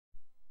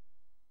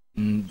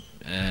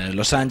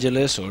Los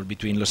Angeles, or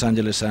between Los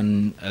Angeles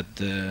and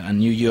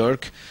New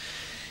York.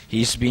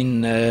 He's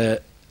been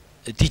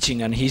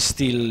teaching, and he's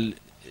still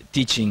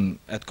teaching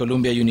at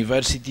Columbia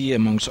University,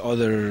 amongst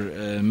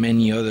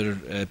many other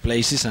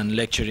places, and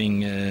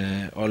lecturing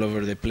all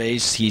over the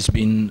place. He's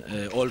been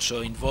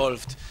also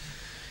involved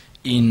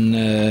in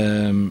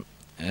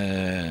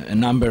a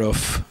number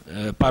of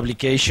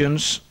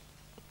publications,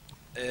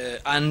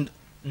 and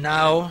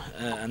now,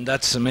 and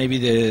that's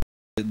maybe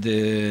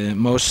the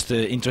most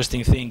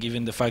interesting thing,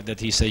 given the fact that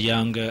he's a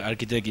young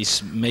architect,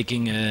 is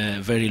making a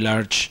very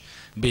large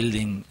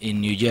building in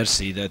New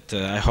Jersey that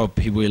I hope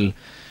he will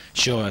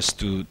show us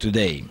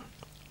today.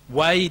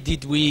 Why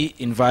did we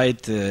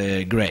invite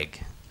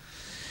Greg?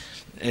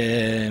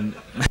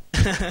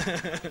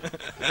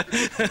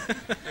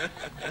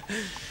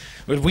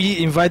 Well, we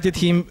invited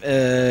him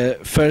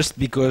first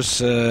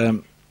because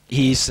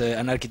he's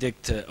an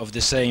architect of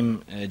the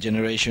same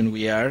generation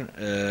we are,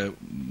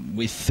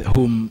 with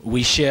whom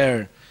we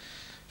share,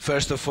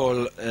 first of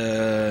all,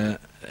 a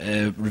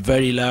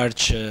very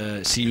large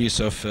series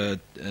of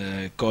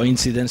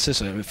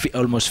coincidences,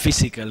 almost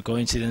physical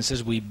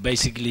coincidences. We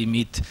basically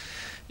meet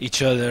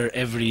each other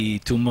every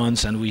 2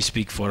 months, and we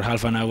speak for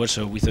half an hour,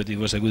 so we thought it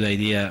was a good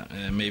idea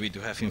maybe to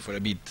have him for a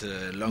bit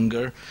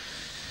longer.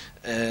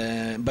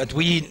 But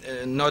we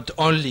not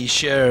only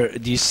share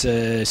this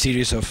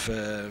series of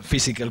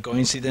physical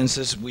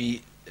coincidences,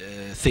 we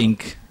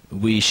think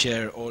we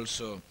share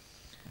also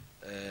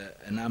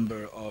a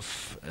number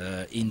of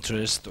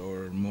interest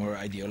or more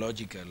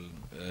ideological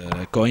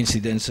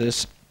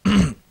coincidences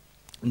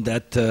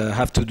that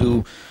have to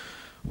do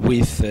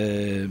with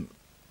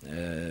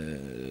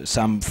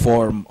some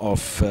form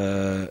of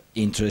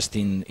interest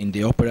in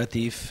the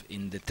operative,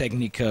 in the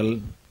technical,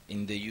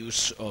 in the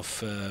use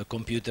of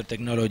computer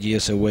technology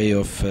as a way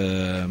of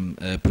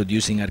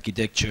producing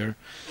architecture,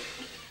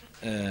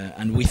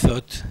 and we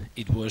thought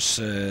it was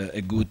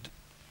a good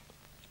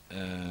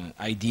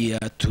idea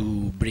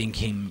to bring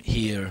him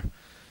here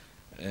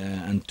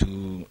and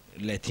to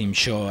let him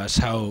show us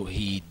how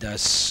he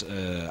does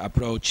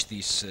approach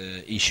these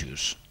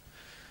issues.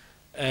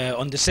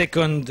 On the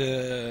second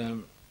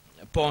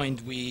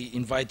point, we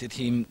invited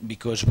him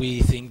because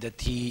we think that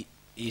he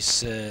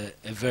is a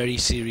very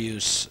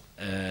serious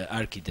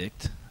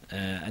architect.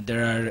 And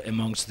there are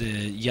amongst the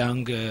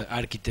young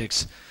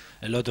architects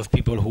a lot of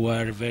people who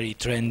are very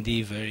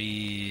trendy,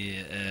 very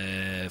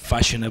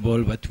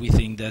fashionable, but we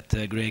think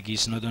that Greg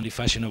is not only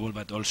fashionable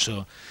but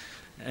also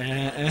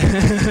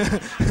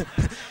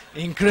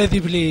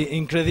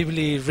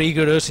incredibly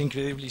rigorous,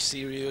 incredibly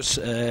serious.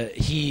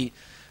 He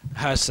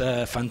has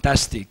a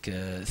fantastic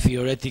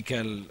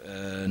theoretical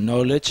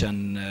knowledge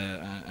and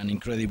an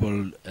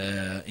incredible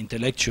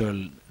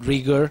intellectual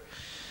rigor.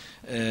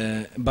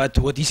 But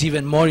what is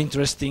even more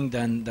interesting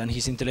than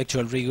his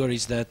intellectual rigor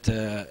is that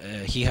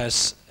he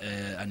has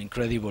an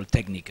incredible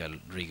technical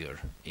rigor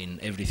in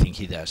everything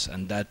he does,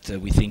 and that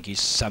we think is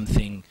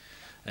something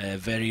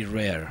very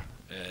rare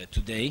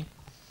today.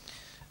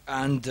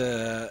 And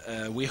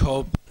we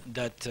hope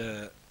that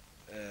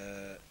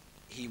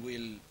he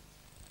will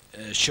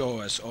show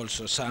us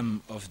also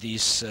some of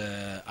these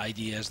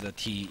ideas that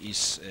he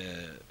is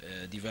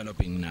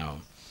developing now.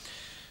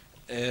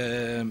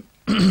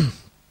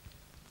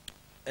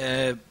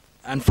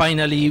 And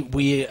finally,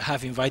 we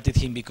have invited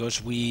him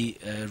because we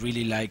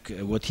really like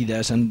what he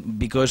does, and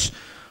because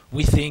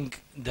we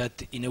think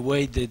that in a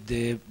way that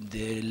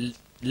the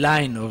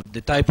line or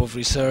the type of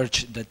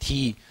research that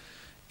he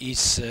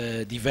is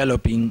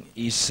developing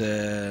is,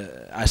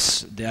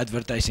 as the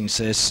advertising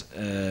says,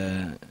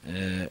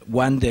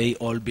 one day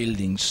all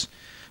buildings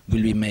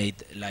will be made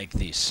like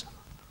this.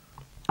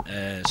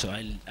 So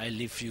I'll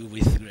leave you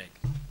with Greg.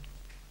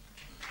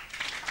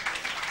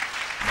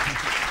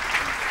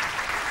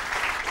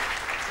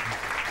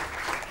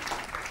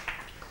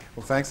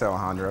 Well, thanks,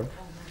 Alejandro.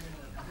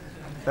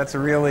 That's a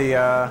really,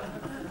 I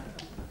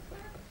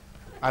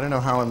don't know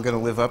how I'm going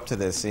to live up to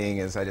this,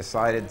 seeing as I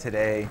decided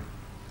today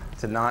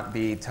to not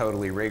be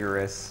totally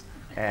rigorous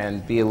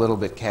and be a little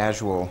bit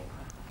casual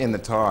in the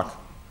talk.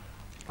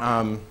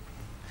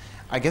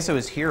 I guess I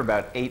was here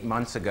about 8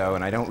 months ago,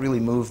 and I don't really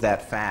move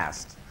that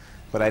fast.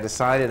 But I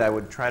decided I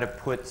would try to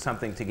put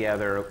something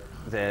together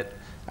that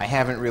I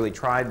haven't really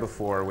tried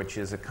before, which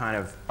is a kind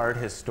of art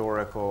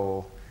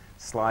historical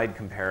slide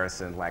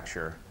comparison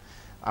lecture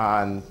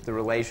on the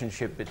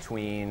relationship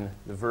between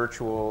the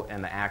virtual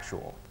and the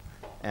actual.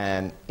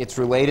 And it's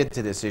related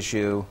to this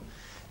issue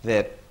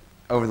that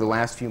over the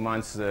last few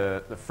months,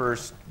 the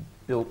first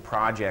built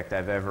project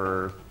I've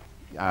ever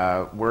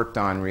worked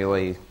on,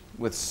 really,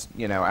 with,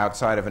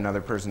 outside of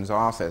another person's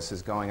office,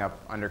 is going up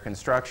under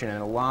construction,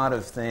 and a lot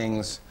of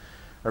things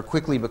are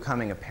quickly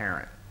becoming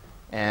apparent.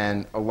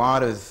 And a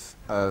lot of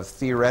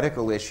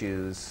theoretical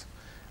issues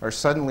are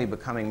suddenly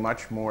becoming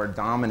much more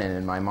dominant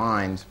in my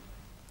mind.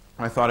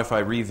 I thought if I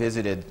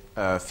revisited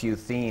a few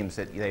themes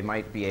that they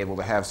might be able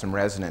to have some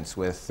resonance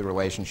with the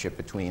relationship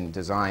between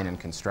design and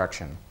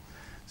construction.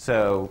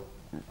 So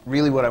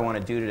really what I want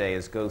to do today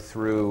is go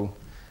through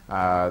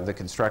the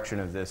construction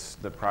of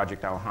the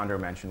project Alejandro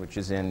mentioned, which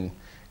is in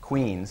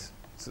Queens.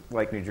 It's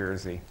like New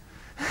Jersey.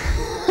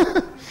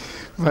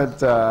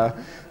 But,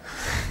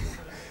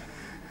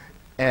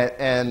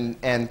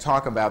 and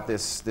talk about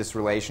this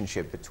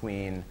relationship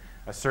between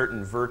a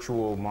certain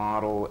virtual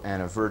model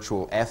and a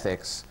virtual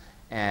ethics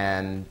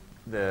and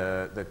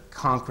the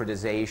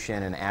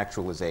concretization and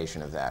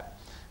actualization of that.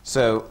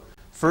 So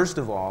first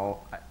of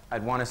all,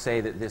 I'd want to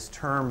say that this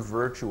term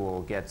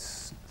virtual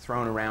gets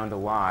thrown around a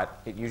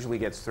lot. It usually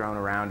gets thrown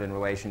around in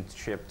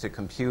relationship to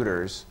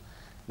computers.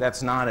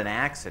 That's not an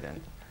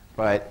accident,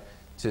 but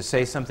to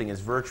say something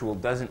is virtual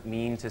doesn't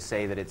mean to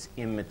say that it's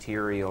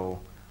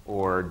immaterial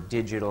or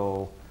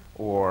digital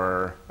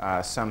or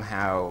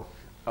somehow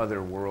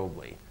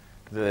otherworldly.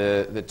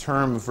 The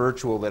term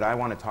virtual that I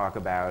want to talk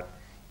about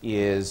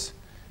is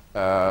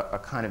a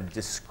kind of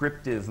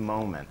descriptive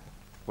moment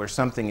where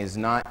something is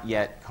not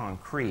yet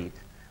concrete,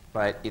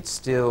 but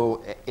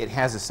it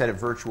has a set of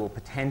virtual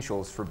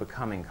potentials for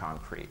becoming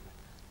concrete.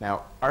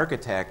 Now,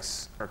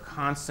 architects are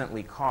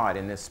constantly caught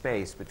in this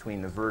space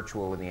between the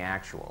virtual and the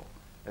actual.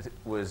 It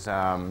was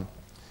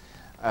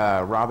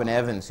Robin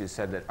Evans who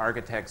said that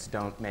architects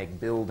don't make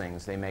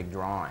buildings, they make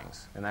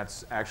drawings. And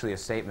that's actually a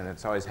statement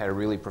that's always had a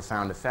really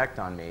profound effect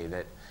on me,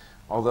 that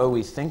although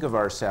we think of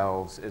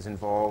ourselves as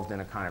involved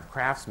in a kind of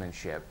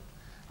craftsmanship,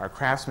 our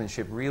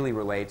craftsmanship really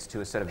relates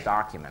to a set of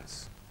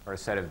documents or a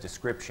set of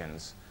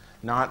descriptions,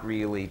 not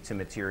really to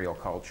material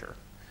culture.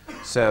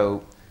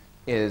 So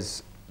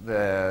is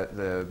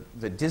the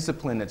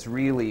discipline that's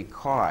really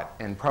caught,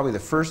 and probably the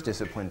first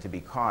discipline to be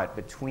caught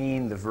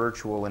between the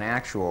virtual and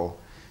actual,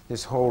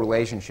 this whole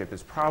relationship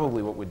is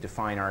probably what would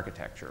define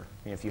architecture.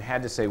 I mean, if you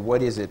had to say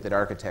what is it that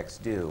architects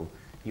do,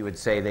 you would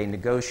say they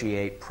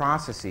negotiate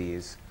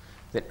processes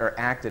that are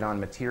acted on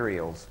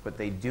materials, but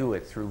they do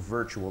it through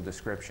virtual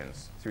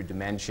descriptions, through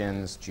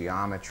dimensions,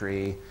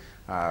 geometry,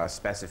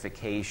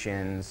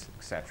 specifications,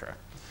 etc.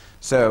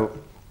 So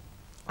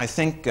I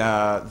think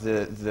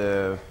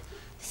the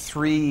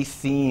three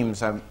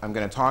themes I'm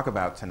going to talk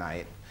about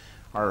tonight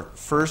are,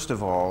 first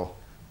of all,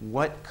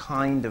 what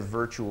kind of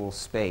virtual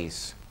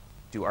space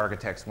do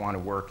architects want to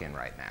work in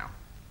right now?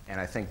 And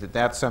I think that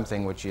that's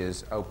something which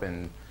is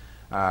open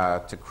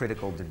to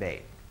critical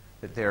debate.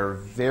 That there are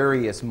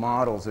various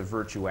models of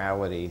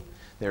virtuality,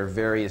 there are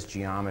various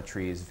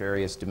geometries,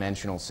 various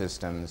dimensional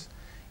systems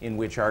in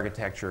which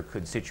architecture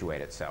could situate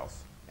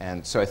itself.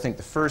 And so I think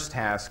the first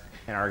task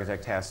an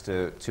architect has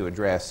to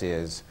address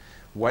is,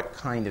 what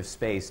kind of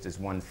space does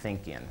one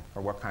think in,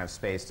 or what kind of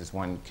space does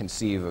one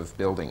conceive of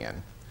building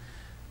in?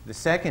 The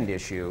second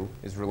issue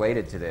is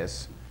related to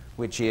this,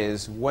 which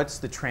is, what's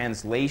the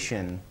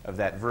translation of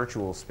that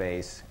virtual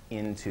space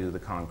into the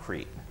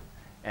concrete?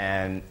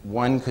 And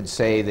one could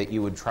say that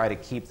you would try to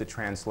keep the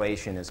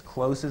translation as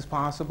close as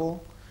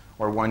possible,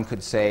 or one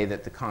could say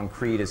that the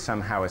concrete is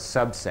somehow a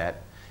subset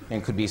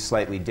and could be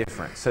slightly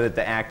different, so that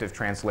the act of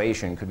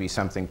translation could be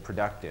something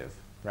productive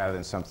rather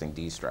than something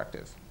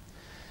destructive.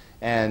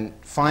 And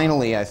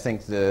finally, I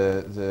think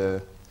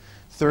the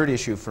third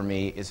issue for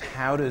me is,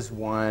 how does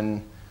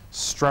one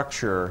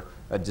structure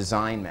a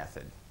design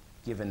method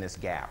given this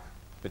gap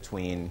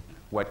between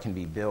what can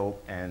be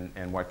built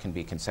and what can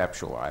be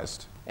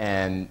conceptualized?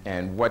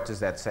 And what does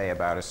that say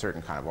about a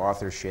certain kind of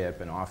authorship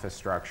and office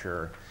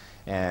structure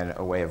and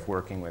a way of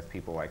working with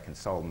people like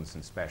consultants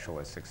and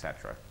specialists,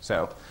 etc.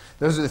 So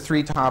those are the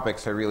three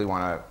topics I really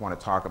want to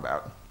talk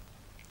about.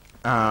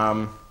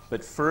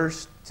 But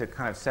first, to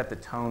kind of set the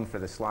tone for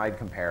the slide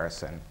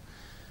comparison,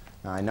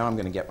 now, I know I'm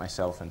going to get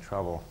myself in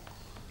trouble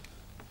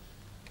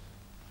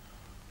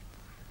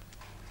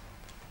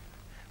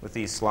with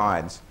these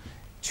slides.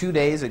 2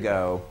 days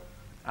ago,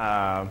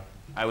 I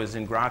was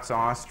in Graz,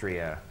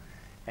 Austria,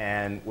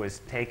 and was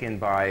taken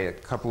by a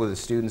couple of the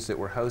students that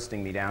were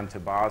hosting me down to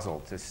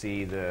Basel to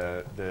see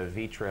the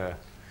Vitra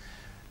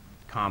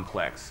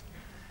complex.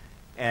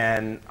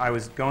 And I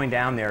was going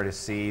down there to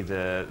see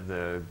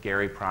the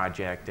Gehry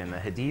project and the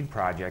Hadid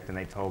project, and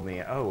they told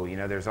me, oh, you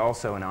know, there's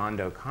also an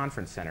Ondo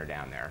conference center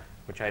down there,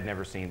 which I'd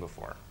never seen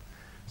before.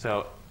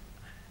 So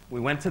we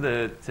went to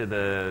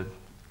the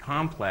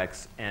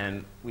complex,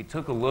 and we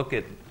took a look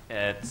at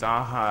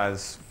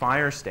Zaha's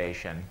fire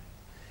station,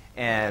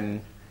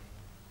 and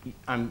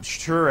I'm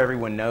sure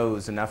everyone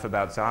knows enough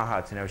about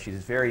Zaha to know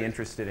she's very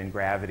interested in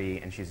gravity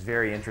and she's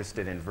very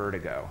interested in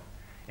vertigo.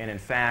 And in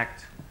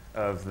fact,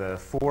 of the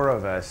four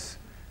of us,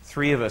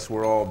 3 of us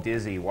were all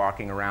dizzy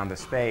walking around the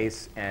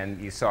space,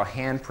 and you saw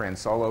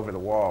handprints all over the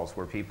walls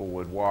where people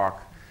would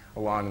walk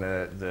along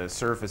the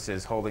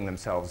surfaces holding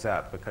themselves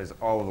up, because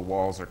all of the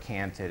walls are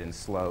canted and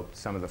sloped.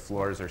 Some of the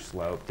floors are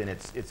sloped, and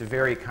it's a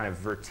very kind of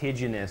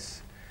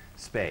vertiginous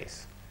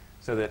space.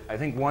 So that I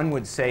think one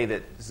would say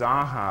that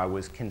Zaha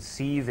was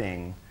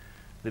conceiving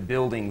the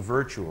building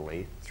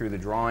virtually through the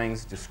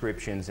drawings,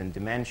 descriptions, and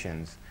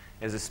dimensions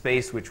as a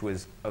space which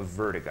was of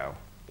vertigo.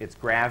 Its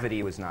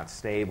gravity was not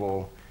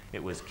stable,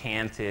 it was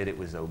canted, it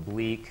was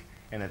oblique,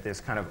 and that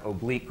this kind of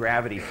oblique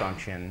gravity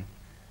function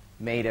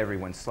made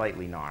everyone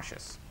slightly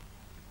nauseous.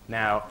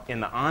 Now, in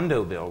the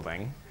Ondo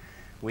building,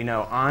 We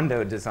know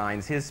Ando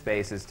designs his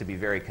spaces to be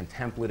very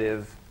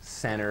contemplative,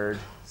 centered,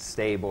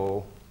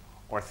 stable,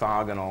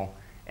 orthogonal.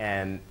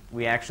 And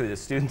the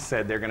students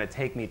said they're going to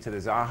take me to the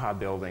Zaha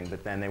building,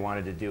 but then they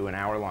wanted to do an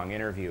hour-long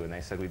interview, and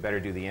they said we better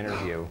do the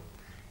interview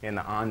in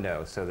the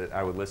Ando so that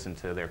I would listen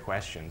to their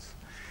questions.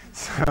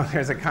 So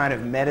there's a kind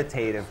of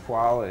meditative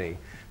quality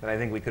that I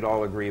think we could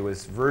all agree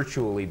was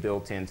virtually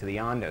built into the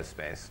Ando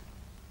space.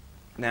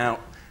 Now,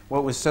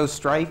 what was so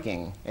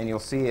striking, and you'll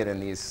see it in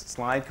these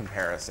slide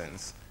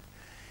comparisons,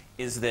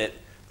 is that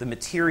the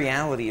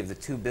materiality of the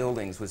two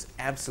buildings was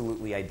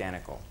absolutely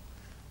identical.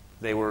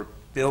 They were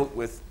built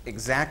with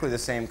exactly the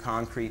same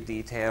concrete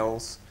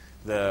details.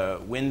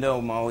 The window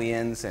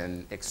mullions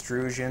and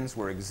extrusions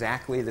were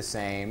exactly the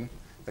same.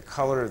 The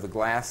color of the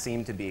glass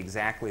seemed to be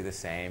exactly the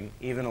same.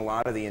 Even a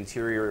lot of the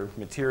interior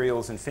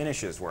materials and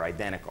finishes were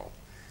identical.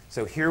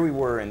 So here we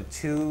were in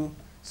two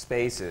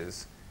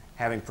spaces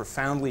having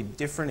profoundly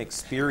different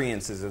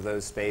experiences of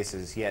those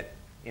spaces, yet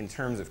in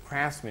terms of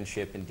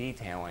craftsmanship and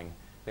detailing,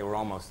 they were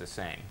almost the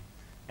same.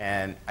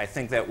 And I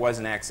think that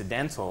wasn't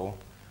accidental,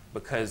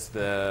 because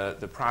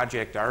the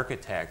project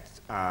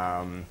architect,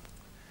 I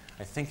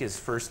think his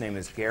first name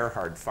is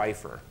Gerhard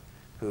Pfeiffer,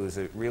 who's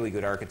a really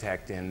good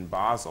architect in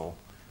Basel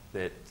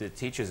that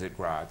teaches at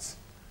Graz,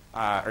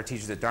 or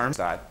teaches at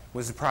Darmstadt,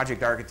 was the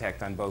project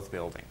architect on both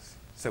buildings.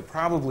 So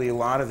probably a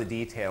lot of the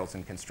details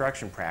and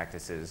construction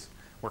practices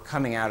were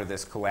coming out of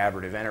this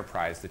collaborative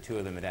enterprise the two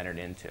of them had entered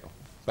into.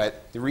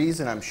 But the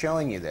reason I'm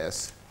showing you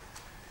this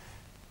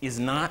is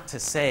not to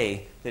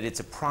say that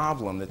it's a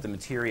problem that the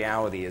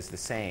materiality is the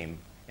same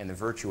and the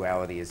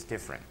virtuality is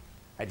different.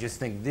 I just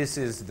think this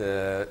is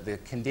the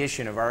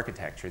condition of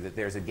architecture, that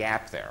there's a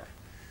gap there.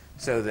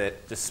 So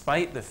that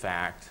despite the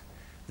fact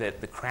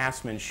that the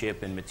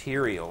craftsmanship and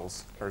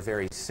materials are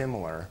very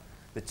similar,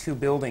 the two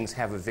buildings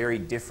have a very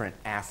different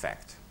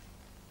affect,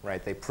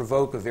 right? They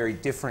provoke a very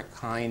different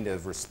kind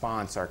of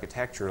response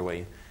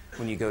architecturally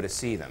when you go to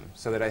see them.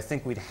 So that I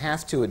think we'd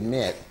have to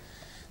admit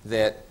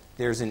that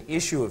there's an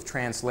issue of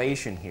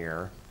translation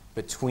here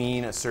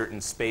between a certain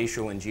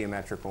spatial and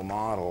geometrical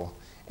model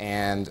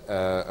and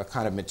a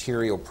kind of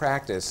material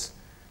practice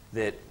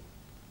that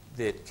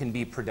can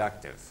be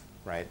productive,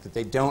 right? That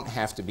they don't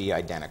have to be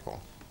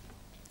identical.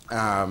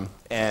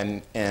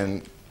 And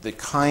the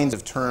kinds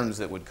of terms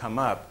that would come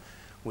up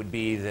would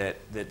be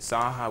that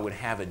Zaha would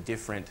have a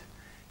different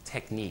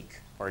technique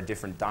or a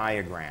different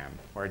diagram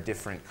or a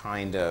different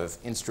kind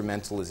of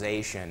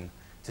instrumentalization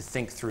to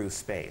think through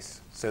space,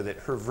 so that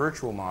her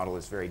virtual model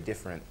is very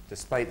different,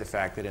 despite the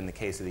fact that in the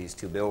case of these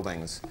two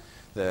buildings,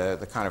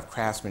 the kind of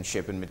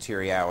craftsmanship and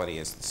materiality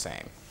is the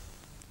same.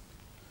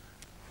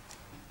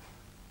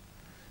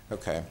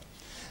 Okay.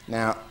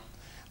 Now,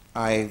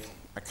 I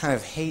kind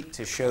of hate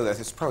to show that.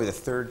 This is probably the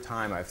third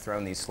time I've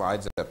thrown these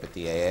slides up at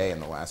the AA in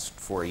the last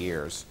 4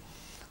 years.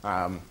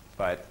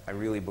 But I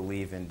really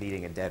believe in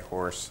beating a dead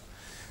horse.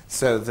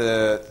 So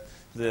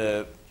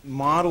the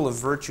model of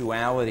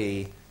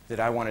virtuality that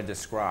I want to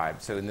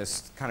describe, so in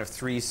this kind of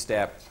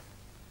three-step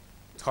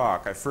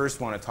talk, I first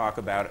want to talk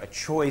about a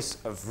choice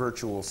of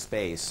virtual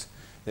space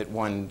that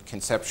one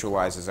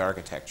conceptualizes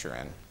architecture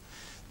in.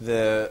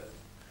 The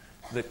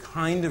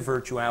kind of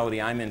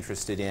virtuality I'm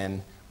interested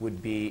in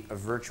would be a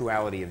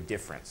virtuality of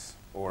difference,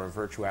 or a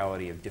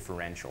virtuality of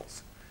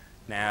differentials.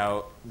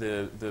 Now,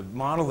 the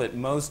model that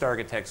most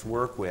architects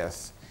work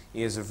with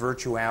is a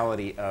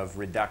virtuality of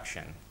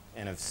reduction,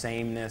 and of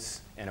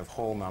sameness, and of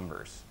whole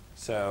numbers.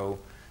 So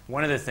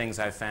one of the things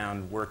I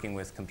found working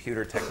with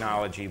computer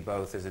technology,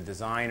 both as a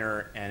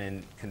designer and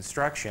in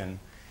construction,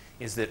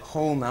 is that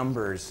whole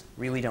numbers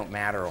really don't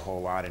matter a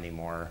whole lot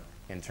anymore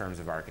in terms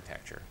of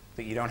architecture.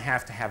 That you don't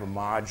have to have a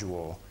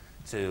module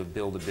to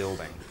build a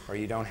building, or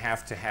you don't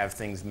have to have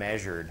things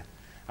measured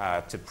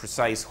to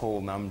precise whole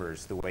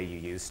numbers the way you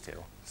used to.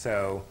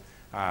 So,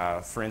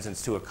 for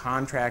instance, to a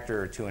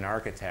contractor or to an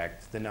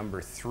architect, the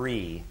number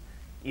 3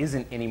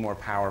 isn't any more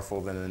powerful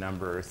than the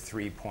number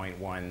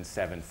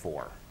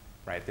 3.174.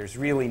 Right? There's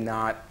really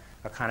not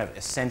a kind of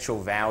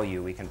essential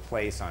value we can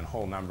place on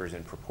whole numbers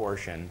in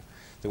proportion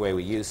the way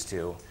we used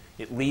to.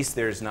 At least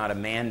there's not a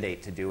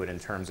mandate to do it in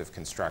terms of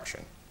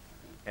construction.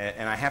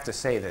 And I have to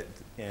say that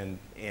in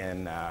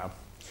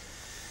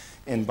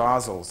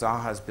Basel,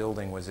 Zaha's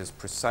building was as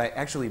precise,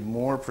 actually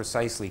more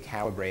precisely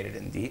calibrated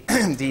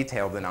and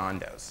detailed than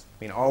Ando's.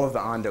 I mean, all of the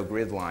Ando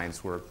grid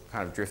lines were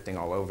kind of drifting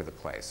all over the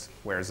place,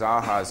 where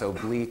Zaha's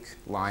oblique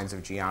lines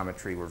of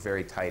geometry were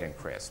very tight and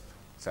crisp.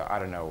 So I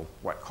don't know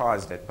what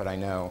caused it, but I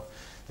know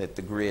that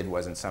the grid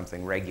wasn't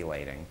something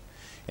regulating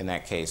in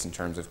that case in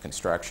terms of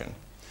construction.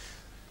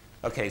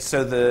 Okay,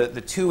 so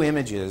the two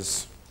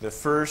images, the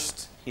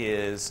first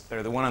is,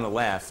 or the one on the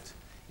left,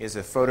 is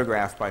a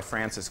photograph by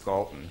Francis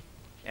Galton,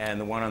 and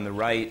the one on the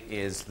right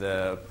is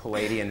the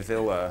Palladian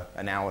Villa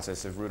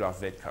analysis of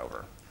Rudolf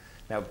Wittkover.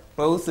 Now,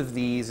 both of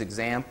these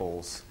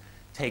examples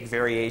take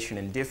variation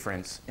and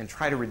difference and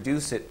try to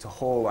reduce it to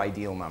whole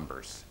ideal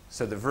numbers.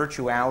 So the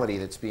virtuality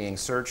that's being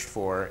searched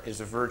for is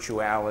a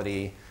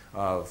virtuality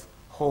of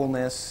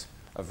wholeness,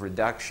 of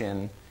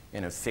reduction,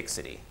 and of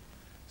fixity.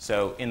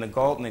 So in the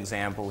Galton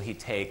example, he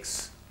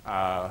takes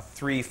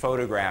 3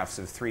 photographs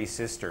of 3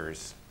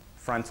 sisters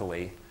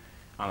frontally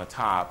on the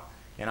top,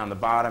 and on the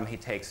bottom he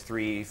takes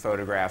 3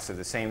 photographs of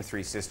the same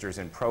 3 sisters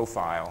in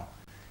profile,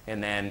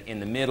 and then in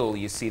the middle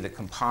you see the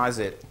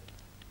composite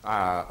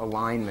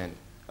alignment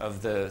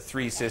of the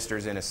 3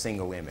 sisters in a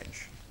single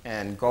image.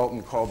 And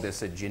Galton called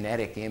this a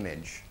genetic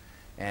image,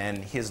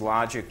 and his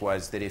logic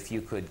was that if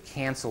you could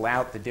cancel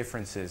out the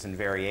differences and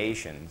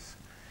variations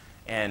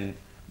and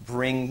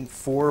bring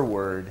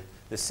forward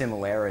the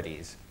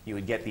similarities, you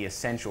would get the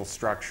essential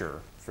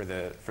structure for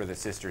the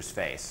sister's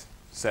face.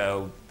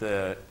 So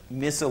the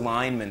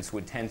misalignments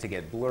would tend to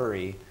get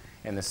blurry,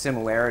 and the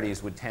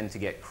similarities would tend to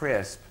get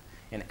crisp,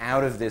 and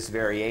out of this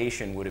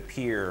variation would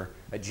appear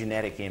a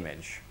genetic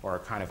image, or a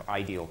kind of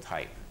ideal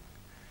type.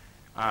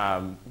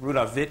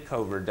 Rudolf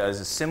Wittkover does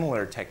a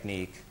similar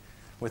technique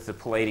with the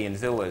Palladian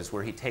villas,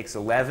 where he takes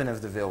 11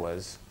 of the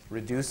villas,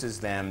 reduces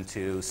them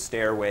to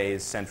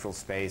stairways, central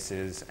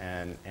spaces,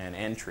 and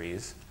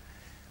entries,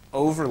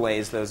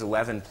 overlays those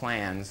 11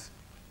 plans,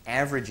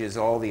 averages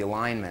all the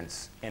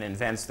alignments, and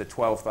invents the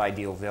 12th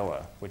ideal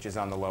villa, which is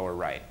on the lower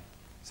right.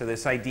 So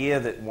this idea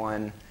that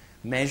one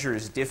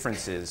measures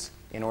differences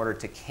in order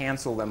to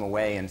cancel them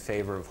away in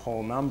favor of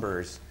whole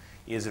numbers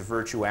is a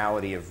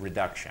virtuality of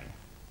reduction.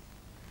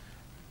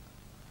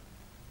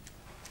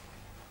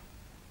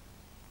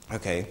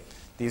 Okay,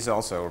 these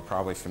also are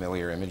probably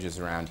familiar images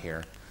around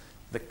here.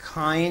 The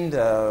kind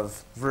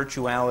of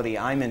virtuality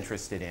I'm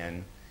interested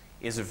in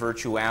is a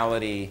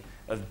virtuality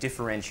of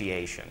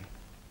differentiation.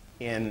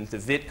 In the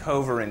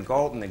Wittkover and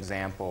Galton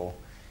example,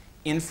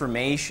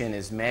 information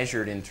is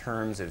measured in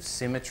terms of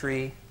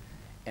symmetry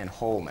and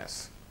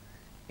wholeness.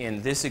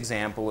 In this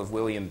example of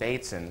William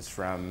Bateson's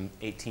from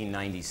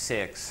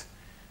 1896,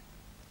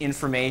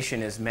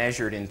 information is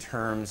measured in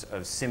terms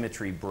of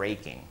symmetry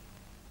breaking,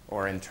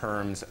 or in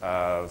terms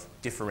of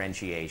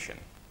differentiation.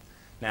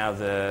 Now,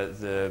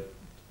 the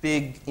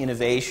big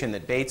innovation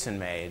that Bateson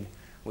made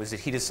was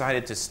that he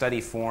decided to study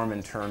form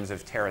in terms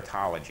of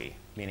teratology,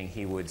 meaning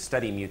he would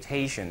study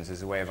mutations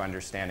as a way of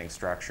understanding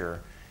structure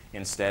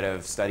instead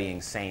of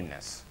studying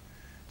sameness.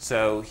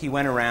 So he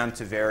went around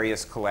to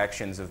various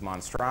collections of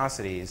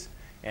monstrosities,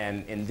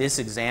 and in this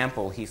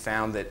example he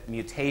found that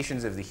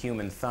mutations of the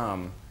human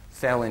thumb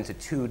fell into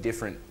 2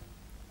 different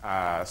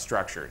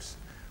structures.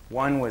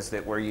 One was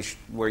that where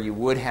you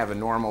would have a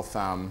normal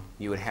thumb,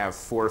 you would have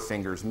 4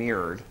 fingers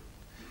mirrored.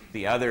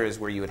 The other is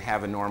where you would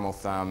have a normal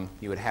thumb,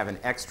 you would have an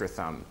extra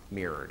thumb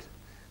mirrored.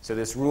 So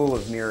this rule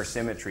of mirror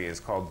symmetry is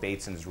called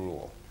Bateson's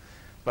rule.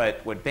 But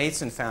what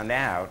Bateson found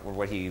out, or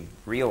what he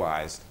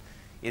realized,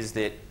 is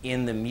that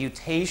in the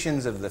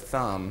mutations of the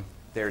thumb,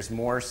 there's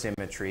more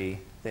symmetry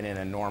than in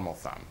a normal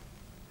thumb.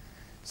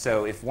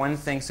 So if one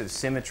thinks of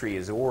symmetry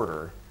as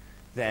order,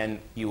 then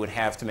you would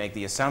have to make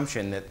the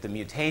assumption that the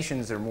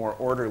mutations are more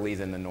orderly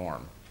than the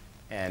norm.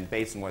 And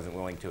Bateson wasn't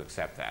willing to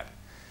accept that.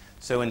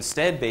 So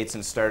instead,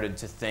 Bateson started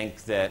to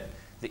think that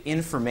the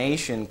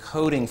information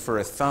coding for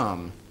a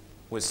thumb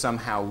was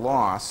somehow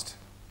lost,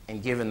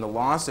 and given the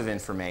loss of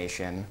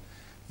information,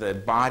 the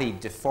body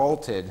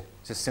defaulted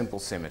to simple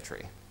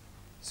symmetry.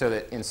 So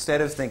that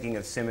instead of thinking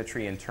of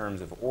symmetry in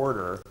terms of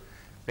order,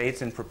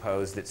 Bateson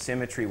proposed that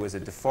symmetry was a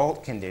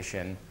default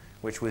condition,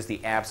 which was the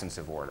absence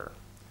of order.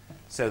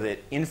 So that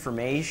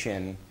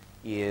information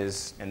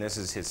is, and this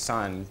is his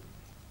son,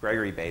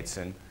 Gregory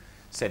Bateson,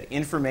 said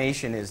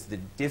information is the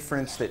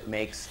difference that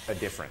makes a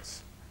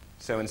difference.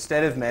 So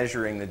instead of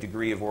measuring the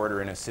degree of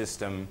order in a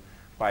system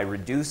by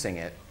reducing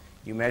it,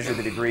 you measure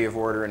the degree of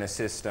order in a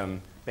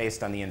system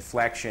based on the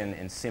inflection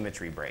and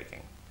symmetry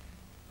breaking.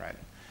 Right?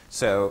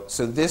 So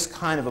this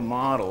kind of a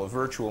model, a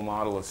virtual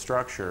model of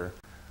structure,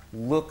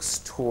 looks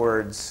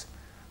towards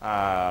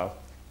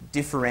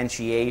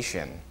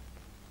differentiation,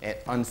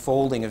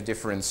 unfolding of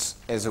difference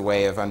as a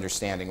way of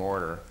understanding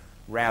order,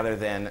 rather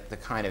than the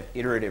kind of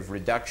iterative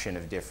reduction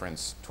of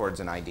difference towards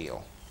an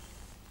ideal.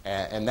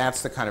 And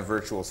that's the kind of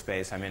virtual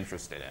space I'm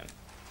interested in.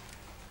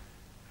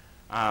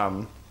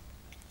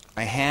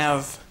 I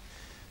have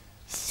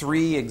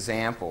 3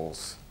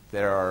 examples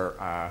that are,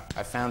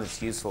 I found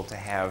it's useful to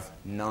have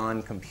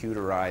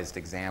non-computerized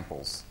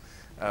examples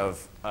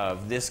of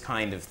this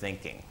kind of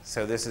thinking.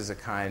 So this is a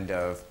kind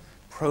of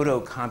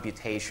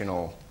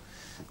proto-computational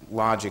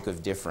logic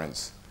of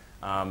difference.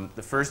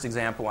 The first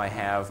example I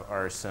have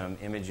are some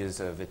images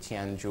of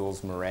Etienne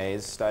Jules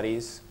Mouret's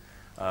studies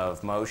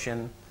of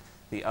motion.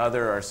 The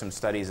other are some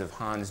studies of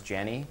Hans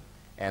Jenny.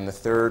 And the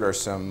third are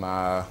some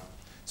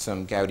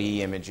Gaudí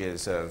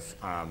images of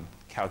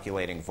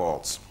calculating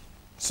volts.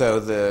 So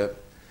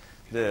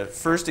the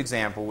first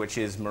example, which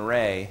is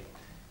Mouret,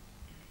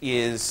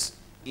 is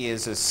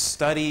a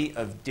study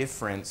of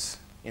difference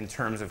in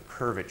terms of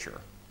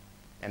curvature.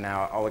 And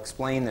now I'll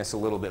explain this a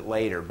little bit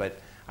later, but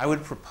I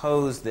would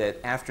propose that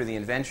after the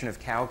invention of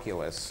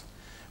calculus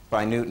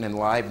by Newton and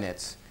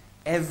Leibniz,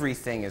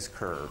 everything is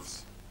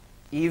curves.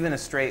 Even a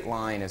straight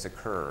line is a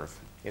curve.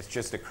 It's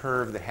just a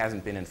curve that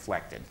hasn't been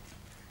inflected.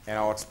 And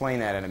I'll explain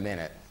that in a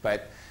minute.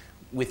 But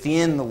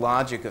within the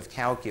logic of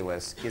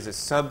calculus is a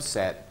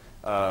subset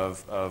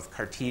of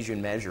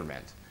Cartesian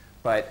measurement,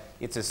 but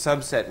it's a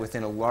subset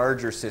within a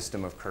larger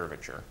system of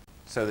curvature.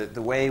 So that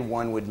the way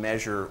one would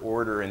measure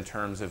order in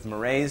terms of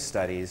Murray's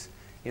studies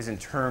is in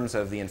terms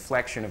of the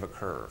inflection of a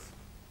curve.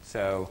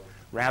 So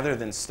rather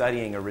than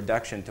studying a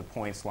reduction to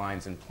points,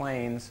 lines, and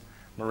planes,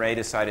 Murray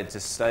decided to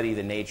study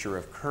the nature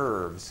of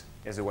curves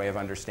as a way of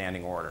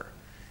understanding order.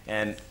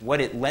 And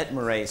what it let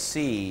Murray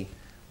see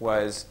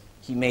was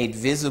he made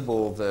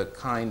visible the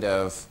kind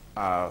of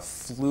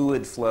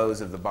fluid flows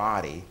of the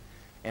body,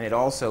 and it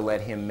also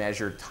let him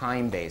measure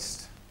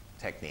time-based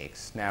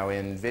techniques. Now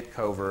in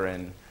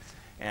Vitkover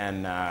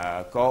and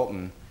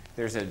Galton,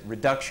 there's a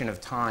reduction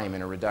of time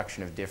and a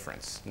reduction of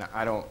difference.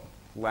 Now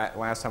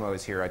last time I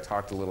was here I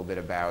talked a little bit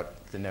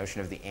about the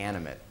notion of the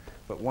animate,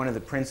 but one of the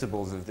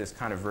principles of this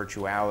kind of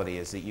virtuality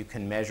is that you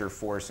can measure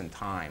force and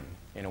time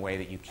in a way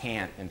that you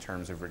can't in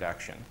terms of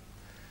reduction.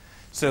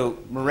 So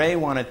Murray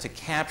wanted to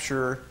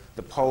capture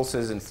the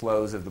pulses and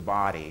flows of the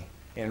body.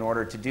 In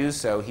order to do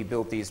so, he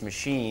built these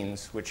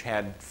machines which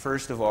had,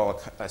 first of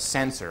all, a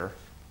sensor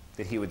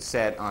that he would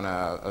set on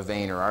a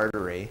vein or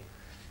artery,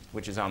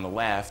 which is on the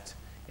left,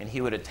 and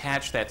he would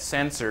attach that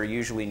sensor,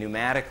 usually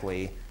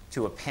pneumatically,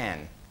 to a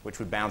pen, which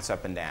would bounce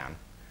up and down.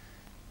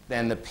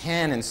 Then the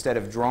pen, instead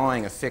of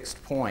drawing a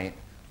fixed point,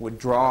 would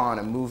draw on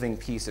a moving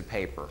piece of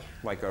paper,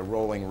 like a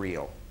rolling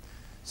reel.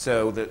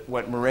 So that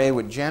what Murray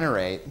would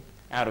generate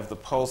out of the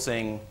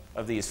pulsing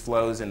of these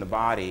flows in the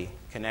body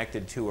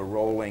connected to a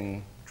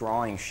rolling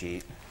drawing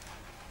sheet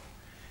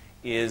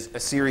is a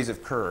series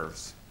of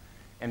curves.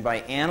 And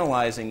by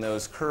analyzing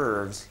those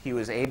curves, he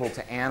was able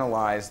to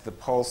analyze the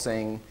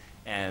pulsing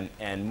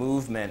and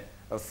movement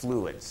of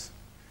fluids.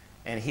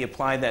 And he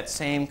applied that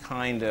same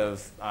kind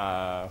of,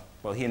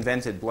 well, he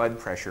invented blood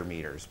pressure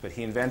meters, but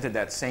he invented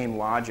that same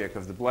logic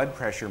of the blood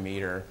pressure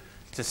meter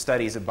to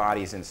studies of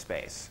bodies in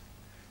space.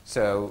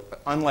 So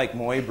unlike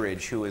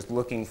Muybridge, who was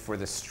looking for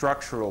the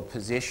structural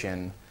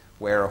position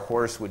where a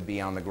horse would be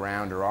on the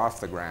ground or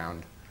off the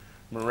ground,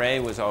 Murray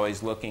was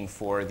always looking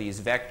for these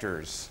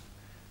vectors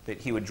that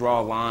he would draw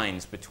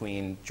lines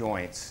between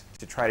joints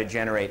to try to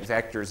generate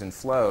vectors and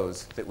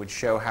flows that would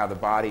show how the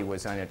body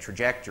was on a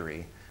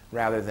trajectory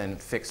rather than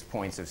fixed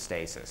points of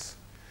stasis.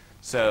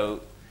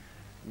 So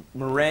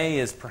Murray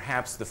is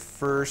perhaps the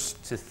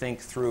first to think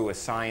through a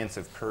science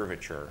of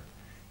curvature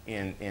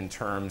in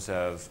terms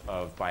of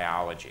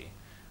biology.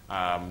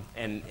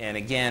 And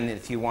again,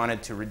 if you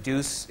wanted to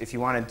reduce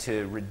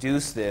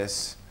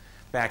this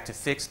back to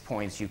fixed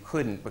points, you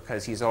couldn't,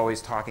 because he's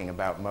always talking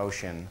about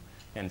motion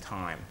and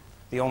time.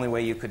 The only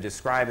way you could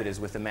describe it is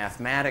with the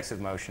mathematics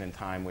of motion and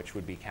time, which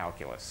would be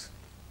calculus,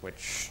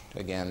 which,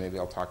 again, maybe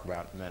I'll talk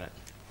about in a minute.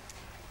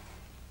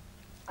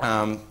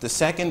 The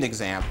second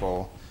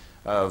example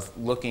of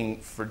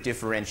looking for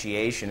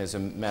differentiation as a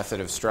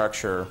method of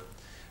structure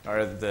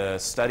are the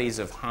studies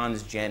of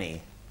Hans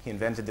Jenny. He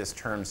invented this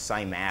term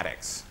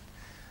cymatics.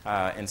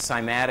 And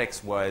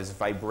cymatics was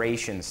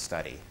vibration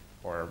study,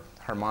 or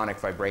harmonic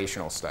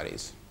vibrational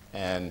studies.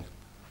 And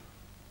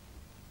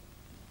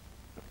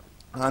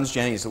Hans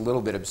Jenny is a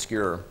little bit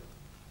obscure,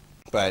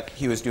 but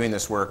he was doing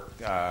this work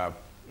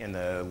in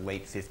the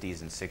late 50s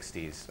and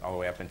 60s, all the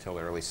way up until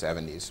the early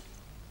 70s,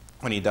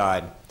 when he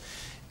died.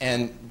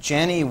 And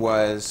Jenny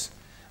was,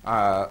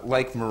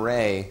 like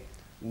Murray,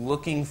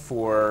 looking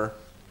for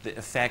the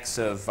effects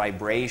of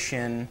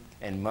vibration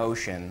and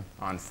motion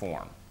on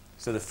form.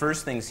 So the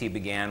first things he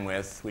began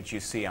with, which you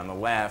see on the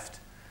left,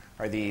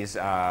 are these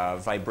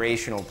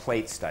vibrational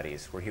plate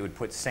studies, where he would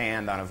put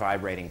sand on a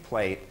vibrating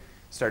plate,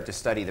 start to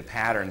study the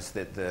patterns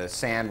that the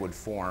sand would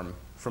form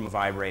from a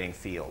vibrating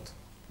field.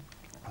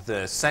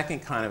 The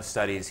second kind of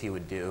studies he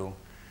would do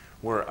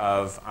were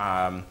of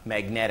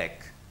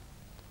magnetic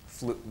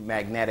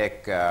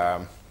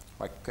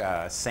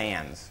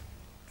sands,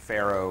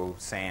 ferro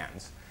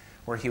sands,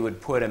 where he would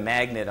put a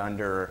magnet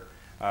under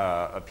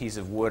a piece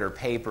of wood or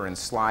paper and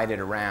slide it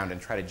around and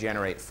try to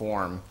generate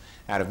form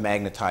out of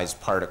magnetized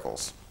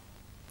particles.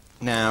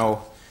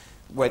 Now,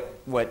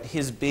 what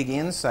his big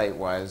insight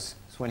was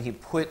when he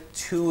put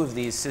two of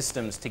these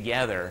systems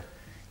together,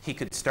 he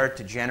could start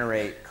to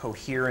generate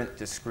coherent,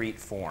 discrete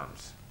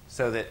forms.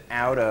 So that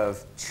out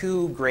of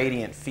two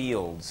gradient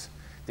fields,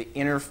 the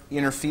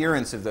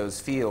interference of those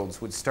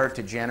fields would start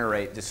to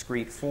generate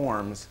discrete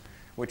forms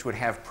which would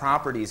have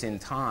properties in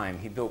time.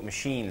 He built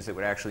machines that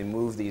would actually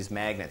move these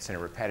magnets in a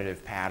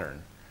repetitive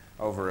pattern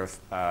over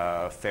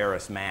a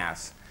ferrous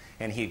mass.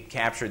 And he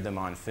captured them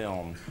on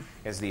film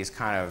as these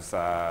kind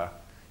of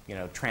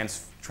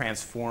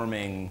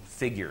transforming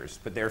figures.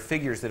 But they're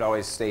figures that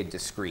always stayed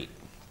discrete.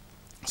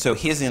 So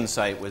his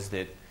insight was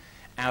that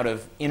out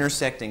of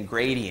intersecting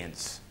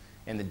gradients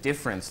and the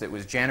difference that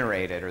was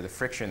generated, or the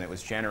friction that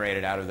was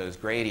generated out of those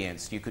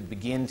gradients, you could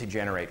begin to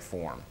generate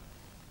form.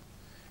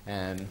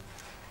 And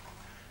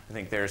I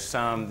think there's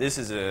some, this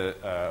is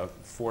a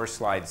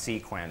 4-slide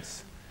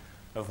sequence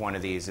of one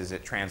of these as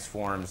it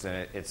transforms,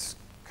 and it's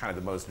kind of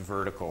the most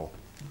vertical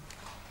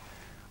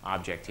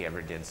object he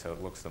ever did, so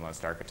it looks the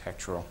most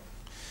architectural.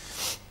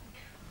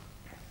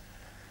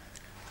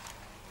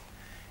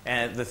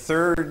 And the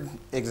third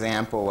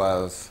example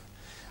of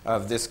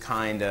this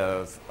kind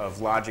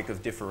of logic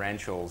of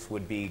differentials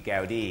would be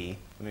Gaudí.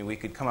 I mean, we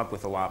could come up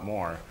with a lot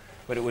more,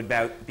 but it would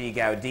be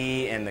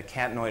Gaudí and the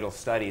catenoidal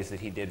studies that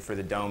he did for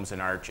the domes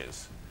and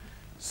arches.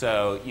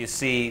 So you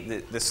see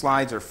the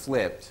slides are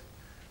flipped.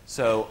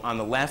 So on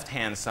the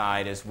left-hand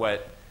side is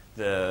what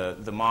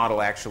the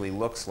model actually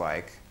looks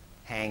like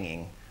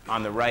hanging.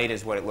 On the right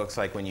is what it looks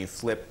like when you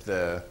flip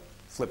the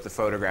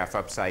photograph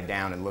upside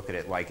down and look at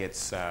it like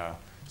it's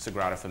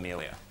Sagrada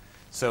Familia.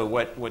 So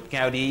what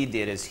Gaudí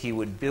did is he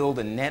would build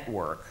a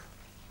network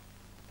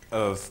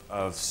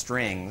of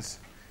strings,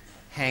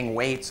 hang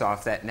weights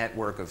off that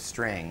network of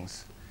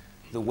strings.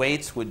 The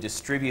weights would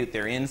distribute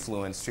their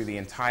influence through the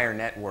entire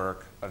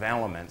network of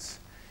elements,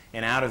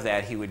 and out of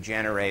that he would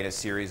generate a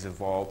series of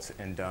vaults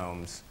and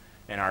domes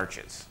and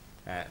arches.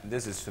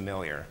 This is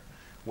familiar.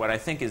 What I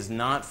think is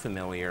not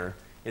familiar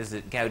is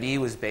that Gaudí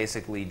was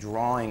basically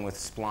drawing with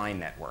spline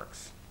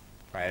networks.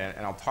 Right?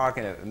 And I'll talk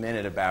in a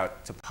minute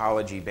about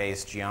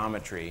topology-based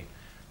geometry,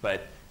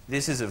 but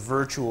this is a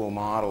virtual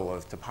model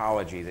of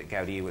topology that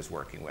Gaudí was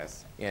working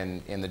with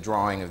in the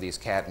drawing of these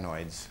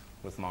catenoids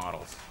with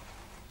models.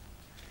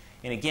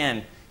 And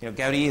again,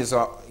 Gaudí is,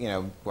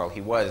 well, he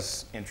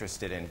was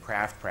interested in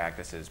craft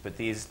practices, but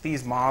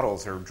these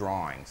models are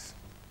drawings.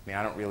 I mean,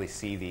 I don't really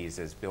see these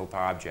as built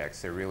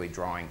objects. They're really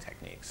drawing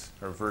techniques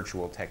or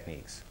virtual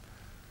techniques.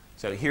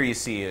 So here you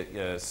see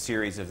a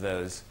series of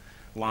those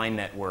line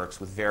networks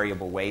with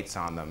variable weights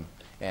on them,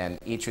 and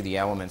each of the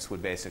elements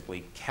would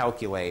basically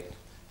calculate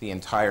the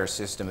entire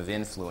system of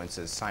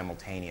influences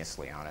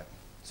simultaneously on it.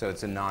 So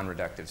it's a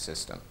non-reductive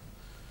system.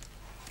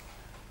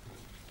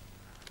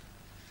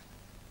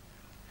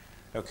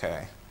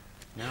 Okay,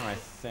 now I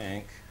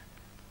think,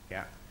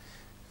 yeah,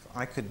 if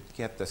I could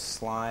get the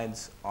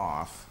slides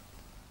off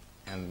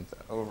and the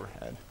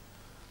overhead.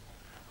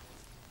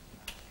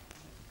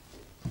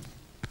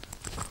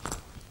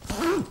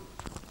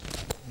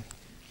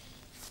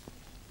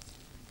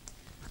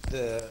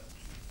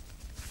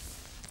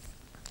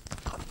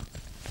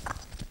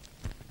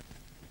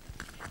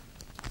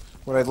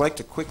 What I'd like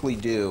to quickly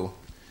do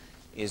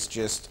is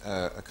just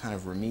a kind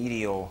of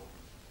remedial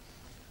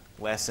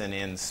lesson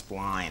in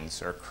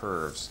splines or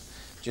curves,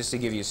 just to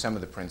give you some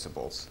of the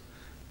principles.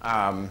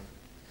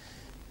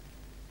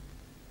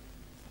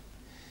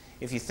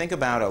 If you think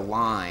about a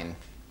line,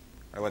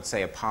 or let's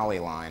say a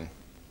polyline,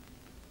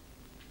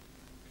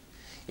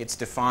 it's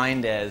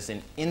defined as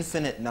an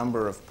infinite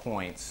number of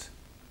points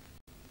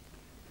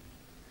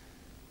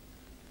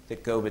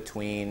that go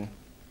between,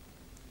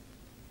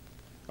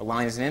 a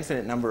line is an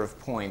infinite number of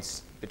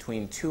points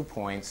between 2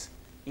 points,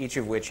 each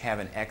of which have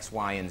an x,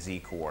 y, and z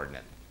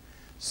coordinate.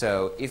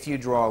 So if you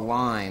draw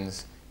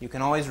lines, you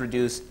can always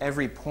reduce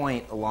every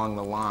point along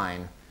the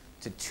line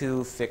to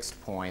 2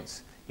 fixed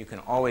points. You can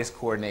always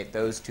coordinate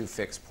those 2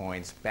 fixed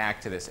points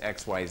back to this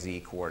x, y, z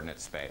coordinate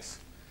space.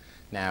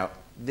 Now,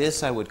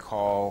 this I would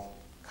call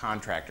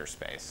contractor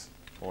space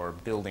or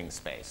building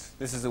space.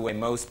 This is the way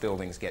most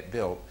buildings get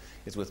built,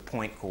 is with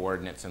point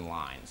coordinates and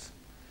lines.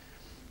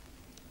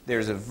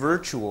 There's a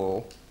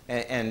virtual,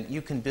 and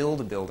you can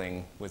build a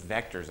building with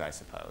vectors, I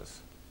suppose.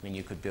 I mean,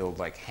 you could build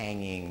like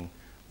hanging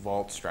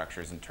vault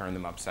structures and turn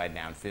them upside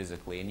down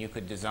physically, and you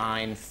could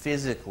design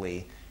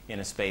physically in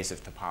a space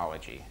of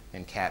topology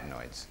and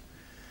catenoids.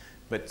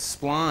 But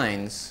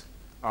splines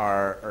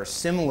are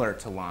similar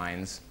to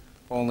lines,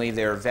 only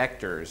they're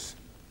vectors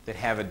that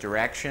have a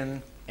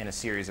direction and a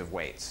series of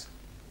weights.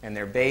 And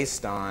they're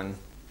based on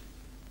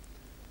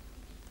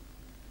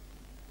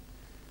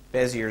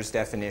Bézier's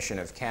definition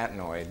of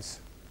catenoids,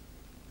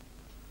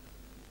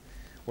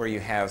 where you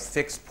have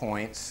fixed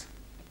points,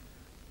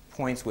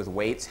 points with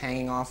weights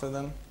hanging off of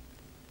them.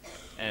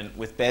 And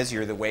with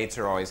Bézier, the weights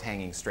are always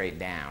hanging straight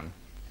down.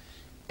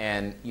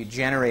 And you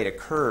generate a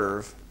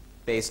curve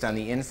based on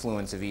the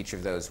influence of each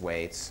of those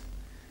weights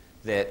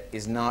that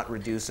is not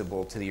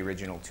reducible to the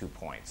original 2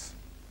 points.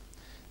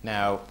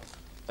 Now,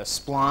 a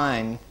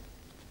spline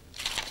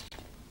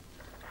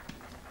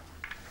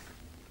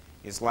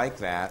is like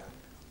that,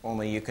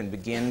 only you can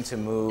begin to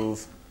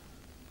move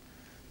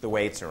the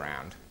weights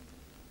around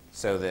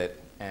so that,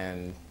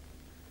 and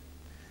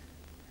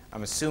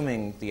I'm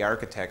assuming the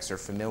architects are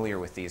familiar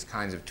with these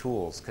kinds of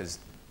tools, because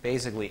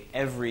basically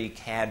every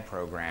CAD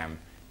program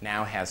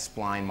now has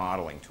spline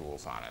modeling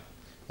tools on it.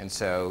 And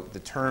so the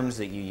terms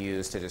that you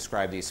use to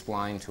describe these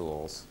spline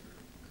tools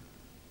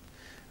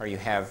are you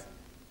have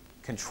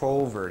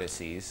control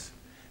vertices,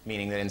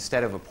 meaning that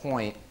instead of a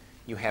point,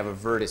 you have a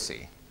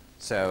vertice.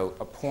 So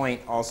a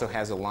point also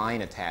has a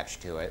line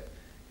attached to it,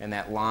 and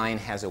that line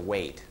has a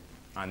weight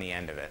on the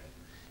end of it.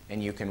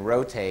 And you can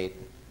rotate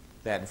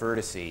that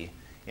vertice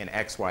in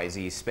x, y,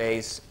 z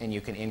space, and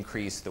you can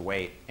increase the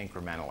weight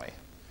incrementally.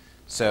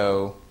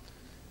 So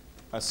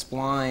a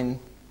spline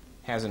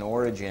has an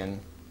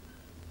origin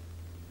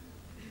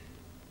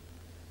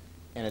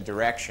and a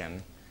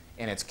direction,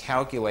 and it's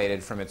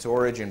calculated from its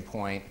origin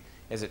point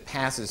as it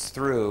passes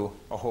through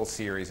a whole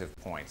series of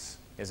points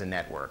as a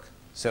network.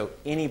 So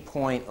any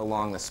point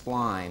along the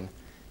spline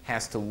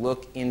has to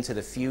look into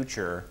the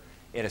future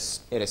at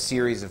a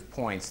series of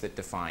points that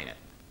define it.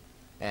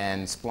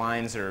 And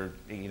splines are,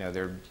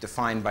 they're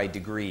defined by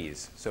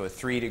degrees. So a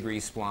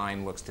 3-degree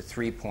spline looks to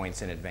 3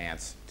 points in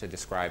advance to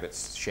describe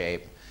its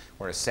shape,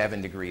 or a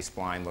 7-degree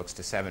spline looks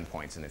to 7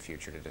 points in the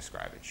future to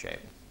describe its shape.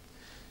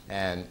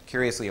 And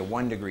curiously, a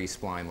 1-degree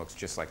spline looks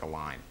just like a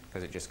line,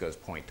 because it just goes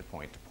point to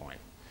point to point.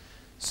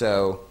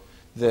 So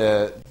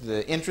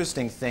the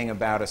interesting thing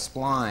about a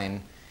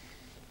spline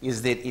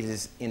is that it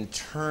is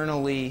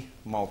internally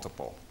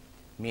multiple,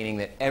 meaning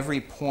that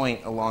every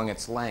point along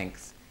its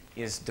length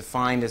is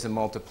defined as a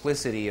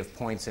multiplicity of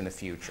points in the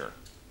future.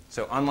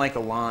 So unlike a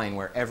line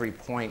where every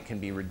point can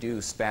be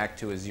reduced back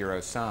to a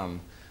zero sum,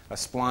 a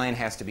spline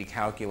has to be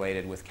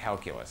calculated with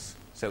calculus.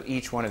 So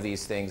each one of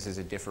these things is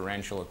a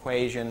differential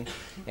equation,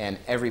 and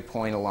every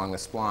point along the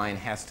spline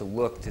has to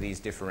look to these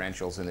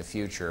differentials in the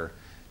future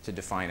to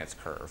define its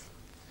curve.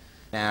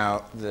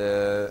 Now,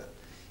 the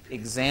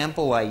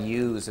example I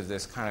use of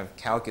this kind of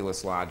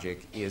calculus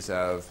logic is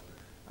of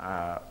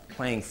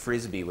playing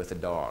frisbee with a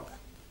dog.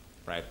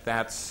 Right?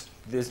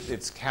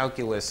 It's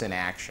calculus in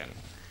action,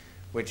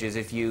 which is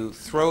if you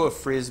throw a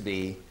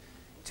frisbee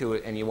to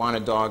it and you want a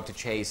dog to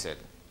chase it,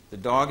 the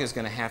dog is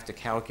going to have to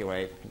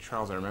calculate, and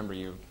Charles, I remember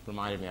you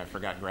reminded me I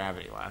forgot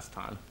gravity last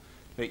time,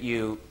 that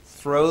you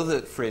throw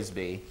the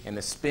frisbee and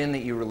the spin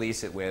that you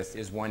release it with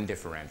is one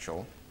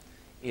differential.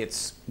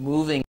 It's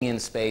moving in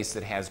space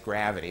that has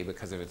gravity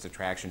because of its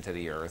attraction to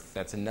the Earth.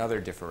 That's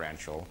another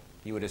differential.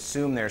 You would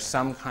assume there's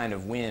some kind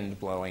of wind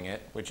blowing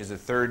it, which is a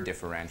third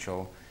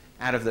differential.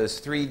 Out of those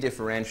 3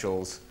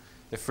 differentials,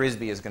 the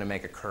frisbee is going to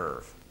make a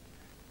curve.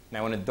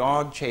 Now, when a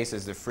dog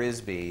chases the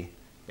frisbee,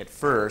 at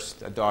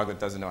first, a dog that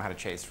doesn't know how to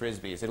chase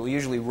frisbees, it'll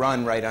usually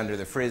run right under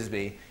the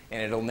frisbee,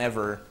 and it'll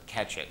never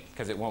catch it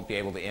because it won't be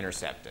able to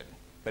intercept it.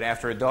 But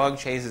after a dog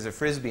chases a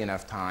frisbee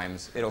enough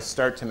times, it'll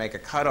start to make a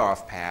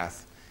cutoff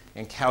path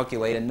and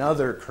calculate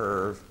another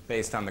curve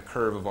based on the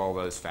curve of all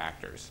those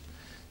factors.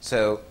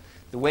 So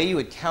the way you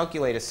would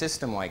calculate a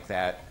system like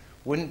that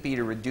wouldn't be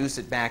to reduce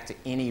it back to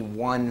any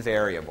one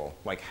variable,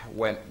 like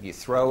when you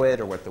throw it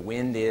or what the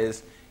wind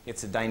is.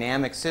 It's a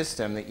dynamic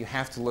system that you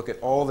have to look at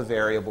all the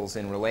variables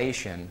in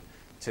relation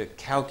to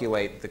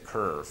calculate the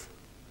curve.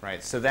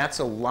 Right? So that's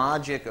a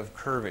logic of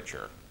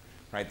curvature.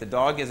 Right? The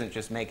dog isn't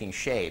just making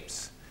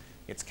shapes,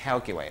 it's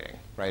calculating.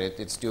 Right?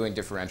 It's doing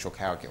differential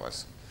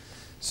calculus.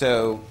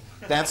 So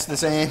that's the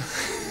same.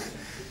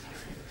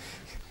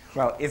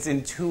 Well, it's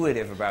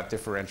intuitive about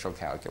differential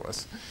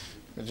calculus,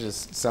 which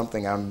is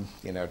something I'm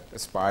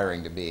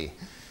aspiring to be.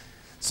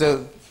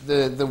 So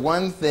the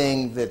one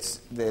thing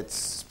that's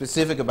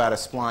specific about a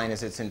spline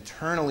is it's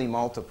internally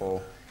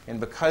multiple, and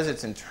because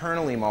it's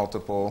internally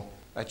multiple,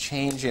 a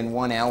change in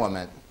one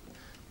element,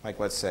 like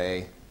let's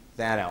say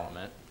that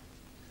element,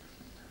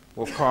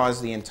 will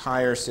cause the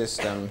entire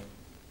system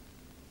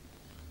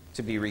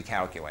to be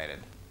recalculated.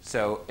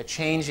 So a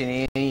change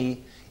in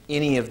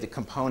any of the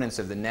components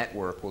of the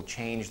network will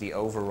change the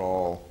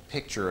overall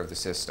picture of the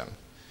system.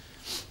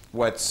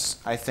 What's,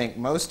 I think,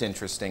 most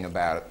interesting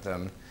about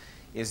them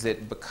is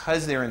that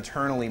because they're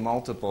internally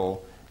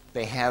multiple,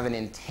 they have an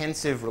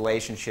intensive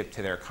relationship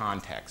to their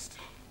context,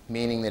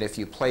 meaning that if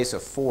you place a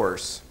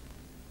force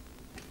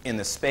in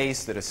the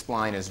space that a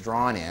spline is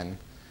drawn in,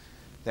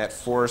 that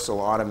force will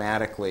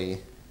automatically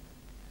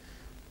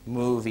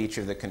move each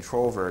of the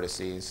control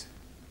vertices,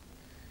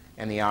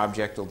 and the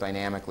object will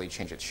dynamically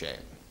change its shape.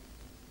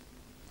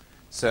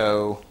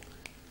 So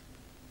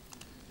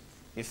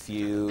if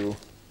you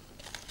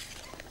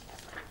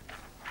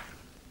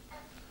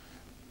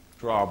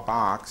draw a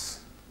box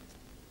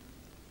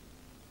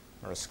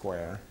or a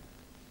square,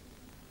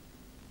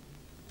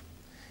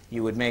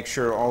 you would make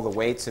sure all the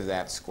weights of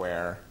that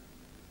square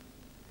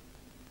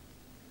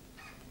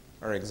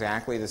are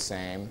exactly the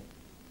same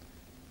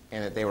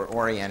and that they were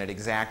oriented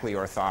exactly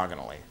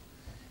orthogonally.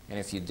 And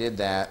if you did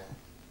that,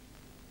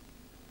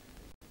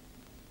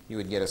 you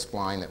would get a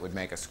spline that would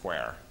make a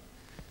square.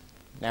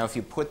 Now, if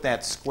you put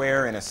that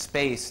square in a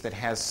space that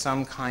has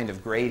some kind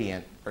of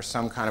gradient or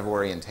some kind of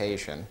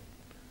orientation,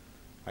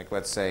 like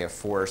let's say a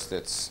force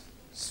that's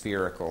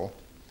spherical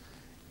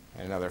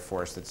and another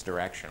force that's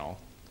directional,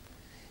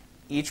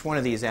 each one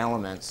of these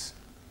elements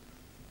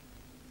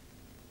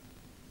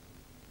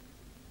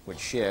would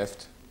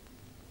shift,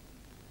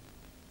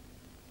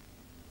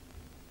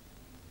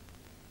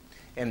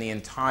 and the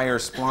entire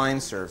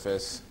spline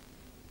surface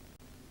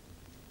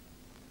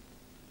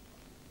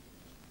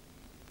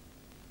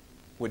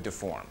would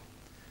deform.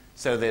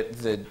 So that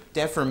the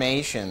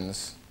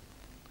deformations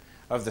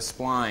of the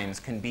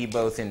splines can be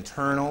both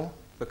internal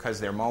because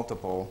they're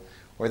multiple,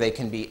 or they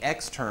can be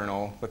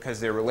external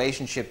because their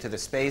relationship to the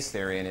space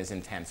they're in is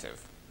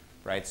intensive.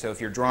 Right? So if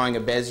you're drawing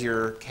a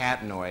Bezier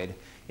catenoid,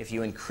 if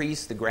you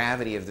increase the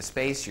gravity of the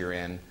space you're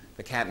in,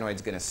 the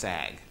catenoid's going to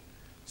sag.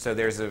 So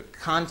there's a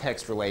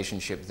context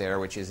relationship there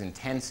which is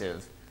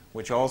intensive,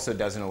 which also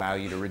doesn't allow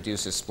you to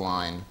reduce a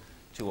spline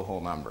to a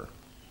whole number.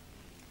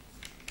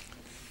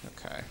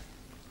 Okay.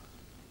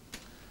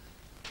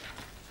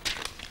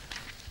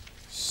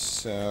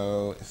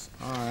 So if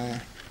I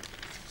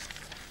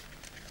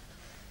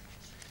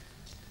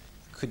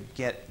could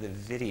get the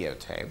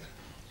videotape.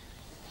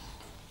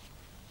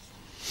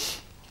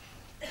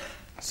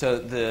 So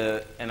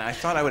and I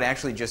thought I would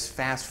actually just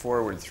fast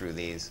forward through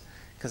these,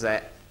 because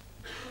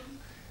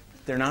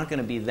they're not going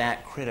to be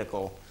that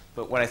critical.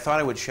 But what I thought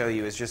I would show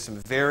you is just some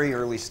very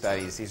early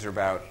studies. These are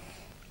about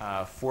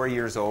 4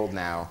 years old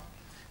now,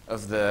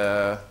 of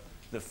the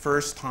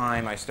first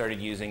time I started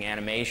using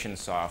animation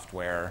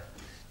software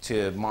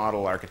to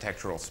model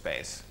architectural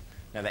space.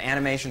 Now, the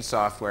animation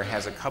software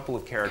has a couple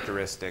of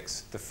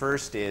characteristics. The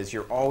first is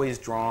you're always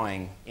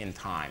drawing in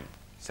time.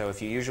 So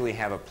if you usually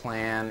have a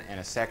plan and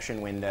a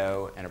section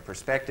window and a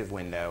perspective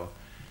window,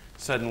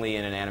 suddenly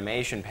in an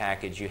animation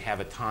package you have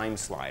a time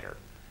slider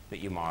that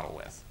you model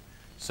with.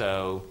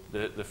 So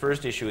the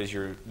first issue is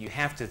you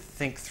have to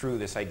think through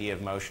this idea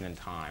of motion and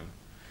time.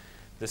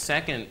 The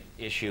second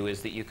issue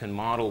is that you can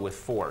model with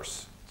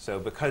force. So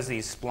because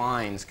these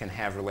splines can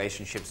have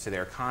relationships to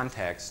their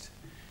context,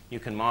 you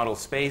can model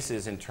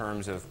spaces in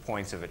terms of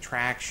points of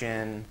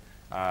attraction,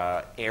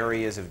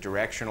 areas of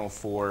directional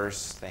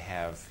force. They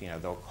have,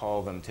 they'll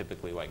call them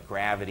typically like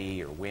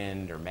gravity or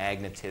wind or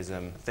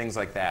magnetism, things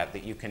like that,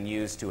 that you can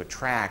use to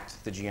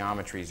attract the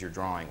geometries you're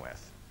drawing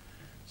with.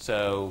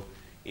 So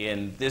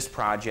in this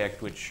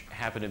project, which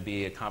happened to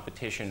be a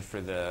competition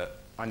for the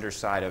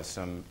underside of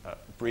some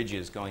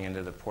bridges going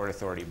into the Port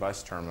Authority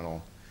bus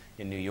terminal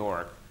in New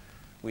York,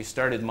 we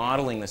started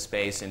modeling the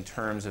space in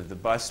terms of the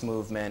bus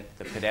movement,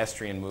 the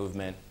pedestrian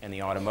movement, and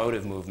the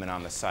automotive movement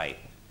on the site.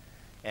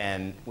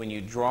 And when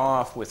you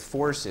draw with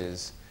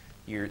forces,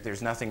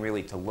 there's nothing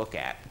really to look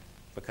at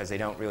because they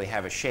don't really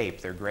have a shape.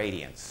 They're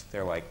gradients.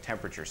 They're like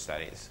temperature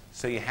studies.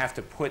 So you have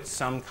to put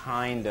some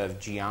kind of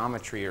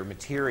geometry or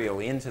material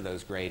into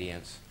those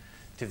gradients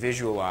to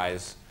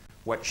visualize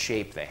what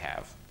shape they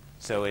have.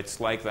 So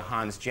it's like the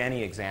Hans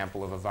Jenny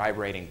example of a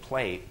vibrating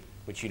plate,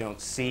 which you don't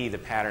see the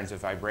patterns of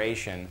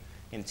vibration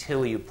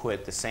until you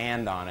put the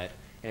sand on it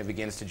and it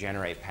begins to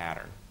generate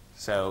pattern.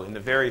 So in the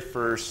very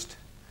first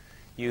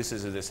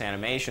uses of this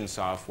animation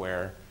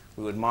software,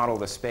 we would model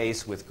the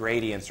space with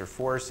gradients or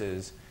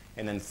forces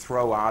and then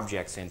throw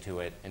objects into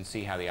it and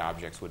see how the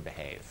objects would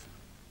behave.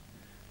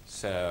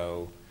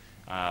 So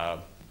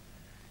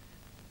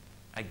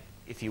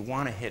if you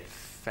want to hit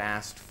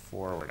fast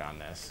forward on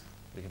this,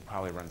 we can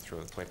probably run through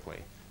it quickly.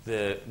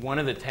 One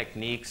of the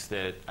techniques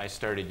that I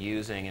started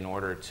using in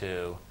order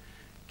to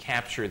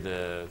capture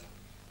the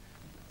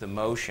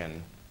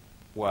motion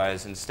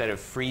was, instead of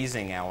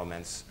freezing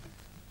elements,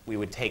 we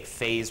would take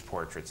phase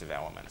portraits of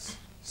elements.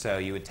 So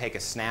you would take a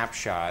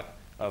snapshot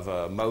of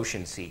a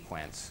motion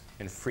sequence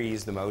and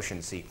freeze the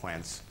motion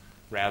sequence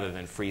rather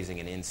than freezing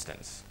an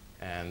instance.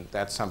 And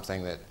that's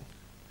something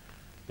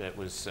that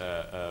was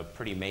a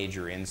pretty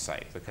major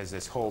insight, because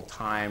this whole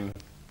time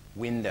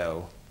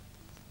window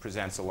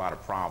presents a lot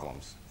of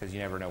problems because you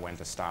never know when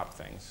to stop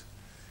things.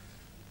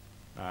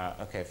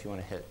 Okay, if you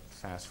want to hit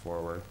fast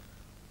forward.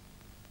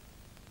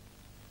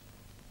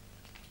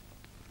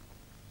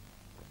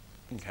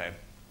 Okay,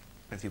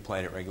 if you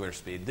play it at regular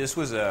speed. This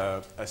was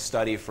a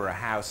study for a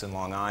house in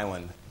Long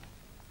Island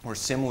where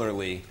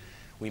similarly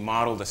we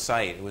modeled a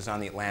site. It was on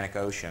the Atlantic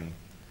Ocean.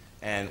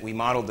 And we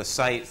modeled the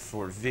site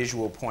for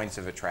visual points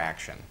of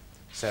attraction.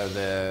 So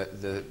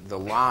the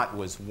lot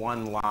was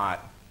one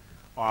lot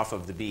off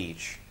of the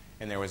beach,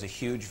 and there was a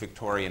huge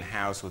Victorian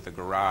house with a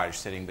garage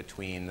sitting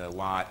between the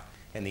lot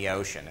and the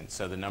ocean. And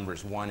so the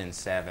numbers 1 and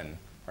 7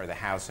 are the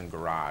house and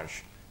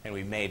garage. And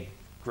we made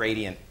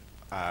gradient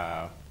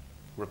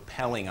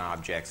repelling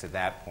objects at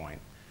that point.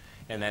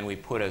 And then we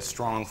put a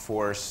strong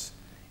force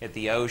at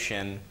the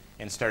ocean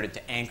and started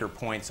to anchor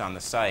points on the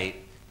site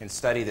and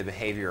study the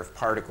behavior of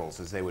particles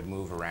as they would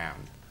move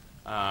around.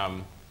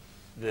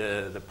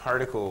 The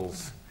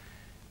particles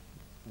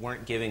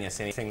weren't giving us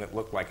anything that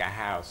looked like a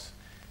house.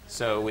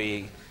 So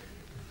we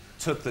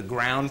took the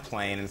ground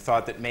plane and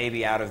thought that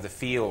maybe out of the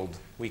field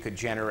we could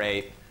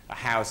generate a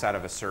house out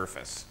of a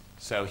surface.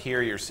 So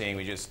here you're seeing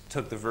we just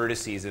took the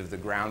vertices of the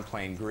ground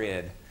plane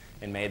grid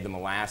and made them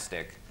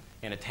elastic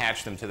and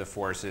attached them to the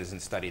forces and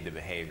studied the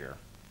behavior.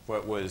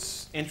 What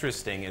was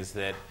interesting is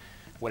that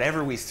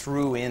whatever we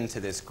threw into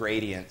this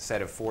gradient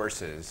set of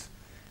forces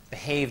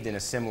behaved in a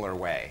similar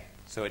way.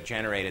 So it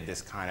generated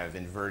this kind of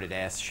inverted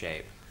S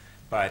shape.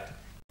 But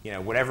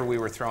whatever we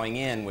were throwing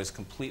in was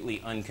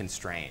completely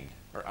unconstrained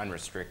or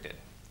unrestricted.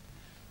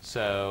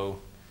 So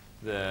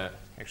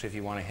actually, if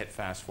you want to hit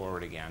fast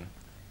forward again,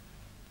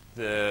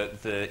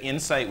 the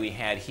insight we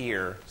had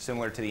here,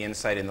 similar to the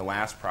insight in the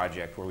last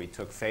project where we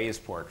took phase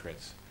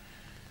portraits,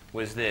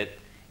 was that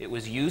it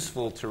was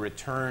useful to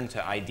return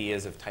to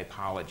ideas of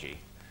typology.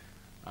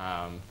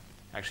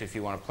 Actually, if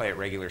you want to play at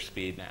regular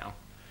speed now.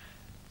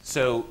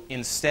 So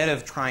instead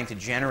of trying to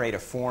generate a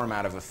form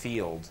out of a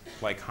field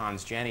like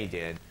Hans Jenny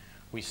did,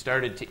 we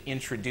started to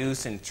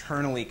introduce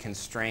internally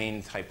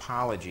constrained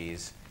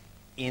typologies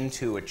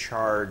into a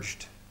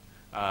charged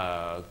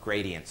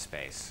gradient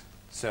space.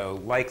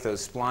 So like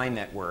those spline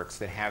networks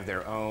that have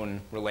their own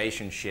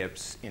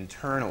relationships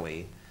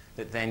internally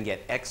that then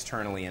get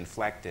externally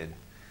inflected,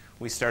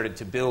 we started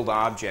to build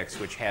objects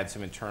which had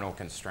some internal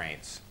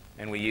constraints.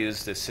 And we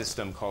use this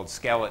system called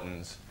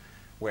skeletons,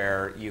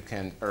 where you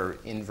can, or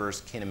inverse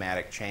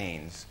kinematic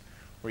chains,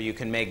 where you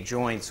can make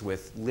joints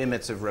with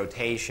limits of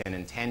rotation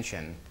and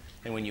tension.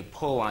 And when you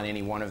pull on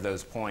any one of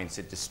those points,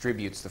 it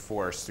distributes the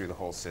force through the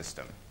whole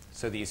system.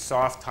 So these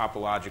soft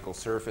topological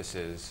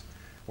surfaces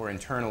were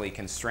internally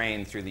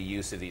constrained through the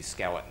use of these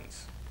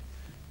skeletons.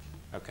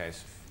 Okay,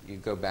 so you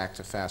go back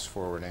to fast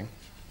forwarding.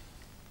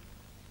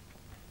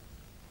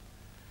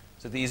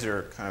 So these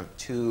are kind of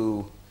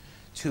two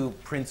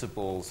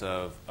principles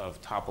of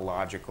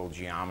topological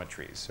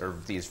geometries, or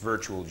these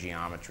virtual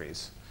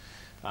geometries.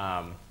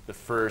 The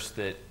first,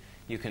 that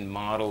you can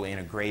model in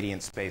a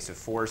gradient space of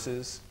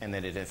forces, and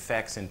that it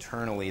affects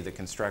internally the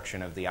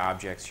construction of the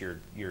objects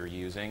you're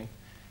using.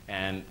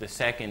 And the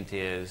second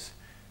is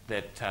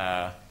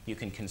that you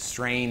can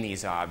constrain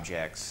these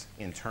objects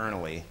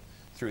internally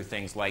through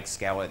things like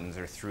skeletons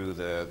or through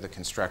the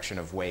construction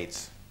of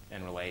weights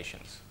and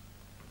relations.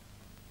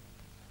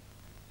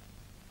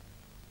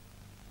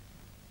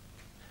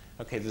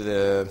 Okay,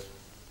 the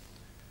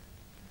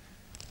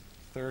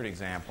third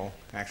example,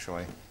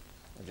 actually,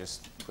 I'll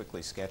just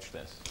quickly sketch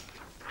this.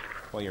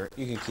 Well, you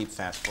can keep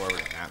fast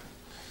forwarding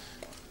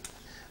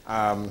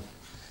that.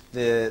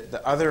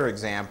 The other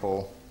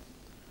example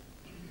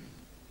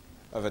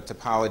of a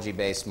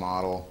topology-based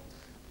model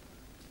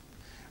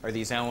are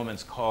these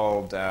elements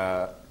called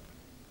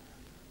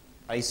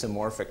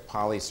isomorphic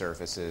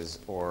polysurfaces,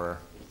 or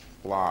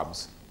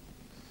blobs.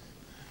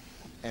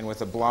 And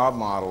with a blob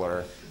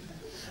modeler,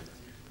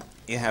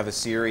 you have a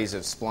series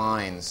of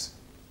splines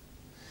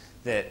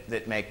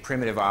that make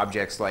primitive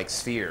objects like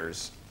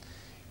spheres.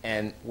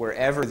 And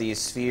wherever these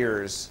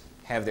spheres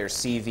have their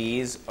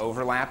CVs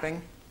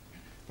overlapping,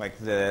 like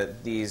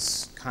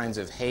these kinds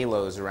of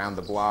halos around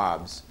the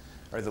blobs,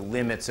 are the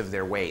limits of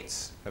their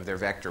weights, of their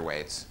vector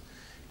weights.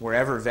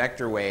 Wherever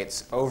vector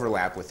weights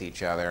overlap with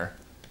each other,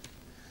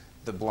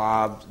 the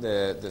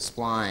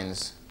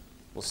splines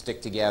will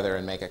stick together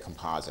and make a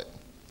composite.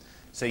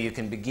 So you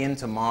can begin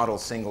to model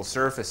single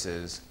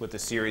surfaces with a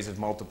series of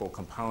multiple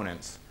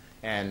components,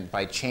 and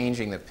by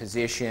changing the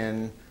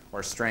position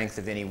or strength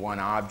of any one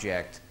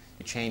object,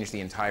 you change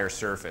the entire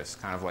surface,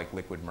 kind of like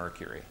liquid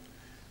mercury.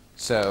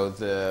 So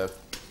there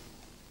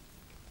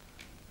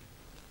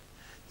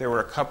were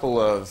a couple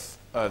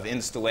of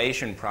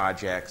installation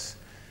projects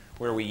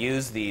where we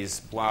use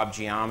these blob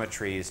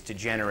geometries to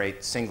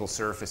generate single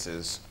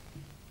surfaces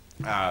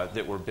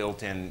that were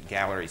built in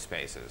gallery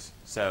spaces.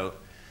 So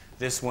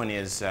this one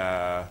is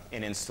an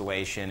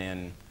installation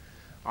in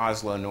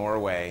Oslo,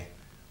 Norway,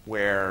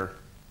 where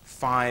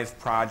 5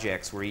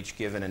 projects were each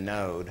given a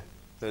node.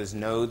 Those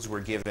nodes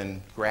were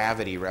given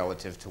gravity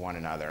relative to one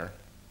another.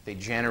 They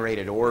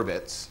generated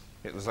orbits.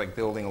 It was like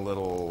building a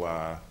little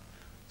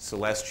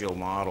celestial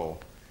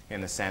model,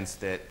 in the sense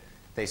that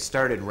they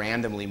started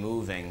randomly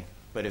moving,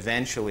 but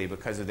eventually,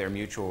 because of their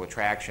mutual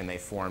attraction, they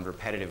formed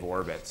repetitive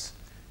orbits.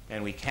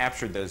 And we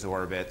captured those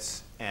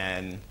orbits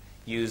and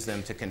used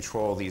them to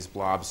control these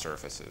blob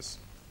surfaces.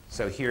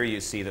 So here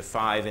you see the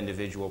 5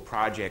 individual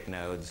project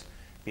nodes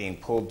being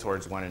pulled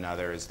towards one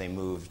another as they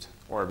moved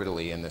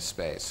orbitally in this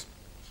space.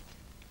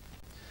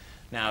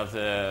 Now,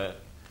 the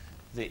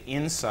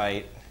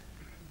insight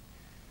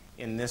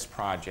in this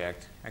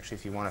project, actually,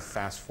 if you want to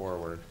fast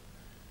forward,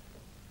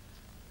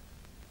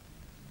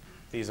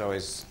 these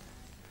always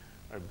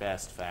are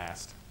best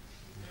fast.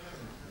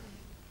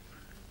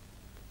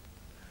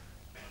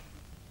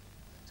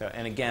 So,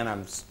 and again,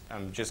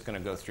 I'm just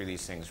going to go through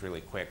these things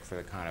really quick for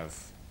the kind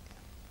of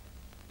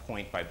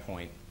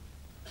point-by-point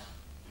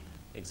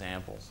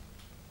examples.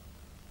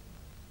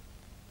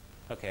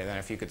 Okay, then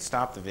if you could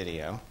stop the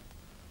video.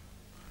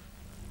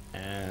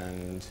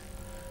 And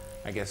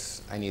I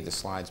guess I need the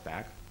slides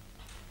back.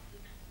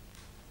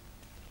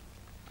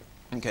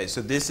 Okay, so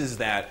this is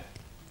that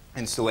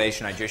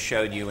installation I just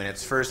showed you in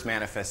its first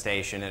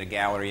manifestation at a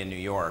gallery in New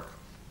York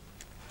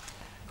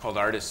called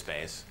Artist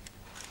Space.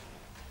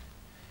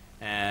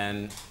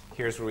 And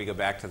here's where we go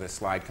back to the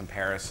slide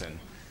comparison.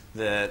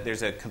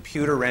 There's a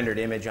computer-rendered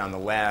image on the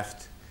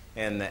left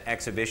and the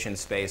exhibition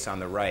space on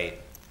the right.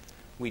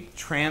 We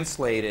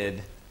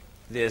translated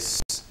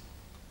this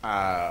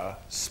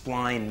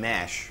spline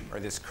mesh, or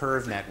this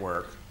curve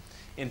network,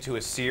 into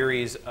a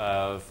series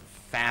of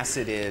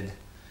faceted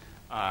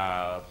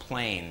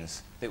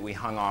planes that we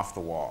hung off the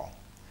wall.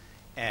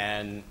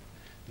 And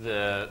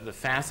the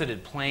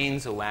faceted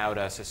planes allowed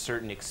us a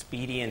certain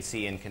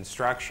expediency in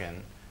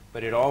construction,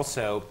 but it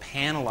also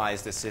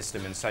panelized the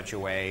system in such a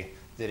way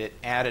that it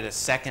added a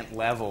second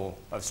level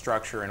of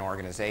structure and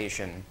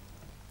organization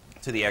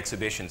to the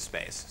exhibition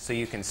space. So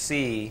you can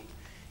see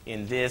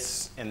in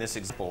this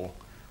example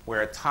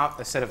where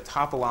a set of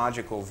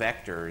topological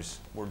vectors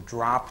were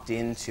dropped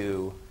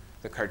into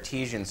the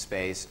Cartesian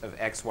space of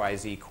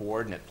XYZ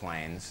coordinate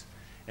planes,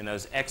 and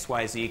those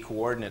XYZ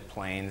coordinate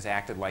planes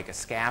acted like a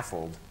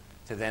scaffold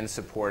to then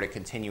support a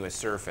continuous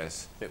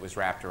surface that was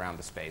wrapped around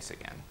the space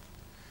again.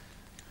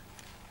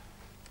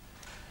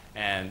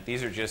 And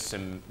these are just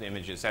some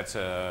images. That's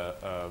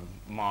a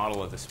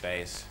model of the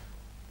space.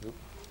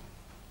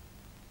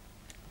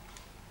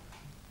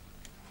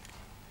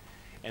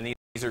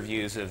 These are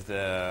views of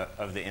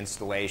the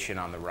installation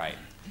on the right.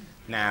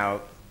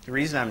 Now, the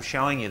reason I'm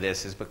showing you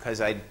this is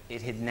because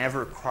it had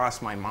never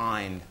crossed my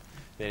mind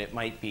that it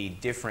might be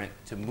different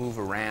to move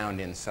around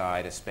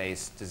inside a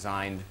space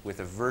designed with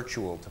a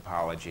virtual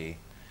topology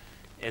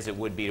as it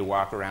would be to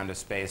walk around a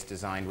space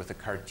designed with a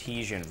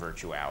Cartesian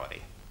virtuality.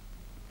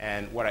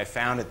 And what I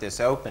found at this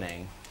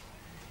opening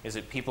is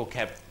that people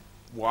kept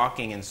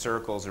walking in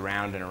circles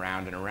around and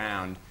around and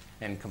around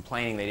and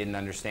complaining they didn't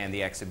understand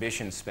the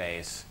exhibition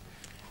space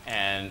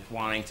and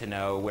wanting to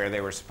know where they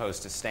were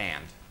supposed to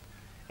stand.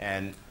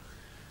 And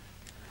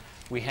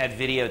we had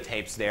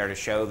videotapes there to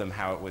show them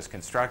how it was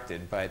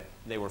constructed, but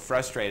they were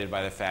frustrated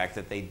by the fact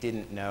that they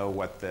didn't know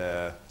what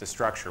the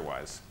structure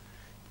was.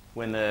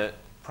 When the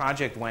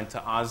project went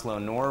to Oslo,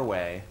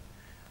 Norway,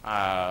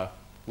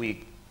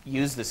 we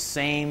used the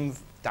same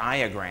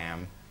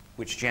diagram,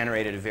 which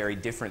generated a very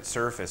different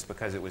surface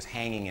because it was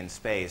hanging in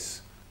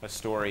space a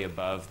story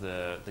above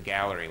the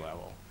gallery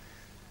level.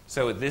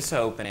 So at this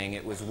opening,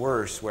 it was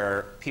worse,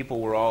 where people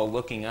were all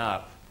looking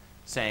up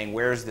saying,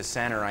 where's the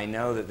center? I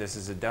know that this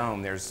is a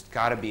dome. There's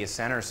got to be a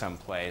center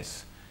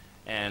someplace,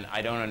 and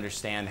I don't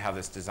understand how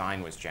this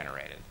design was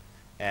generated.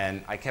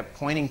 And I kept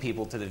pointing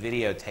people to the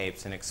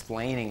videotapes and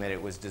explaining that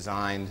it was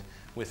designed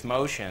with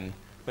motion,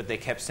 but they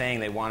kept saying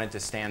they wanted to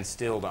stand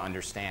still to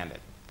understand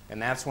it.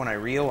 And that's when I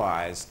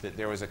realized that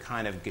there was a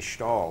kind of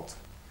gestalt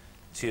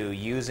to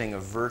using a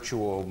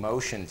virtual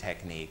motion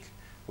technique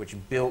which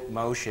built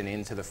motion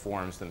into the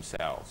forms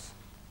themselves.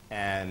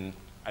 And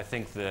I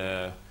think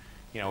a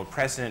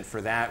precedent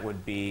for that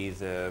would be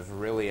the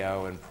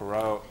Virilio and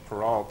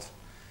Perrault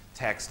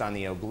text on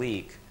the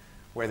oblique,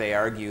 where they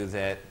argue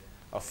that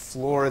a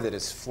floor that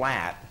is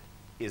flat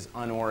is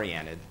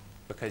unoriented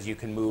because you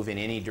can move in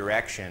any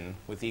direction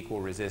with equal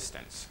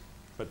resistance.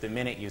 But the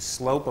minute you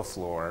slope a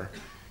floor,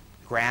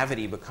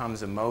 gravity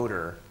becomes a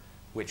motor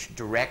which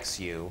directs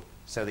you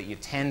so that you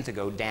tend to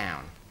go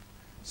down.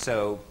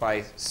 So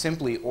by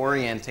simply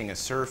orienting a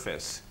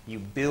surface, you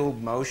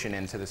build motion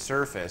into the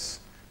surface,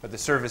 but the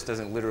surface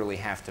doesn't literally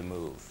have to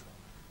move.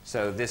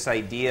 So this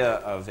idea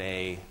of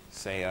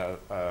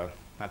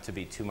not to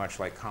be too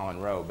much like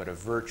Colin Rowe, but a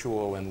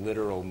virtual and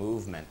literal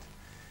movement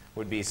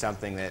would be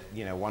something that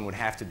one would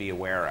have to be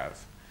aware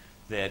of.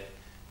 That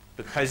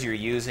because you're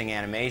using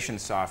animation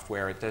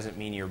software, it doesn't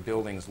mean your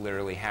buildings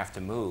literally have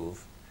to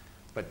move,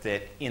 but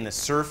that in the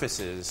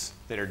surfaces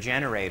that are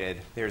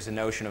generated, there's a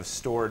notion of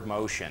stored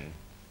motion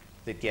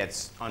that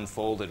gets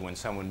unfolded when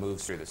someone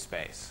moves through the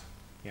space.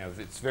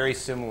 It's very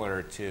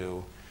similar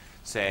to,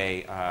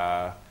 say,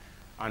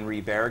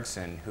 Henri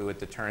Bergson, who at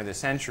the turn of the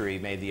century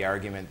made the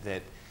argument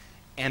that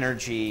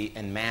energy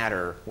and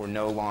matter were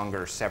no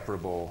longer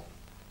separable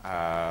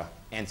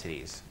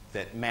entities,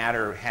 that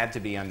matter had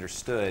to be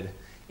understood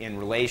in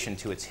relation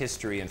to its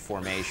history and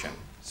formation,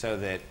 so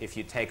that if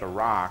you take a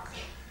rock,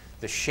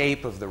 the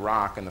shape of the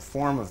rock and the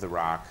form of the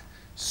rock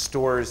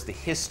stores the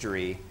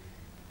history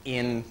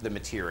in the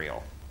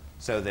material,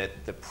 so that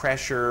the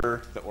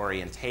pressure, the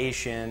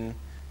orientation,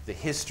 the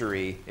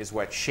history is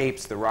what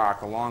shapes the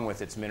rock along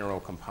with its mineral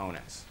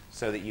components,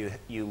 so that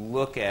you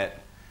look at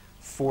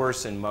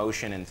force and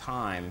motion and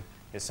time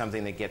as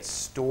something that gets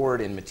stored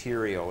in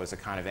material as a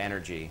kind of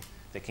energy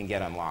that can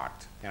get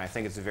unlocked. And I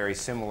think it's a very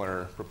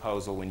similar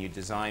proposal when you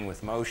design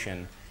with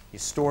motion. You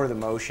store the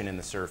motion in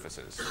the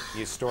surfaces.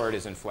 You store it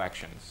as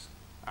inflections.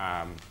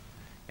 And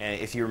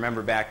if you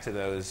remember back to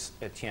those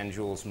Etienne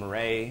Jules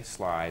Murray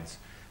slides,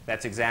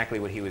 that's exactly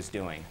what he was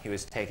doing. He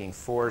was taking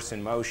force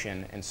and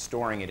motion and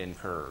storing it in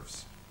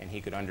curves. And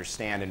he could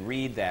understand and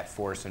read that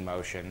force and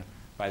motion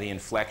by the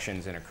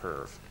inflections in a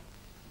curve.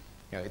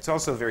 It's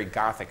also a very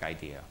Gothic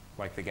idea,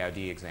 like the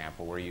Gaudí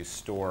example, where you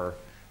store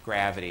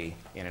gravity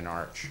in an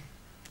arch.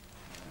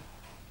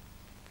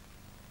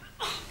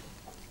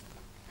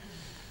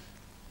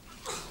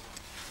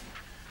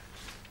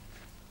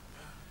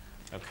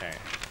 Okay.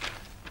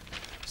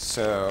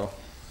 So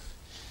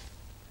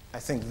I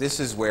think this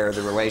is where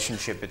the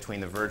relationship between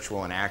the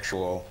virtual and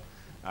actual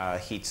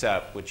heats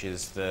up, which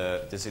is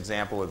this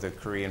example of the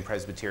Korean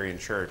Presbyterian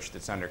Church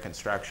that's under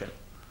construction.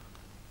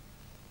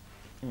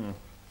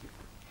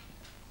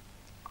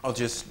 I'll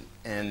just,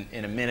 in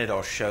a minute,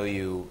 I'll show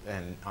you,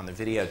 and on the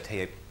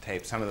videotape,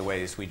 some of the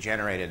ways we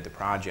generated the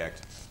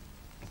project.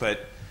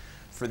 But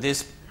for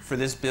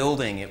this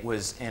building, it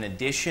was an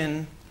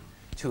addition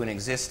to an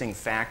existing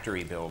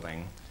factory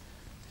building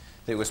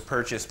that was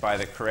purchased by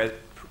the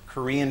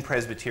Korean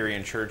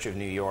Presbyterian Church of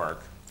New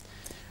York,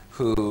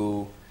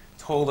 who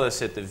told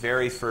us at the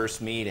very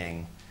first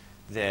meeting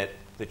that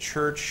the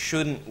church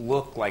shouldn't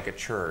look like a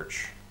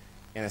church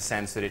in the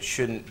sense that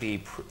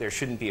there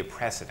shouldn't be a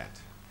precedent.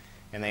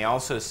 And they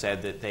also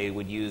said that they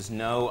would use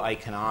no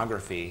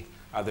iconography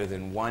other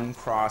than one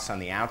cross on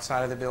the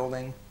outside of the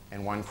building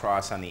and one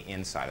cross on the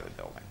inside of the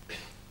building.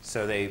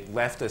 So they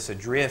left us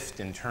adrift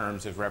in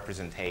terms of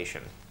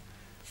representation,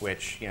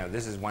 which,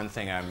 this is one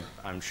thing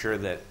I'm sure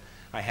that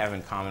I have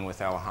in common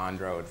with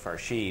Alejandro and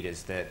Farshid,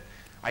 is that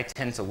I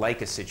tend to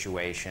like a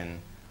situation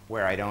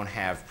where I don't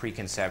have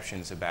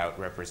preconceptions about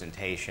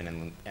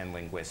representation and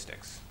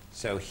linguistics.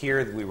 So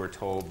here we were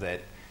told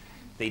that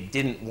they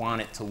didn't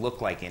want it to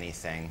look like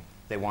anything.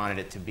 They wanted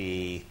it to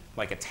be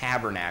like a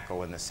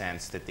tabernacle in the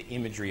sense that the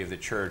imagery of the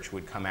church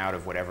would come out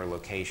of whatever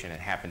location it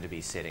happened to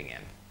be sitting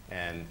in.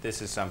 And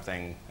this is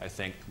something I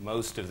think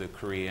most of the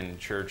Korean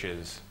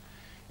churches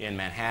in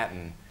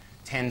Manhattan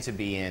tend to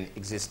be in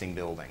existing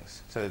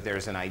buildings. So that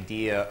there's an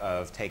idea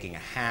of taking a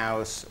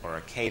house or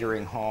a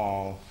catering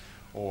hall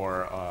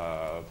or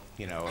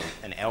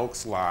an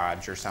Elks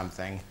Lodge or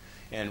something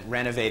and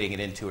renovating it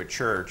into a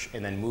church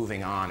and then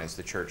moving on as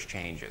the church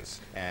changes.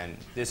 And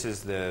this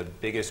is the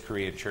biggest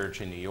Korean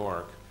church in New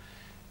York,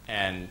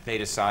 and they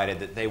decided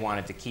that they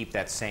wanted to keep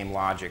that same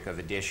logic of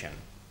addition.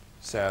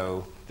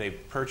 So they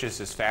purchased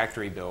this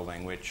factory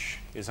building, which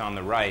is on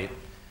the right.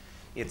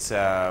 It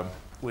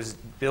was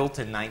built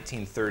in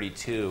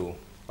 1932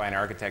 by an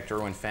architect,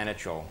 Erwin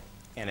Fenichel,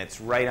 and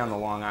it's right on the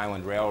Long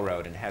Island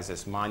Railroad and has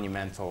this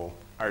monumental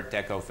Art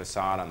Deco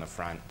facade on the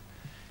front.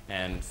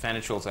 And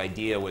Fenichel's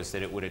idea was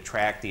that it would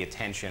attract the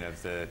attention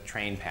of the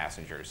train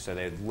passengers, so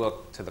they'd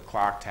look to the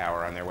clock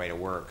tower on their way to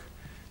work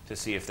to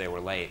see if they were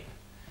late.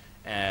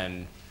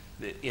 And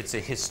it's a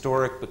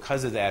historic,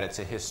 because of that, it's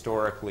a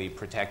historically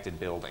protected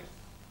building.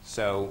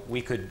 So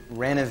we could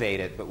renovate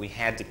it, but we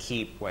had to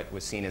keep what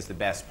was seen as the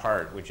best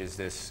part, which is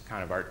this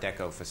kind of Art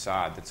Deco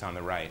facade that's on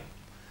the right.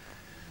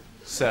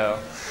 So,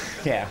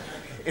 yeah,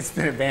 it's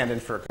been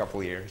abandoned for a couple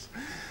of years.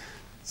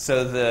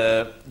 So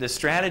the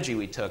strategy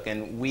we took,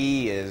 and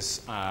we is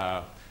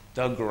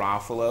Doug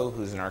Garofalo,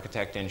 who's an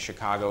architect in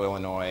Chicago,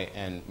 Illinois,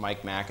 and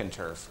Mike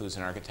McInturf, who's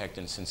an architect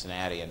in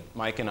Cincinnati. And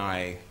Mike and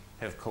I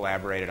have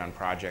collaborated on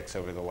projects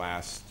over the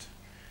last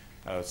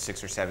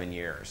 6 or 7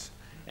 years.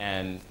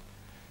 And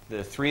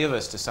the three of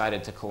us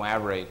decided to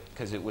collaborate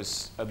because it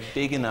was a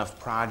big enough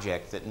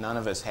project that none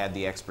of us had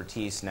the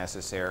expertise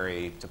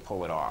necessary to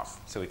pull it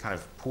off. So we kind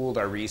of pooled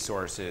our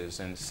resources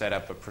and set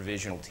up a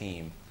provisional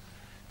team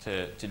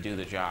to do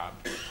the job.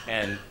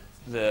 And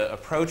the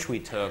approach we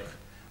took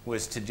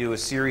was to do a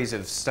series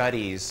of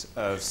studies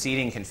of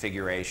seating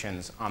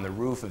configurations on the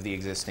roof of the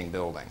existing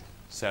building.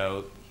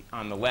 So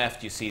on the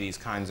left, you see these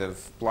kinds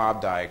of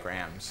blob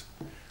diagrams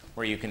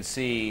where you can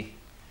see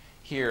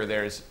here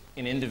there's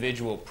an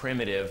individual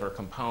primitive or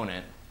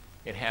component.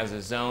 It has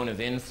a zone of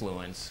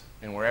influence,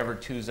 and wherever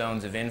two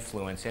zones of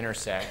influence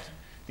intersect,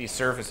 these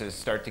surfaces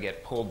start to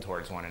get pulled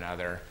towards one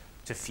another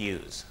to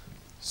fuse.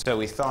 So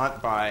we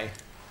thought by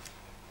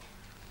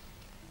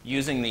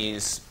using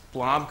these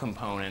blob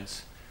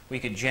components, we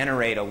could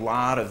generate a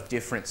lot of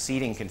different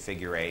seating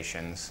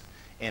configurations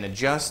and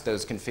adjust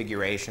those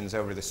configurations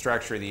over the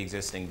structure of the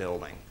existing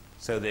building.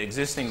 So the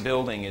existing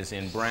building is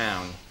in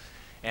brown,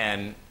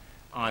 and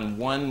on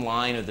one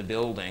line of the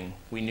building,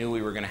 we knew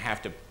we were going to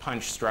have to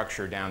punch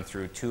structure down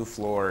through 2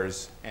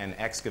 floors and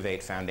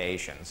excavate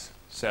foundations.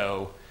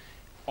 So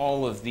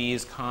all of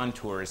these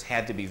contours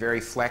had to be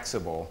very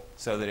flexible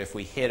so that if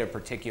we hit a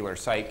particular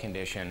site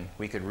condition,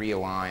 we could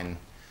realign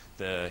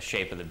the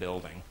shape of the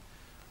building.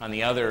 On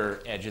the other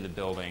edge of the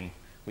building,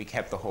 we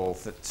kept the whole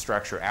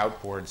structure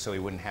outboard so we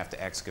wouldn't have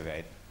to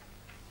excavate.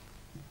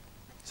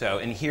 So,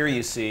 and here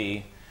you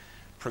see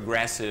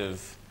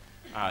progressive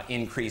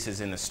increases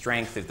in the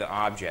strength of the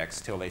objects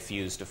till they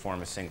fuse to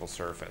form a single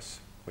surface,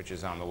 which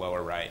is on the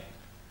lower right.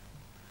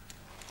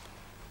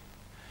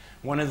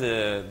 One of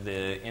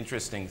the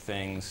interesting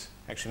things,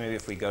 actually maybe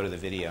if we go to the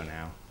video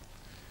now,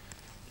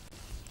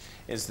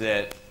 is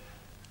that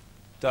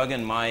Doug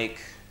and Mike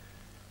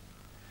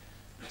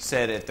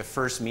said at the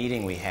first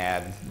meeting we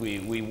had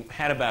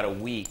about a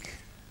week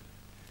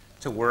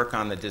to work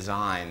on the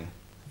design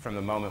from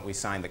the moment we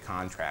signed the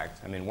contract.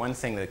 I mean, one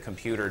thing the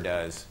computer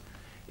does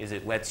is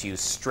it lets you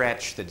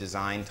stretch the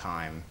design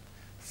time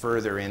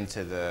further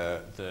into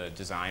the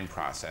design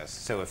process.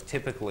 So if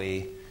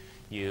typically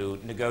you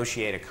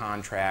negotiate a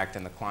contract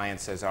and the client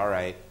says, all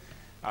right,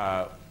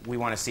 we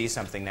want to see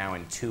something now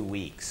in 2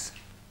 weeks.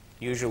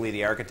 Usually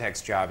the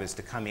architect's job is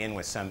to come in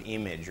with some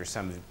image or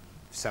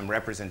some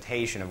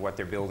representation of what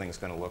their building is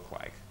going to look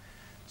like.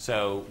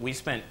 So we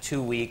spent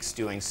 2 weeks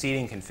doing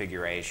seating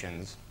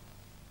configurations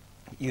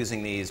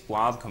using these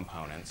blob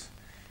components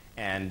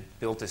and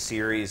built a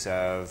series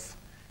of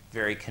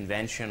very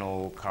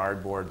conventional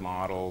cardboard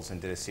models and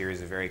did a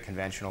series of very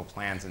conventional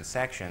plans and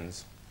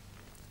sections,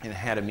 and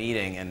had a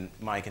meeting, and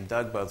Mike and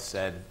Doug both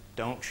said,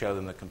 don't show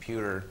them the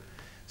computer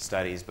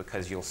studies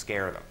because you'll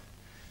scare them.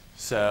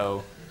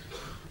 So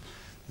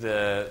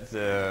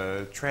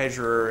the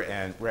treasurer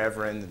and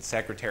reverend and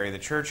secretary of the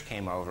church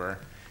came over,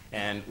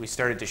 and we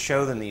started to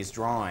show them these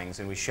drawings,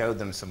 and we showed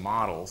them some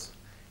models,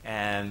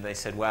 and they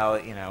said, well,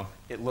 you know,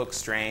 it looks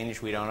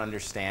strange, we don't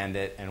understand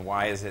it, and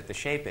why is it the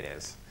shape it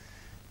is?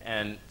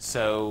 And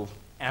so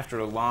after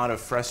a lot of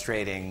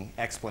frustrating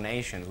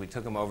explanations, we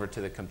took them over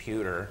to the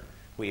computer,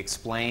 we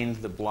explained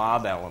the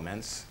blob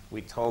elements,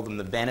 we told them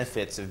the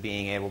benefits of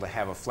being able to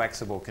have a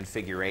flexible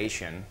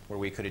configuration where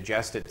we could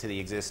adjust it to the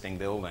existing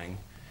building.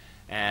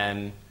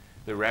 And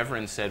the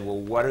reverend said, well,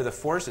 what are the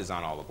forces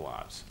on all the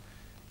blobs?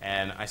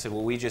 And I said,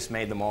 well, we just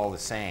made them all the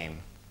same.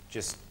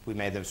 we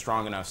made them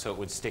strong enough so it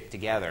would stick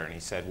together. And he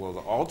said, well, the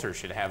altar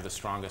should have the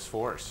strongest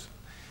force.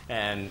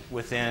 And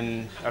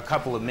within a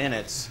couple of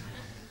minutes,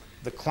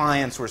 the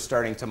clients were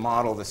starting to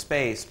model the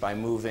space by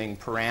moving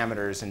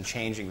parameters and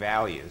changing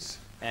values.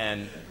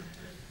 And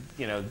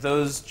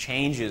those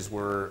changes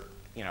were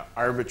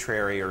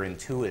arbitrary or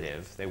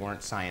intuitive. They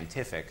weren't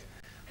scientific.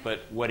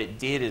 But what it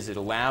did is it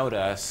allowed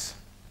us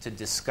to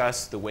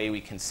discuss the way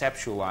we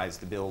conceptualize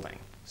the building.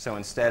 So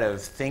instead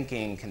of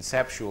thinking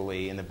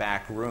conceptually in the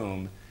back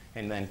room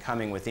and then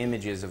coming with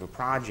images of a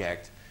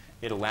project,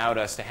 it allowed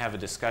us to have a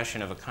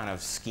discussion of a kind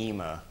of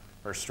schema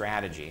or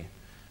strategy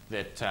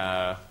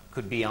that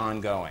could be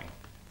ongoing.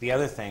 The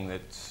other thing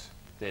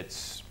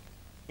that's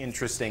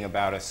interesting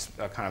about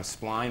a kind of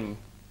spline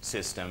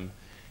system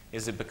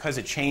is that because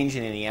a change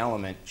in any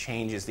element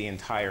changes the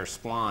entire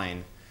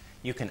spline,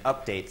 you can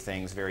update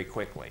things very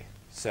quickly.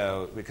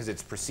 So, because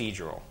it's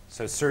procedural.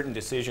 So certain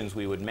decisions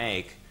we would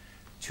make,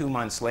 2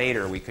 months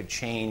later we could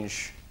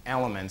change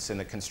elements and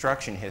the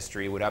construction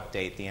history would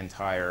update the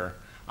entire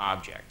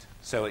object.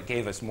 So it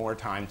gave us more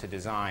time to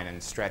design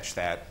and stretch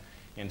that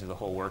into the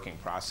whole working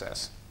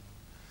process.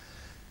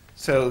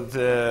 So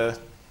the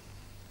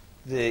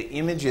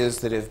images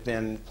that have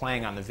been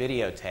playing on the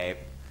videotape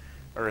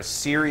are a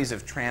series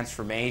of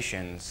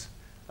transformations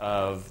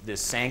of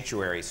this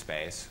sanctuary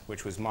space,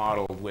 which was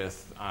modeled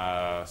with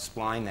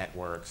spline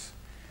networks,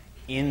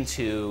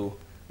 into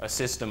a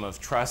system of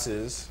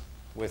trusses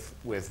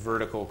with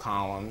vertical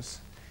columns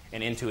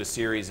and into a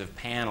series of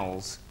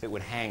panels that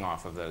would hang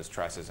off of those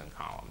trusses and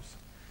columns.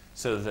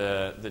 So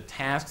the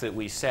task that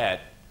we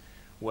set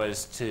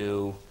was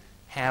to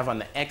have on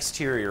the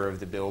exterior of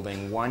the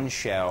building one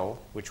shell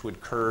which would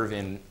curve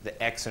in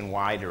the X and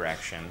Y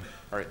direction,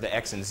 or the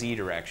X and Z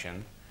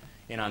direction,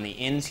 and on the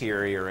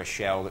interior a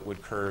shell that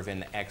would curve in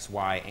the X,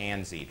 Y,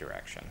 and Z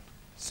direction.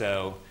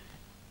 So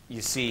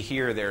you see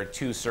here there are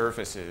two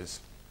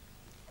surfaces,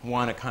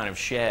 one a kind of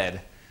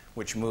shed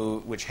which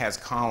has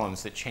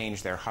columns that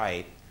change their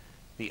height,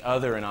 the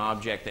other an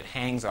object that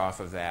hangs off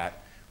of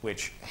that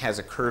which has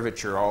a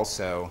curvature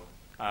also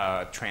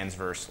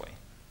transversely.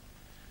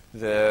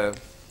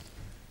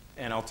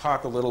 And I'll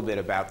talk a little bit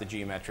about the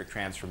geometric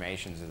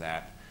transformations of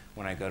that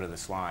when I go to the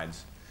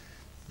slides.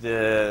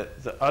 The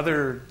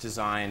other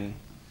design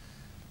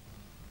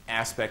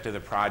aspect of the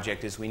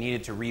project is we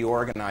needed to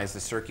reorganize the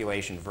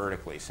circulation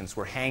vertically. Since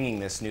we're hanging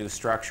this new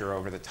structure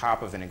over the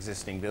top of an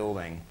existing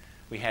building,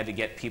 we had to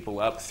get people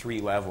up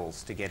 3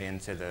 levels to get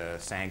into the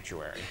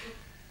sanctuary.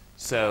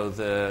 So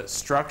the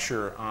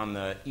structure on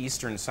the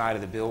eastern side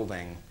of the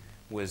building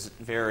was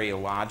very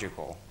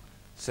illogical.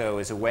 So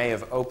as a way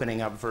of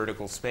opening up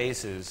vertical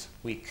spaces,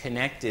 we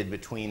connected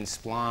between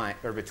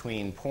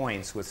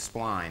points with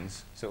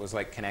splines. So it was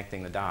like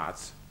connecting the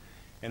dots.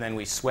 And then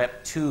we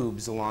swept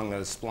tubes along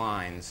those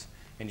splines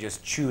and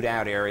just chewed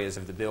out areas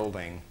of the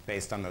building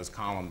based on those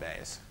column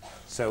bays.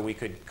 So we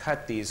could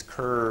cut these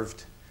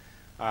curved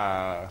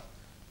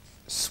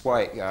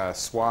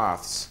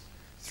swaths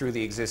through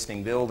the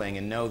existing building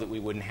and know that we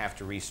wouldn't have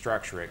to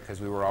restructure it because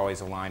we were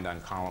always aligned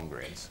on column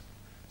grids.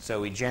 So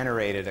we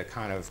generated a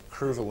kind of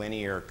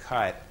curvilinear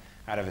cut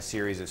out of a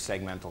series of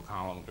segmental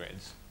column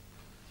grids.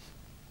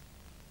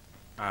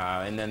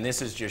 And then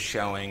this is just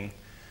showing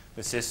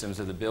the systems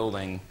of the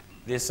building.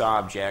 This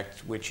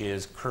object, which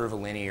is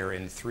curvilinear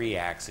in 3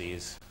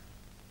 axes,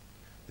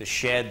 the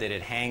shed that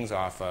it hangs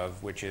off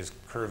of, which is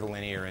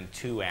curvilinear in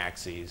 2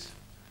 axes,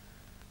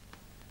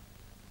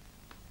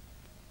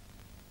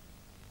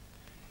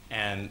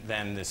 and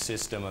then the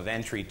system of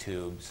entry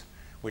tubes,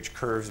 which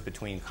curves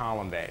between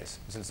column bays.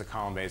 Since the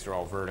column bays are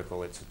all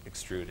vertical, it's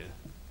extruded.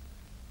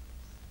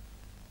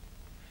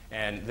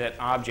 And that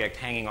object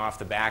hanging off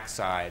the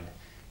backside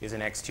is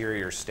an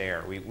exterior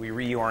stair. We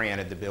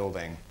reoriented the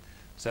building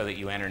so that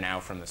you enter now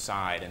from the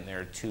side, and there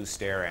are 2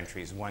 stair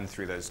entries, one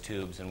through those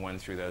tubes and one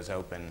through those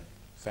open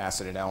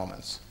faceted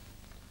elements.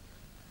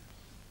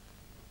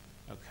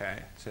 Okay,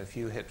 so if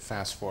you hit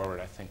fast forward,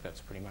 I think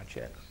that's pretty much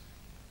it.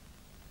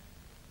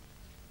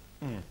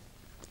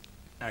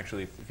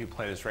 Actually, if you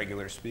play this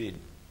regular speed,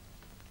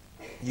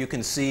 you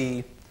can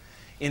see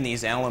in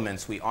these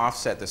elements we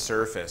offset the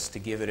surface to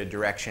give it a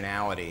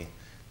directionality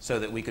so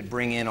that we could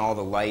bring in all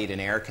the light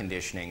and air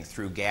conditioning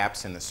through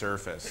gaps in the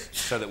surface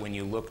so that when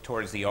you look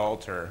towards the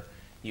altar,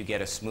 you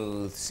get a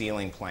smooth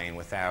ceiling plane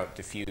without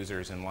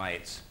diffusers and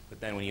lights. But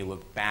then when you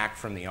look back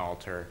from the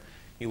altar,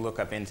 you look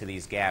up into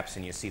these gaps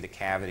and you see the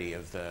cavity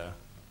of the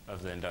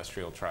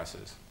industrial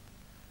trusses.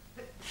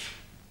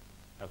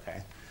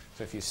 Okay,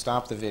 so if you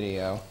stop the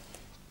video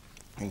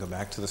and go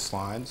back to the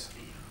slides.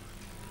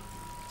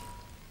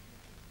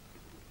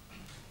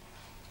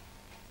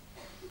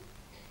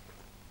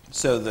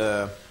 So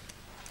the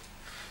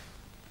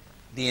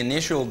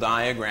initial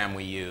diagram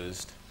we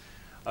used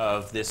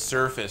of this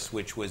surface,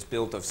 which was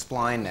built of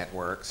spline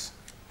networks,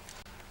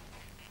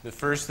 the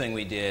first thing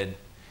we did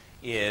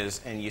is,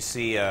 and you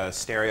see a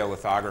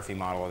stereolithography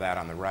model of that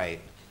on the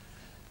right,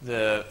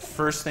 the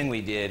first thing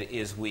we did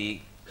is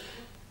we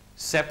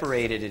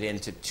separated it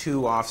into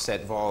 2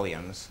 offset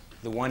volumes.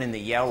 The one in the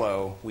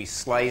yellow we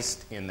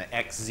sliced in the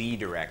XZ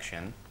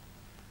direction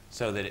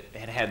so that it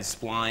had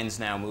splines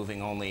now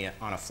moving only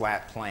on a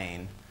flat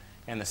plane.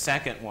 And the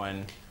second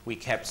one we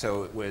kept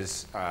so it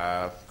was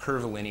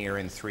curvilinear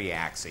in 3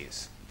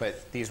 axes.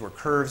 But these were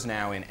curves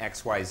now in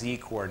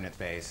XYZ coordinate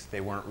space.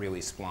 They weren't really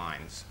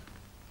splines.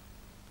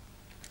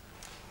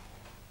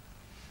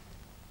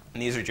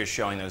 And these are just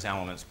showing those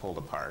elements pulled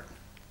apart.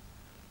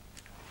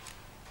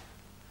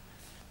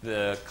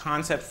 The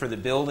concept for the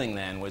building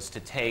then was to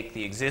take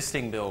the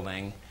existing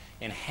building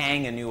and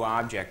hang a new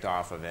object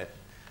off of it.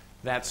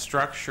 That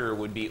structure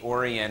would be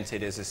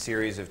oriented as a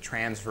series of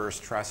transverse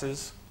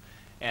trusses,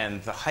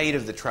 and the height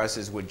of the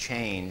trusses would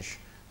change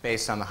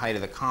based on the height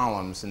of the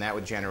columns, and that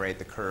would generate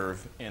the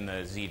curve in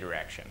the Z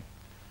direction.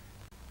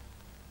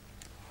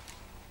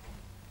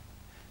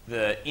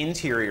 The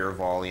interior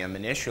volume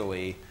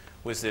initially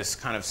was this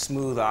kind of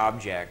smooth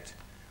object,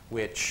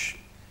 which,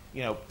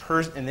 you know,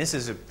 and this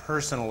is a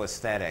personal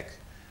aesthetic.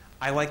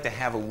 I like to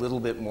have a little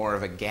bit more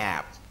of a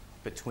gap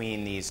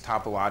between these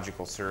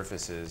topological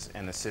surfaces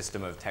and the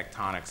system of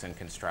tectonics and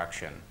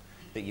construction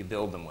that you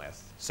build them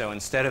with. So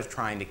instead of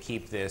trying to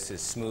keep this as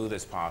smooth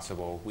as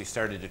possible, we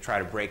started to try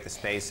to break the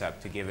space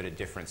up to give it a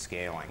different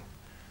scaling.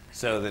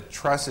 So the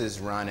trusses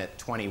run at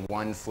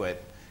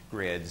 21-foot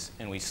grids,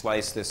 and we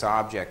slice this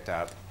object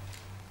up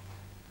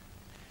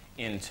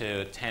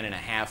into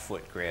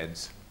 10.5-foot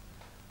grids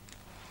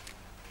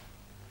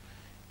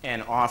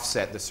and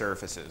offset the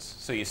surfaces.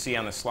 So you see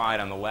on the slide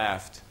on the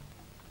left,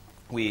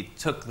 we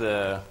took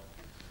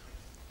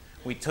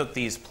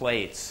these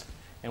plates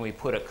and we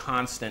put a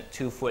constant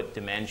 2-foot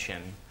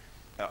dimension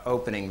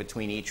opening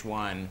between each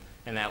one,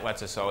 and that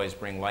lets us always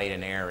bring light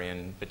and air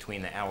in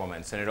between the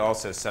elements, and it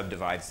also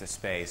subdivides the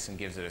space and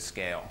gives it a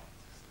scale.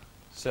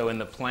 So in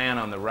the plan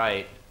on the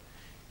right,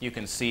 you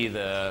can see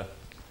the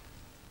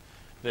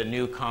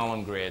new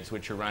column grids,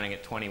 which are running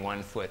at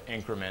 21-foot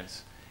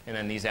increments, and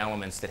then these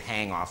elements that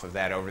hang off of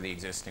that over the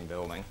existing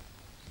building.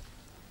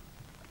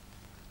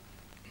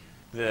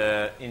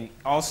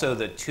 Also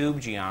the tube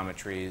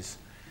geometries,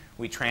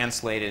 we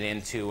translated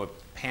into a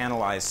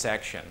panelized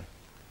section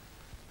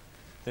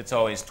that's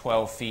always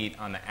 12 feet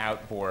on the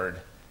outboard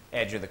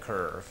edge of the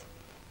curve,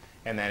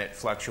 and then it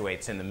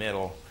fluctuates in the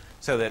middle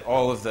so that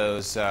all of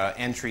those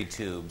entry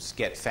tubes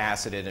get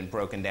faceted and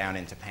broken down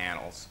into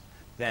panels.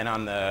 Then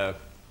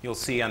you'll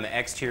see on the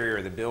exterior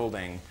of the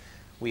building,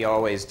 we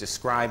always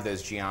describe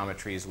those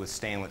geometries with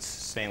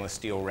stainless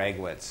steel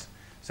reglets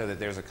so that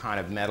there's a kind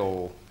of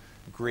metal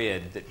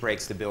grid that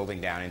breaks the building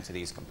down into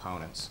these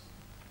components.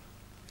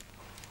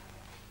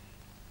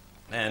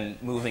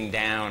 And moving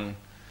down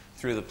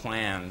through the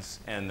plans,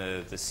 and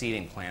the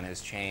seating plan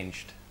has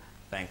changed,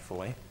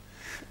 thankfully.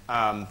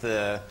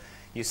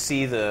 You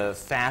see the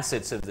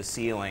facets of the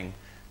ceiling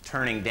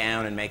turning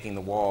down and making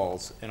the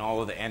walls, and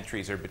all of the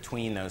entries are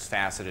between those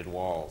faceted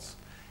walls.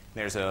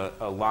 There's a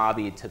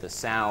lobby to the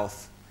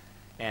south,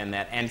 and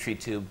that entry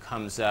tube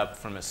comes up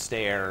from a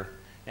stair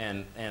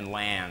and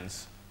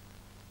lands,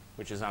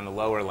 which is on the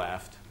lower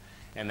left.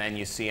 And then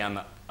you see on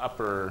the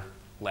upper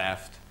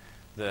left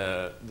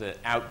the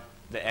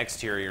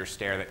exterior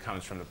stair that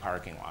comes from the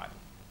parking lot.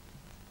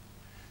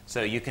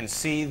 So you can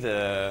see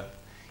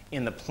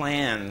in the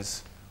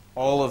plans,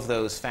 all of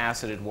those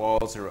faceted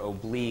walls are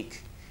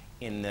oblique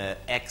in the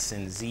X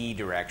and Z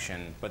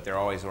direction, but they're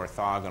always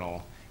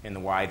orthogonal in the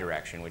Y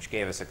direction, which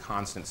gave us a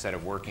constant set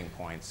of working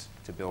points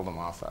to build them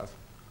off of.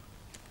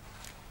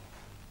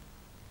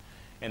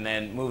 And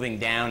then moving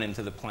down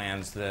into the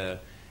plans, the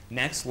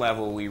next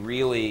level we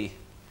really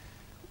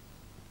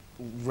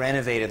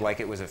renovated like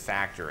it was a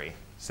factory,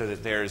 so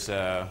that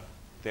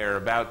there are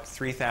about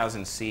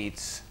 3,000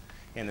 seats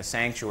in the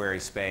sanctuary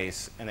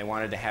space, and they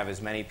wanted to have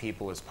as many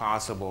people as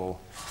possible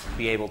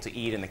be able to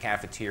eat in the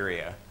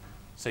cafeteria.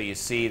 So you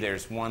see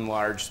there's one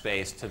large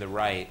space to the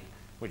right,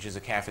 which is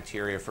a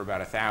cafeteria for about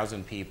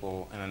 1,000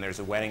 people, and then there's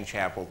a wedding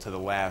chapel to the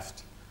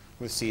left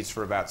with seats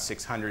for about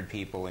 600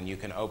 people, and you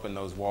can open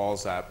those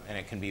walls up and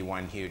it can be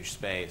one huge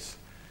space.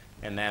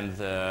 And then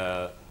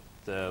the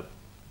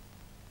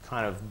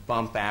kind of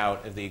bump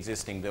out of the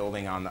existing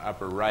building on the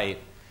upper right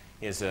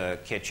is a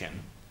kitchen.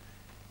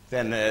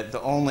 Then the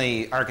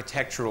only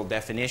architectural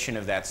definition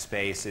of that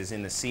space is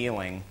in the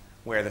ceiling,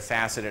 where the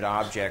faceted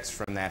objects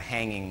from that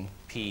hanging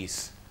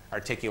piece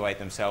articulate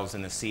themselves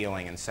in the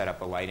ceiling and set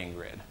up a lighting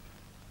grid.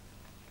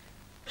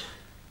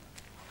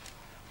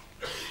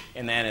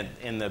 And then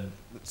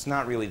it's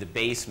not really the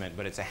basement,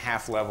 but it's a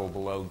half level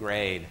below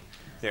grade.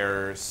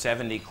 There are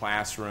 70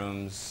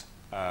 classrooms,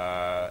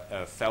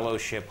 a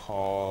fellowship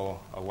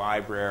hall, a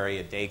library,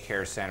 a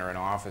daycare center, and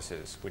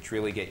offices, which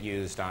really get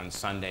used on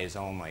Sundays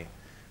only.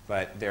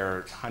 But there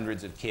are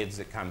hundreds of kids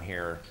that come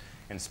here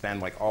and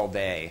spend like all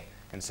day,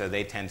 and so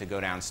they tend to go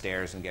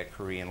downstairs and get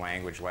Korean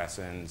language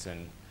lessons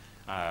and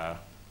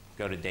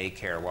go to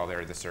daycare while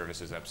there are the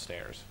services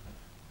upstairs.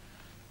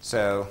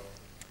 So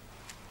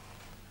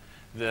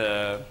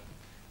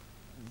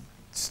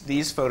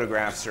these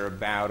photographs are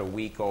about a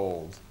week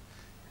old,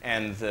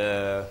 and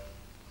the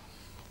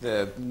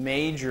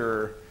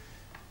major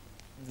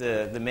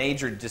the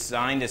major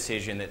design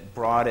decision that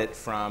brought it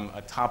from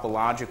a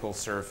topological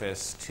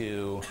surface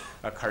to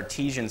a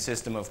Cartesian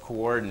system of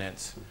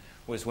coordinates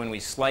was when we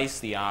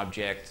sliced the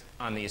object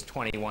on these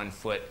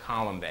 21-foot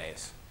column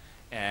bays.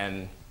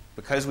 And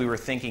because we were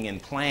thinking in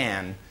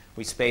plan,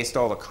 we spaced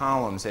all the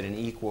columns at an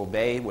equal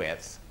bay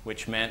width,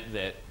 which meant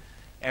that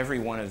every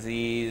one of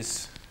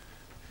these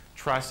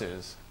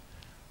trusses,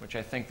 which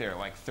I think there are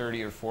like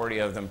 30 or 40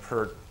 of them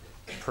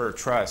per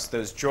truss,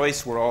 those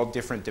joists were all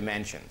different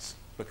dimensions.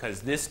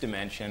 Because this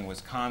dimension was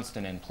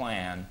constant in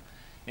plan,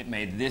 it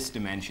made this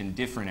dimension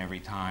different every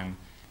time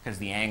because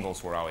the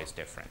angles were always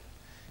different.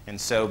 And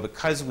so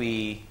because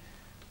we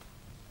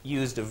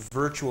used a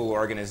virtual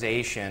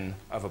organization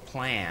of a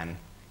plan,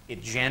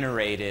 it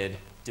generated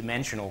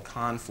dimensional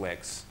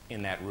conflicts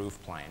in that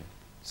roof plane.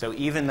 So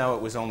even though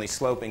it was only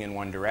sloping in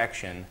one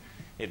direction,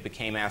 it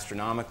became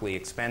astronomically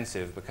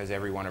expensive because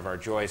every one of our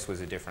joists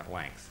was a different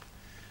length.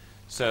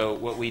 So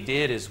what we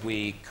did is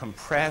we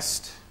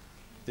compressed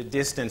the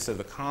distance of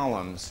the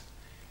columns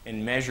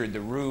and measured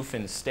the roof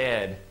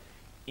instead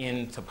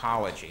in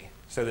topology,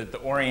 so that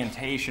the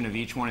orientation of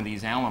each one of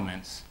these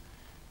elements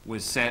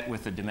was set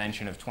with a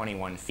dimension of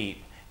 21 feet,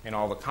 and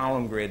all the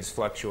column grids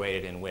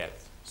fluctuated in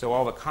width. So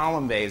all the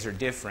column bays are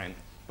different,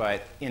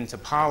 but in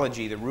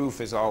topology, the roof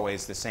is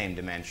always the same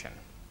dimension.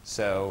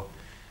 So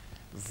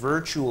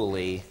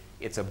virtually,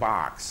 it's a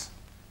box,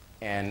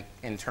 and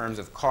in terms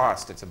of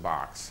cost, it's a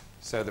box.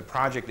 So the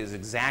project is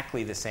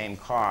exactly the same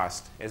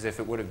cost as if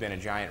it would have been a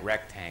giant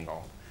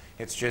rectangle.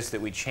 It's just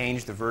that we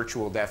changed the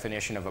virtual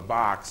definition of a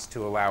box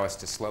to allow us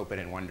to slope it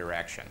in one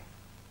direction.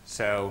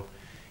 So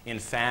in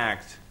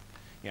fact,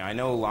 I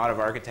know a lot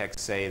of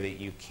architects say that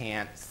you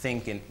can't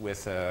think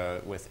with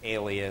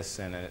Alias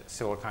and a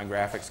Silicon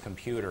Graphics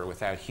computer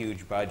without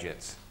huge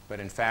budgets. But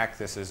in fact,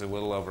 this is a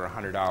little over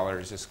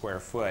 $100 a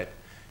square foot,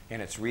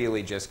 and it's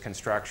really just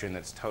construction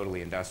that's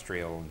totally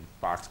industrial and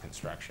box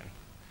construction.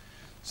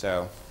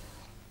 So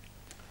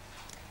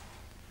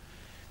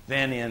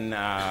then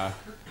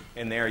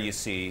in there you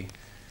see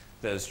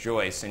those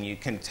joists, and you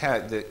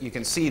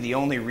can see the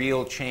only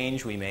real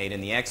change we made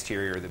in the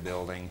exterior of the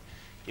building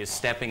is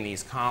stepping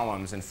these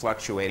columns and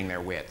fluctuating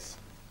their width.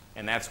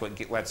 And that's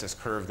what lets us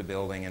curve the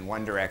building in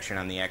one direction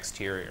on the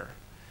exterior.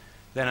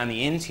 Then on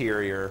the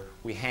interior,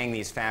 we hang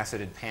these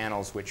faceted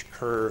panels which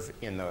curve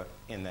in the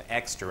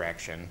X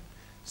direction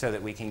so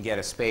that we can get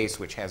a space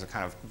which has a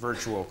kind of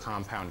virtual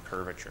compound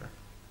curvature.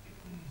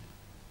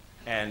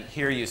 And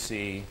here you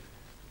see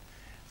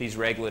these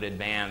regulated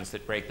bands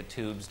that break the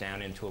tubes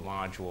down into a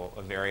module,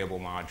 a variable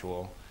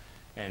module,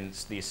 and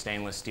these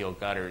stainless steel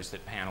gutters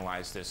that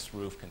panelize this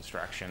roof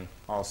construction,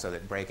 also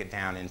that break it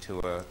down into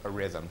a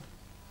rhythm.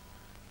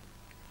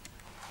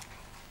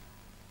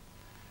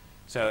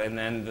 So, and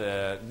then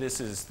this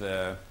is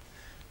the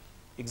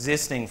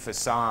existing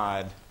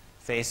facade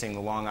facing the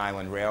Long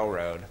Island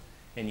Railroad,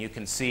 and you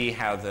can see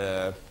how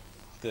the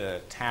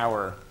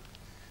tower,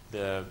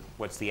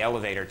 what's the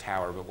elevator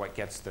tower, but what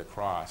gets the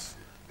cross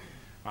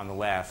on the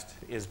left,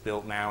 is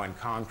built now in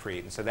concrete.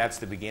 And so that's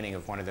the beginning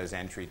of one of those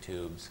entry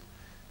tubes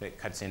that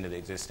cuts into the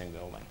existing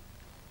building.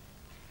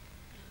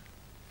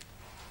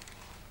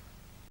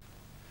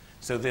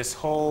 So this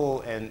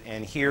whole,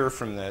 and here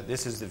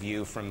this is the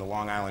view from the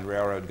Long Island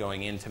Railroad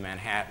going into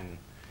Manhattan.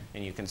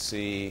 And you can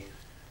see,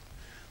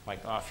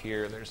 like off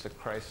here, there's the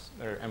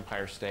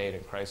Empire State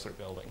and Chrysler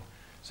Building.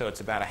 So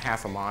it's about a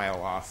half a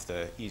mile off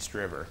the East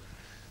River.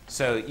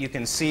 So you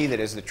can see that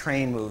as the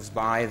train moves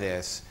by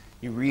this,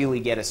 you really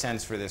get a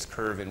sense for this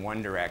curve in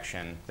one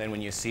direction. Then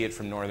when you see it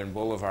from Northern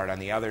Boulevard on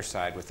the other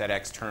side with that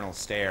external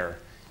stair,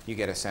 you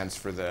get a sense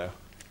for the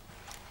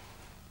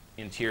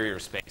interior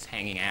space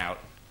hanging out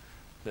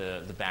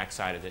the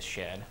backside of this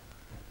shed.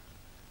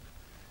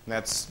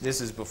 And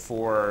this is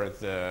before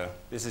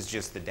this is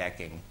just the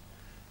decking.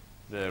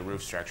 The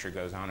roof structure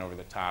goes on over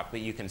the top,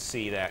 but you can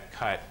see that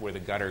cut where the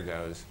gutter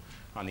goes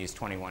on these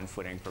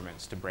 21-foot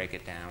increments to break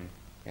it down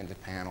into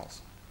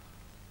panels.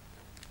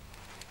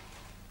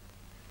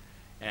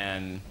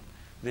 And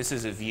this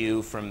is a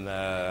view from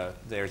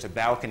there's a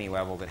balcony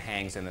level that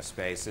hangs in the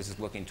space. This is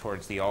looking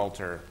towards the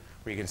altar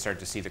where you can start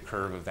to see the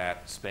curve of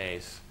that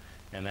space.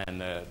 And then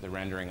the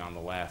rendering on the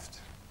left,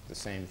 the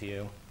same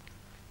view.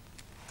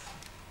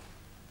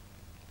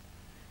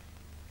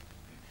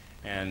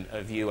 And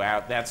a view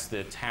out, that's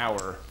the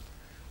tower.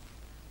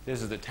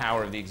 This is the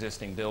tower of the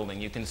existing building.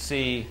 You can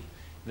see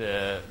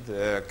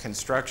the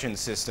construction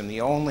system.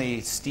 The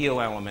only steel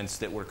elements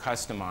that were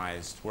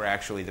customized were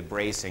actually the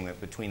bracing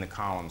between the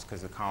columns,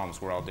 because the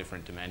columns were all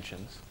different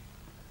dimensions.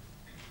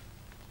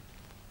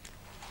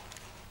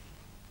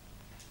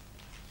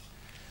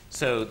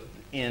 So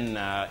in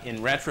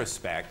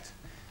retrospect,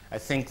 I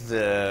think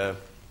the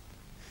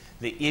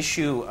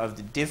issue of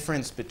the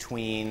difference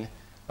between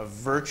a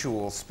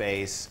virtual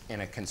space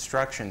and a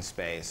construction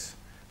space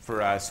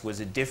for us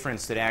was a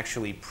difference that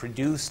actually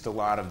produced a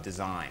lot of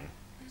design.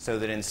 So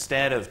that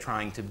instead of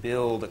trying to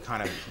build a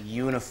kind of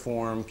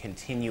uniform,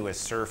 continuous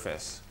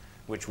surface,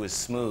 which was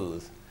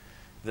smooth,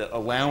 the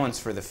allowance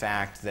for the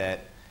fact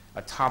that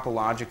a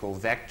topological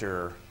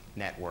vector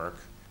network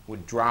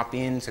would drop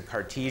into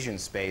Cartesian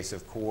space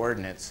of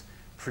coordinates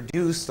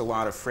produced a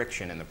lot of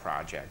friction in the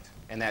project.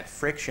 And that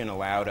friction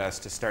allowed us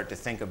to start to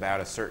think about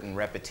a certain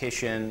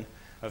repetition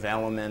of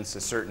elements,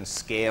 a certain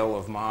scale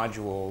of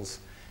modules,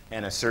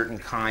 and a certain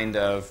kind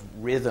of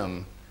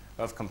rhythm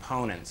of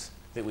components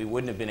that we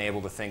wouldn't have been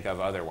able to think of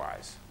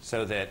otherwise.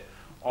 So that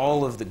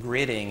all of the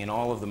gridding and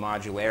all of the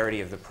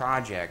modularity of the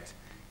project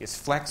is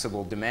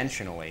flexible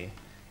dimensionally,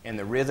 and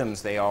the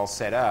rhythms they all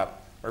set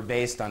up are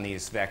based on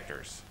these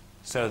vectors.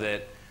 So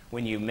that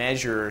when you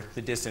measure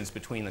the distance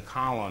between the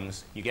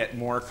columns, you get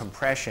more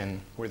compression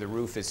where the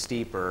roof is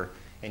steeper,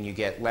 and you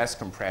get less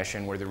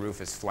compression where the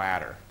roof is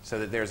flatter. So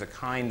that there's a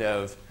kind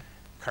of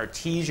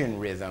Cartesian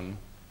rhythm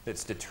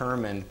that's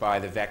determined by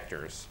the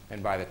vectors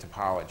and by the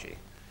topology.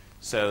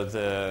 So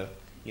the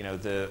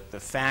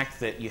fact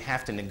that you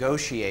have to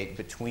negotiate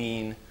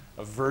between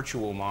a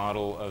virtual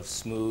model of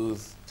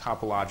smooth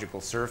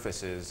topological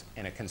surfaces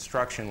and a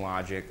construction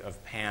logic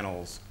of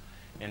panels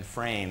and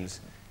frames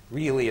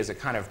really is a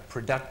kind of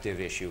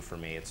productive issue for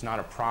me. It's not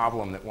a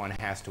problem that one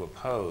has to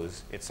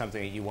oppose. It's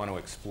something that you want to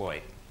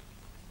exploit.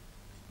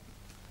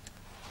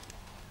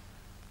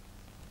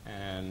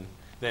 And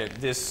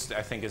this,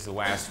 I think, is the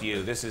last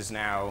view. This is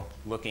now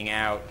looking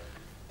out.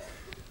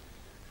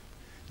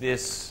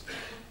 This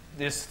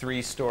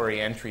three-story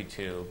entry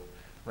tube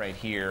right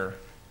here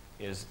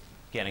is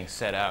getting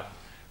set up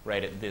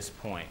right at this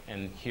point.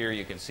 And here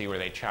you can see where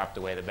they chopped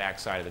away the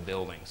backside of the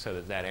building so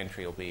that that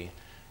entry will be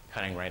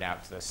cutting right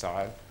out to the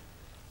side.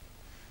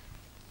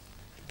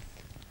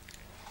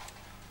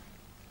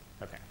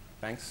 Okay,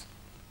 thanks.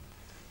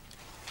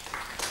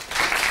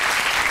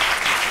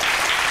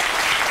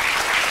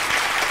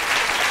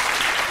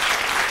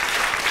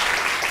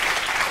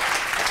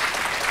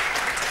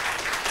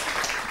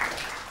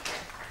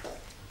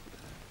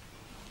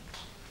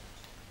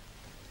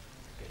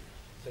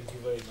 Thank you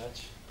very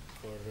much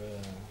for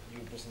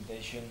your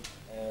presentation.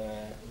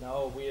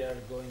 Now we are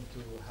going to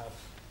have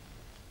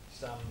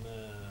some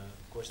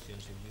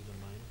questions, if you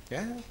don't mind.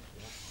 Yeah.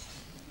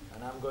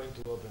 And I'm going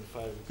to open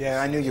fire.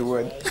 Yeah, I knew you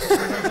would.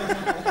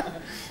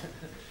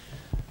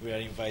 We are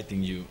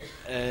inviting you.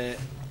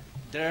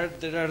 There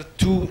are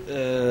two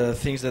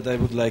things that I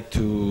would like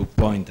to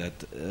point at.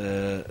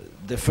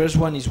 The first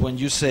one is when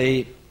you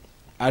say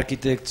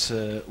architects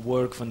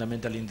work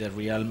fundamentally in the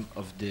realm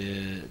of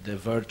the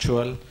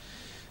virtual,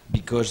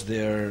 because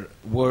their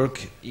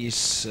work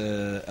is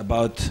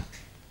about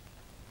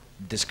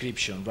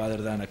description rather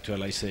than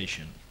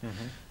actualization.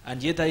 Mm-hmm.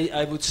 And yet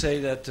I would say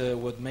that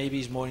what maybe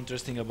is more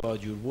interesting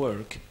about your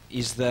work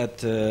is that,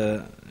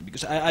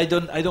 because I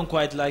don't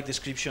quite like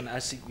description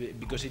as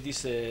because it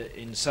is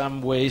in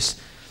some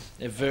ways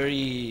a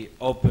very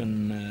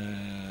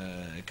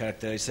open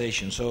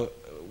characterization. So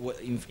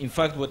in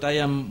fact what I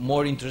am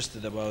more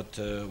interested about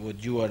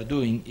what you are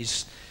doing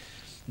is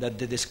that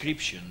the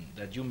description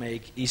that you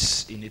make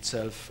is in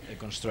itself a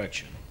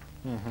construction.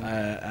 Mm-hmm.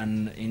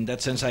 And in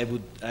that sense I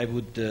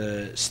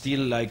would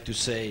still like to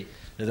say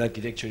that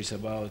architecture is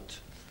about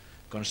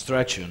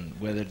construction,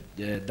 whether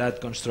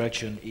that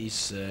construction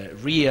is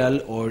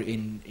real or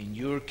in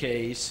your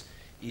case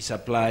is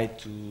applied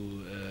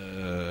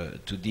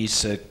to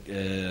this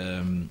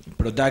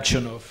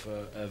production of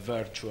a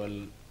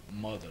virtual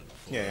model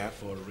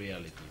for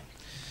reality.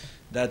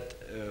 That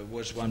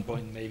was one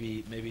point.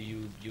 Maybe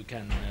you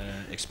can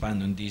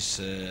expand on this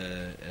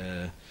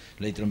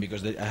later on,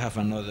 because I have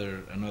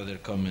another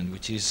comment,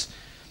 which is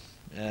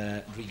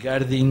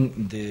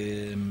regarding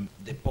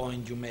the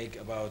point you make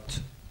about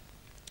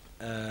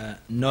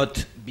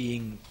not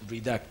being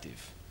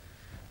reductive.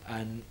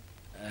 And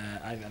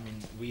I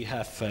mean, we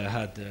have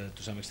had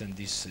to some extent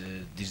this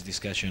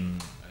discussion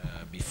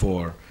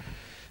before.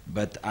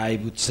 But I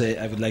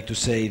would like to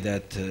say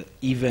that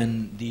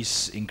even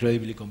these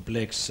incredibly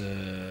complex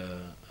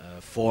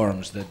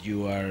forms that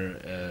you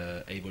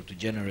are able to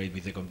generate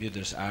with the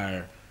computers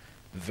are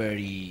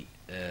very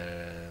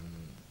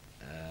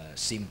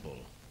simple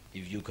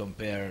if you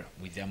compare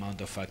with the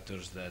amount of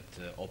factors that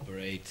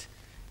operate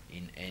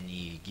in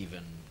any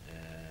given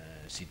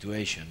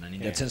situation. And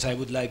in that sense, I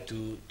would like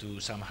to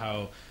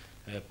somehow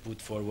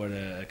put forward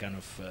a kind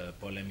of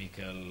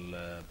polemical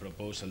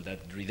proposal that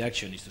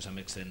reduction is to some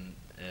extent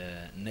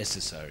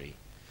necessary.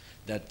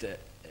 That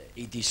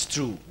it is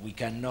true, we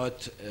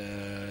cannot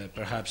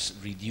perhaps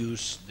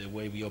reduce the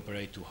way we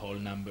operate to whole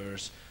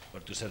numbers or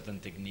to certain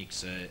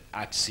techniques,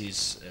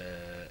 axes,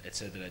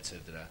 etc.,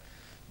 etc.,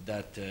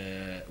 that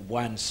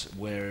once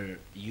were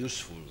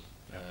useful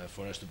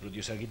for us to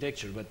produce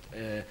architecture, but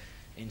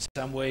in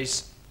some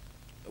ways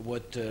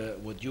what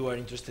you are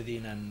interested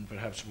in, and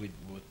perhaps with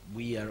what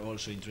we are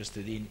also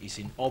interested in, is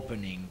in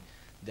opening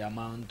the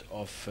amount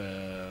of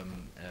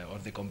or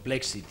the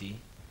complexity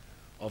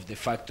of the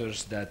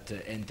factors that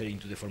enter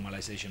into the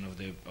formalization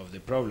of the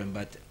problem,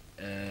 but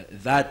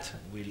that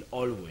will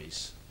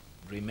always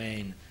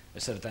remain a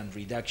certain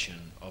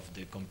reduction of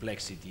the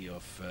complexity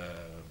of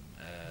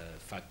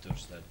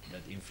factors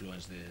that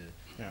influence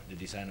the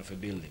design of a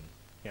building.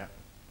 Yeah.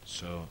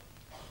 So.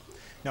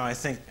 No, I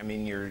think, I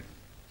mean,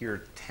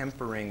 you're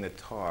tempering the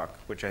talk,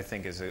 which I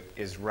think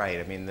is right.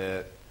 I mean,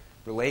 the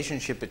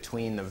relationship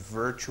between the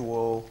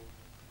virtual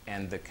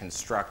and the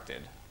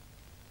constructed,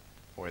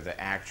 or the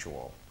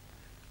actual,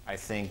 I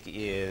think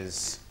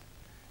is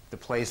the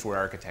place where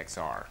architects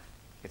are.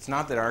 It's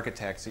not that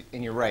architects,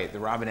 and you're right, the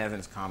Robin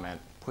Evans comment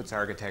puts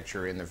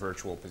architecture in the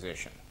virtual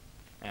position.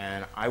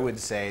 And I would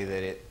say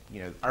that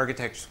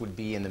architects would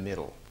be in the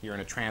middle. You're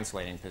in a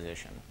translating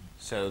position.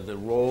 So the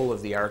role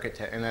of the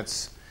architect, and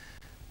that's,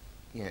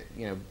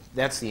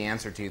 that's the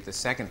answer to the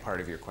second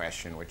part of your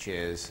question, which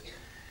is,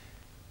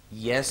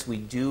 yes, we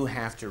do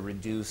have to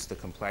reduce the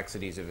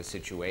complexities of a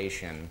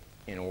situation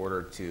in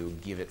order to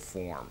give it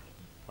form,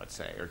 let's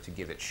say, or to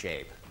give it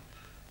shape.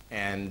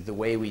 And the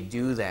way we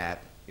do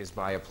that is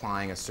by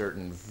applying a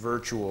certain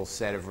virtual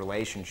set of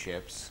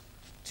relationships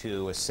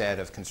to a set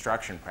of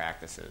construction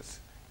practices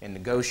and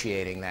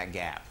negotiating that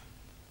gap.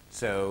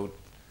 So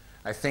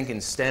I think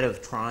instead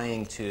of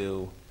trying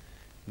to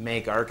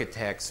make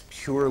architects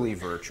purely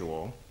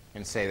virtual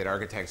and say that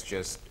architects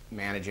just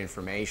manage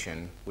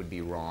information would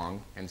be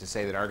wrong, and to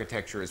say that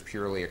architecture is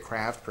purely a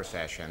craft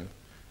profession,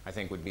 I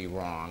think would be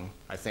wrong.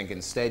 I think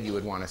instead you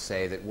would want to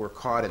say that we're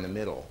caught in the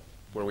middle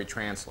where we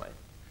translate.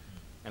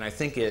 And I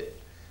think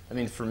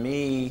for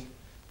me,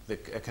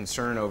 a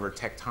concern over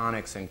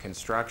tectonics and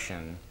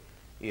construction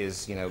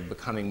is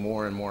becoming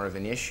more and more of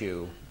an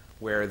issue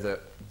where the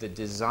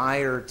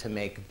desire to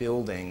make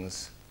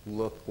buildings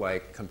look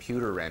like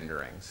computer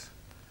renderings,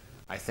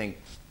 I think,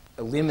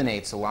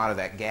 eliminates a lot of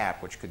that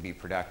gap, which could be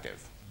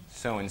productive.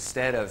 So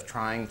instead of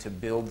trying to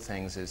build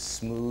things as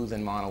smooth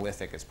and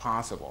monolithic as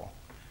possible,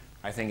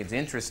 I think it's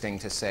interesting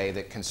to say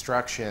that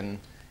construction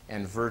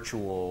and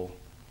virtual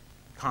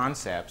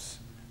concepts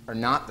are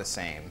not the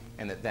same,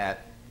 and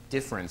that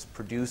difference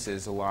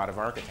produces a lot of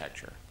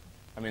architecture.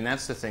 I mean,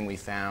 that's the thing we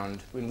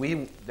found.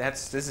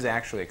 This is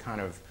actually a kind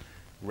of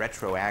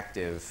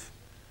retroactive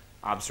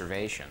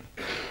observation,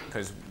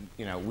 because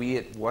we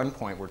at one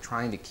point were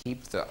trying to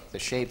keep the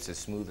shapes as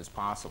smooth as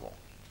possible,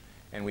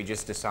 and we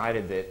just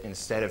decided that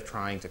instead of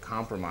trying to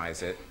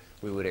compromise it,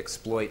 we would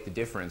exploit the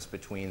difference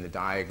between the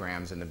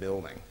diagrams and the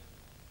building.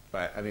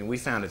 But I mean, we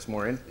found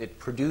it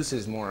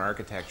produces more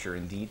architecture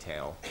in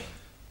detail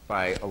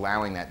by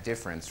allowing that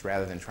difference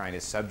rather than trying to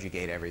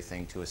subjugate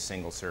everything to a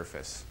single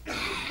surface.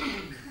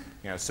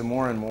 So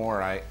more and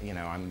more,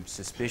 I'm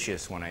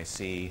suspicious when I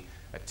see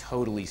a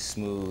totally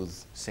smooth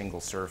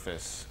single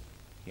surface,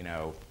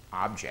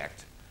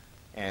 object,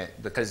 and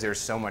because there's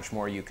so much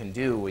more you can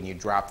do when you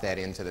drop that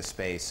into the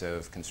space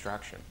of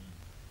construction.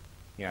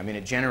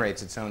 It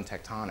generates its own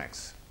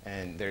tectonics,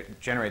 and it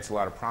generates a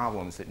lot of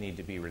problems that need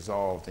to be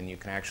resolved, and you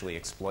can actually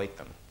exploit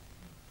them.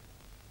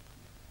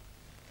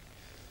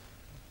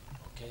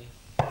 Okay.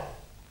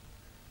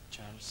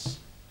 Charles.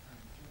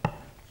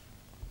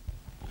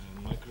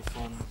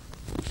 Microphone.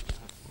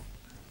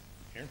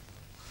 Here.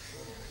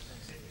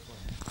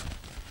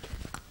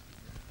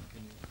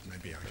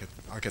 Maybe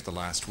I'll get the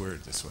last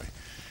word this way.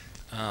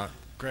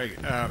 Greg,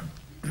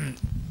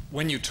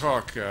 when you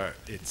talk,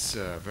 it's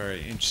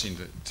very interesting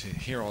to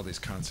hear all these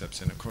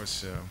concepts, and of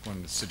course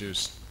one is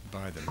seduced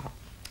by them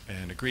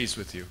and agrees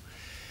with you.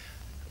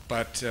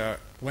 But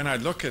when I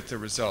look at the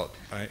result,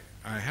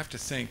 I have to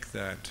think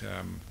that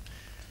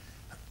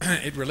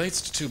it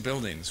relates to two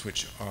buildings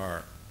which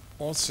are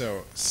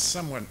also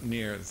somewhat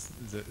near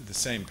the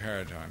same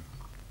paradigm.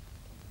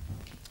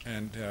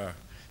 And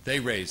they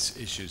raise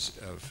issues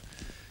of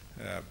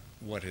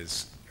what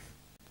is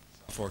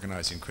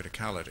self-organizing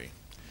criticality.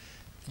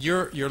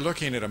 You're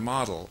looking at a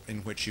model in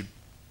which you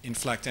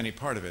inflect any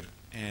part of it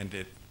and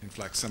it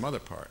inflects some other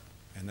part,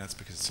 and that's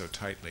because it's so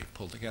tightly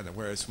pulled together.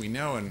 Whereas we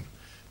know in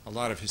a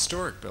lot of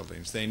historic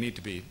buildings they need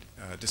to be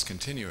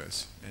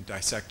discontinuous and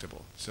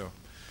dissectable. So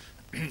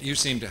you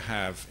seem to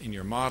have in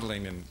your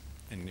modeling and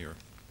in your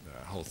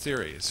whole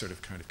theory a sort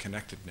of kind of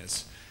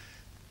connectedness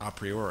a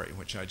priori,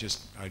 which I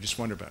just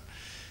wonder about.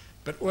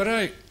 But what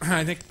I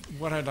think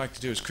what I'd like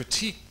to do is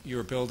critique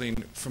your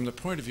building from the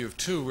point of view of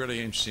two really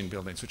interesting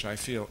buildings, which I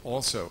feel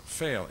also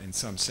fail in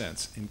some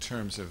sense in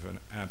terms of an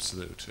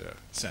absolute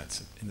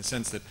sense, in the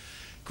sense that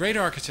great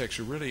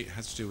architecture really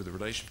has to do with the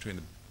relation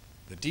between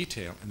the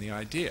detail and the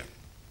idea.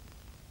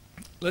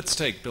 Let's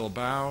take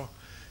Bilbao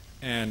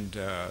and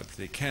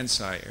the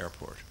Kansai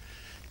airport.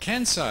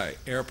 Kansai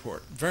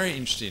airport, very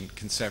interesting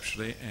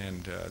conceptually,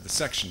 and the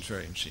section's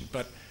very interesting,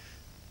 but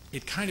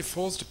it kind of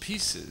falls to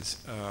pieces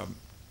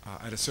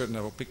at a certain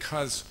level,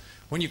 because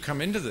when you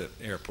come into the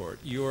airport,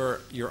 your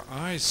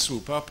eyes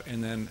swoop up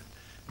and then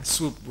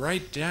swoop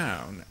right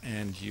down,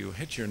 and you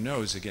hit your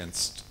nose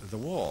against the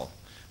wall,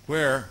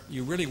 where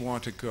you really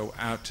want to go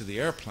out to the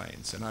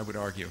airplanes. And I would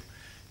argue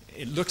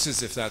it looks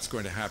as if that's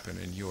going to happen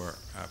in your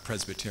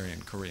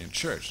Presbyterian Korean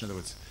church. In other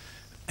words,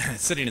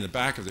 sitting in the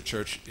back of the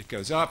church, it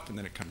goes up and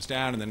then it comes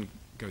down and then it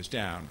goes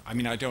down. I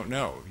mean, I don't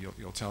know.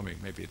 You'll tell me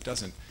maybe it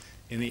doesn't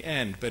in the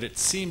end, but it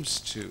seems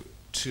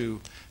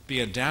to be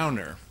a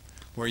downer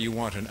where you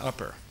want an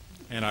upper.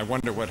 And I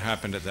wonder what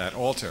happened at that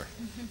altar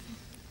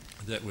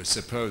that was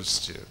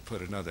supposed to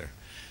put another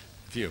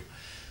view.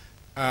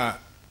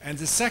 And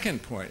the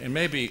second point, and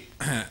maybe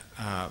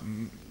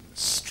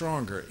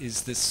stronger,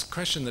 is this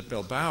question that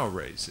Bilbao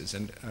raises,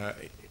 and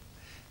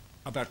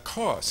about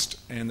cost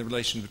and the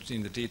relation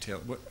between the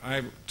detail.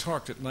 I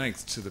talked at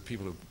length to the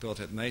people who built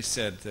it, and they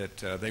said that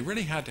they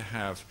really had to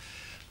have,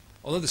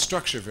 although the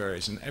structure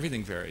varies and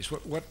everything varies,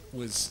 what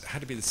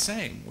had to be the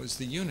same was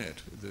the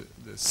unit,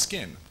 the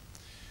skin,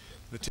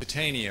 the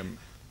titanium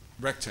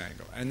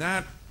rectangle. And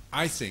that,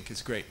 I think,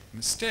 is a great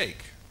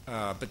mistake.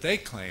 But they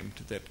claimed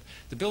that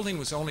the building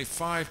was only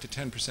 5 to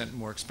 10%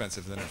 more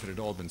expensive than if it had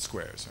all been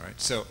squares. All right?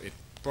 So it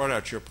brought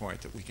out your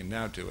point that we can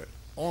now do it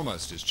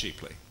almost as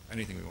cheaply,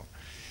 anything we want.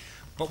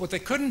 But what they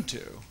couldn't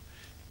do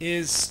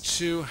is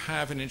to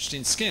have an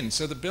interesting skin.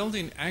 So the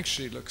building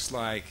actually looks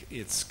like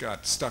it's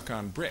got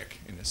stuck-on brick,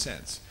 in a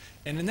sense.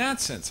 And in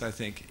that sense, I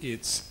think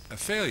it's a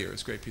failure.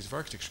 It's a great piece of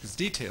architecture because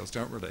details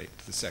don't relate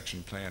to the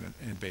section plan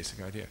and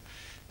basic idea.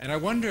 And I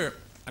wonder,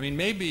 I mean,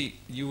 maybe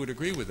you would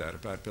agree with that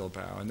about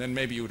Bilbao, and then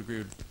maybe you would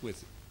agree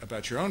with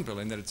about your own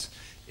building, that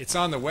it's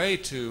on the way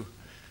to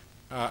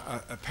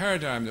a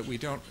paradigm that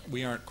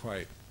we aren't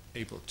quite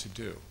able to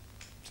do.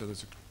 So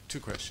those are two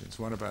questions,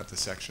 one about the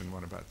section,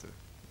 one about the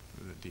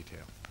detail.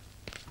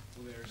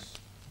 Well,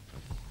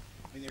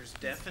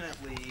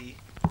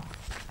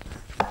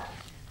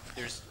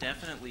 there's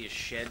definitely a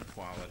shed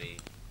quality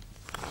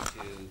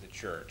to the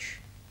church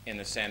in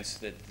the sense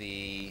that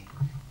the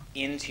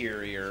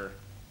interior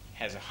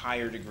has a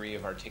higher degree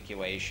of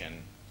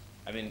articulation.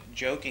 I mean,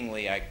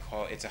 jokingly, I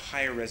call it's a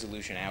higher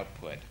resolution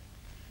output.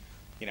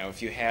 You know,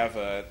 if you have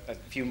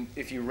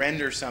if you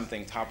render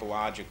something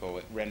topological,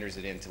 it renders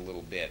it into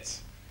little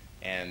bits.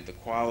 And the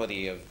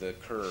quality of the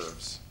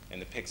curves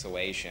and the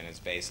pixelation is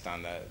based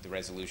on the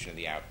resolution of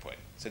the output.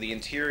 So the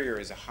interior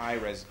is a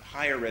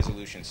higher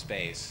resolution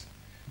space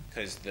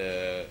because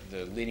the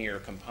linear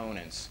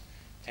components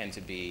tend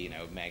to be, you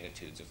know,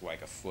 magnitudes of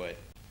like a foot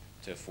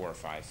to 4 or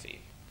 5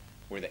 feet,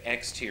 where the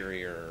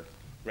exterior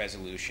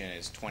resolution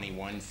is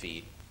 21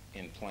 feet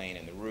in plane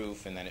in the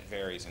roof, and then it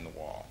varies in the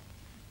wall.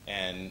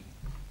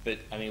 But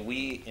I mean,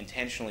 we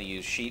intentionally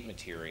use sheet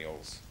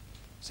materials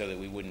so that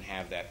we wouldn't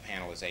have that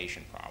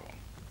panelization problem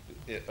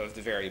of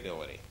the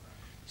variability.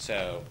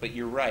 So, but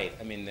you're right.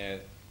 I mean,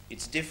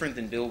 it's different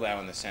than Bilbao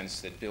in the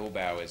sense that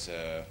Bilbao is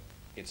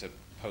it's a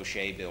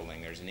poché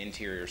building. There's an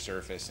interior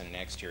surface and an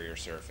exterior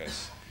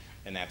surface,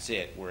 and that's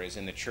it. Whereas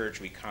in the church,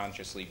 we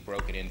consciously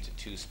broke it into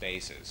 2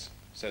 spaces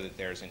so that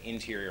there's an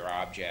interior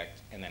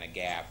object and then a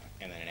gap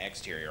and then an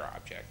exterior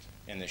object.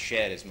 And the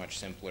shed is much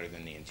simpler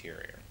than the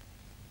interior.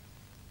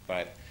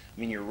 But, I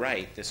mean, you're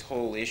right. This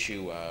whole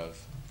issue of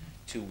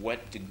to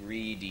what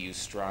degree do you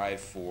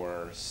strive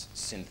for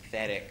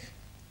synthetic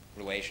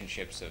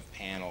relationships of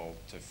panel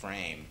to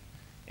frame,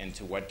 and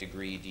to what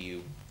degree do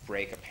you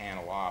break a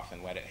panel off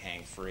and let it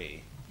hang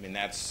free? I mean,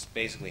 that's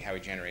basically how we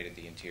generated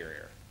the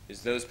interior.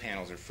 Is those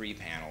panels are free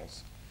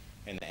panels,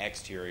 and the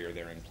exterior,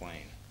 they're in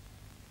plane.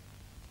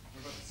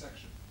 What about the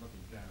section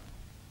looking down?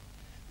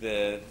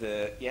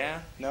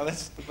 Yeah, no,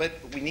 but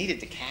we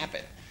needed to cap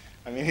it.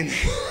 I mean,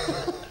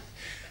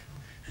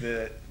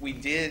 we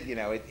did, you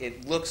know,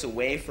 it looks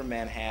away from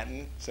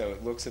Manhattan, so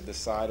it looks at the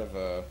side of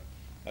a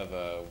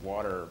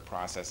water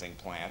processing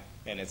plant,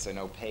 and it's an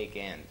opaque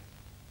end.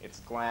 It's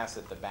glass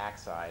at the back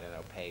side and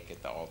opaque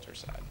at the altar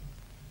side.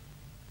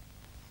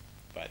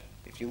 But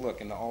if you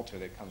look in the altar,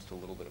 that comes to a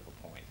little bit of a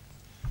point.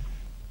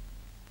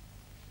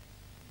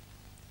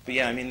 But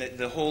yeah, I mean,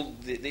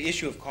 the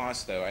issue of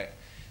cost, though,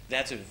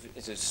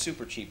 it's a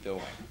super cheap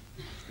building.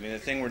 I mean, the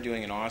thing we're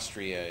doing in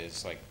Austria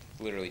is like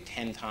literally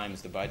 10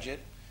 times the budget,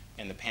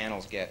 and the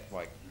panels get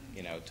like,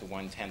 you know, to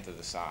 1/10 of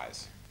the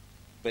size.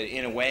 But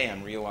in a way,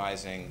 I'm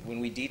realizing when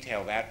we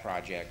detail that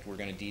project, we're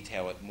going to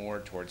detail it more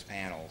towards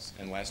panels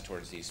and less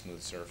towards these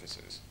smooth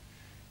surfaces,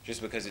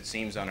 just because it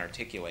seems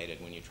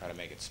unarticulated when you try to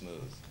make it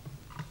smooth.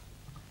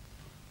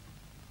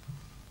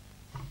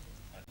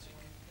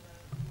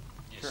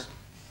 Yes. Sure.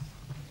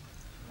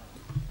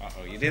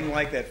 Uh-oh, you didn't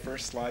like that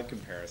first slide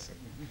comparison.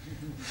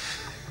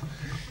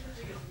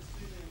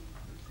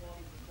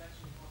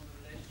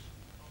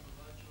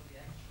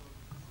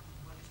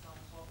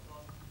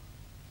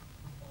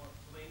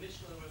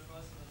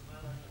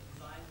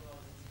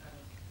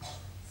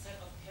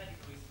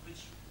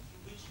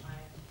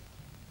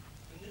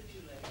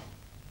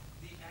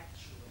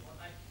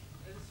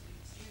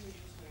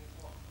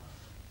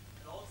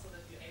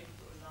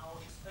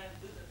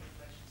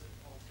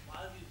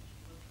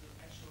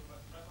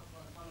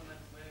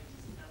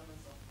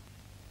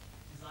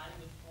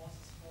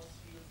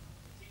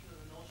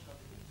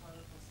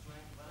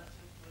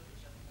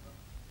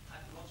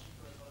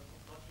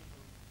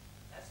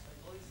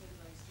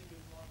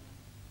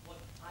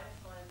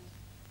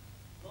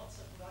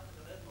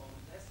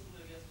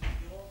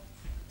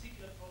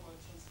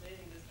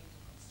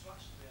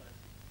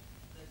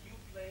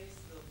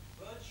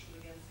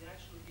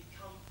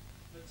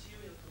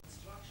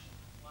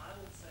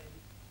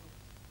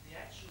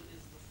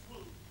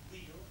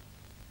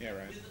 Yeah,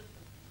 right. With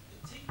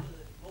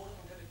particular model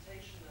and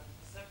cavitation and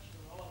perception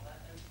and all of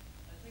that, and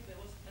I think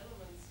there was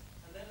elements,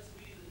 and that is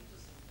really the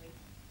interesting thing,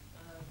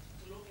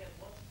 to look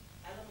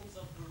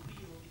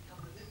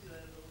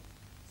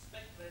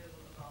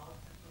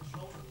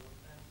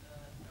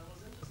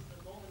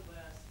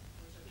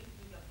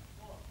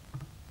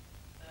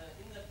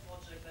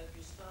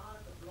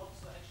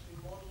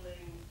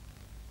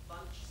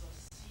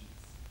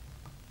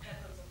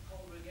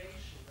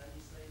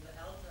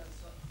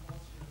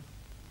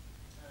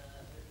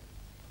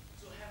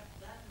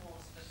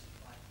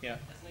Yeah.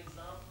 As an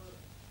example,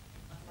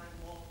 I find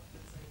more,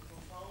 let's say,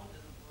 profound, as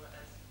it were,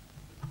 as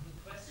the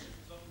question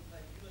is often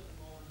by you at the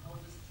moment, how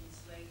does it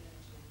translate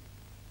into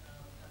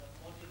kind of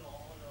modular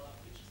order,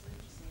 which is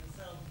interesting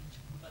itself,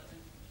 but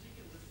in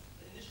particular with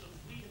the initial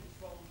freedom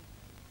from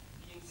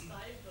being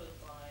stifled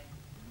by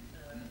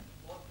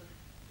what the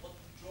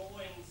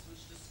drawings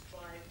which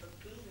describe the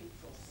building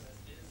process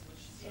is,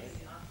 which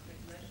seems the architect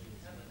naturally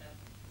have it,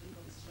 and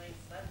the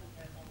constraints that would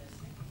have on their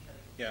thinking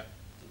category. Yeah.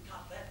 To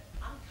cut that,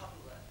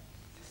 uncouple that,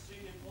 is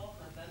extremely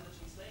important, and then the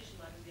translation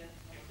might again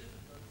become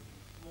difficult,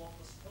 more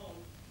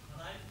postponed. And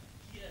I'm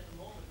here at the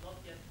moment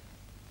not yet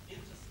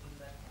interested in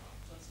that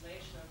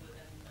translation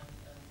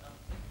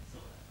so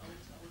I would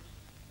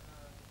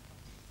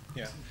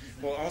Yeah.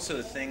 Well, also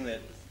the thing that,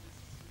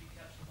 to be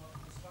captured about the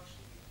construction.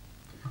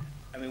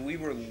 I mean, we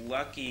were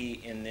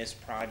lucky in this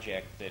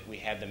project that we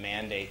had the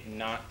mandate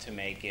not to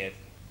make it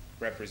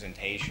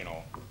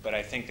representational, but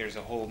I think there's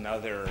a whole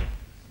nother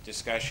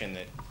discussion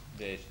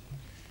that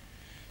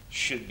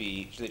should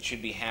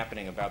be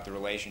happening about the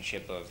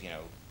relationship of, you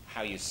know,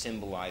 how you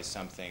symbolize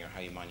something or how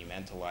you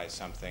monumentalize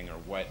something, or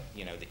what,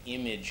 you know, the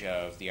image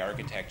of the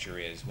architecture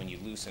is when you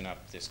loosen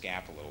up this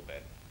gap a little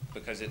bit,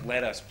 because it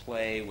let us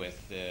play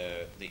with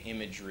the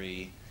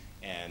imagery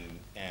and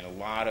a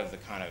lot of the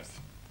kind of,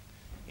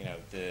 you know,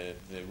 the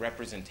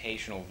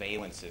representational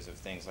valences of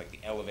things like the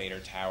elevator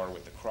tower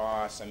with the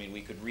cross. I mean,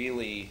 we could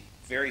really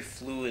very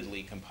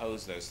fluidly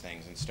compose those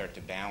things and start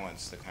to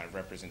balance the kind of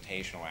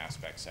representational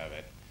aspects of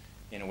it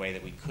in a way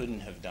that we couldn't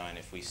have done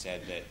if we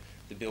said that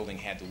the building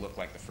had to look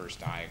like the first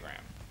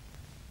diagram.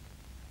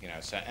 You know,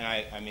 so, and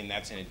I mean,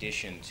 that's in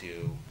addition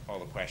to all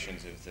the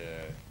questions of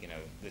the, you know,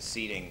 the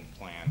seating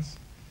plans,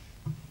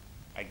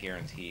 I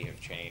guarantee have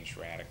changed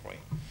radically.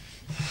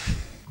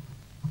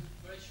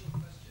 Very short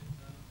question.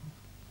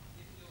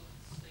 If your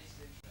state's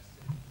interest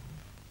in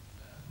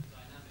the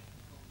dynamic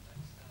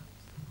context and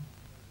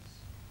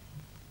those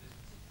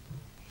particular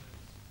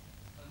shows,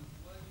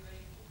 were you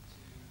able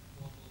to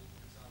model,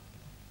 for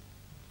example,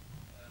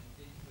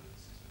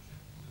 influences which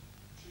are sort of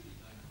truly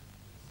dynamic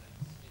in a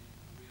sense in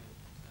real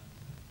terms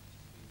that have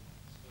just been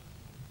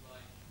spoken of,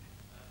 like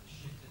the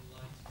shift in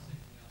light, say,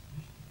 from the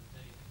artificial to the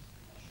data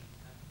condition,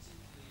 and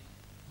particularly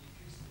the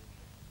acoustic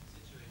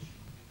situation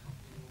in that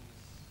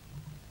enormous,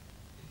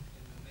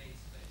 in the main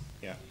space?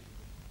 Yeah.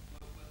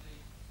 Were they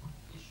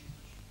issues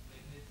which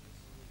made a difference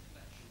on the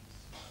reflections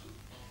of the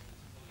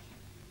topology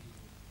that you were dealing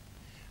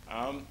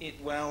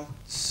with? Well,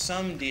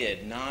 some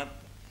did. Not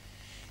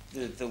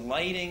the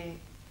lighting.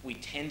 We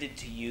tended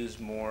to use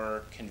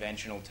more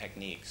conventional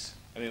techniques.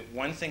 I mean,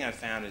 one thing I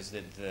found is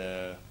that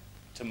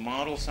to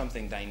model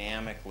something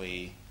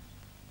dynamically,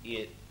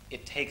 it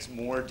takes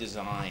more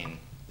design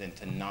than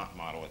to not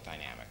model it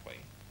dynamically.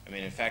 I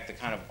mean, in fact, the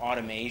kind of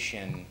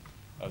automation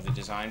of the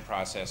design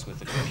process with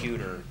the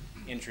computer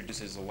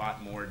introduces a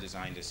lot more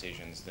design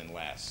decisions than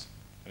less.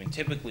 I mean,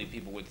 typically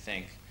people would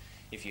think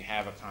if you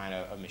have a kind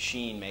of a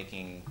machine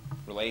making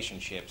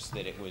relationships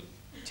that it would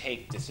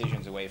take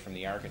decisions away from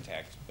the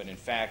architect, but in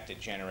fact it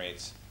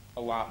generates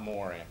a lot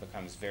more, and it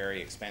becomes very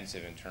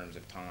expensive in terms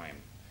of time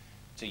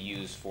to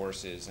use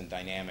forces and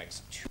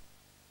dynamics to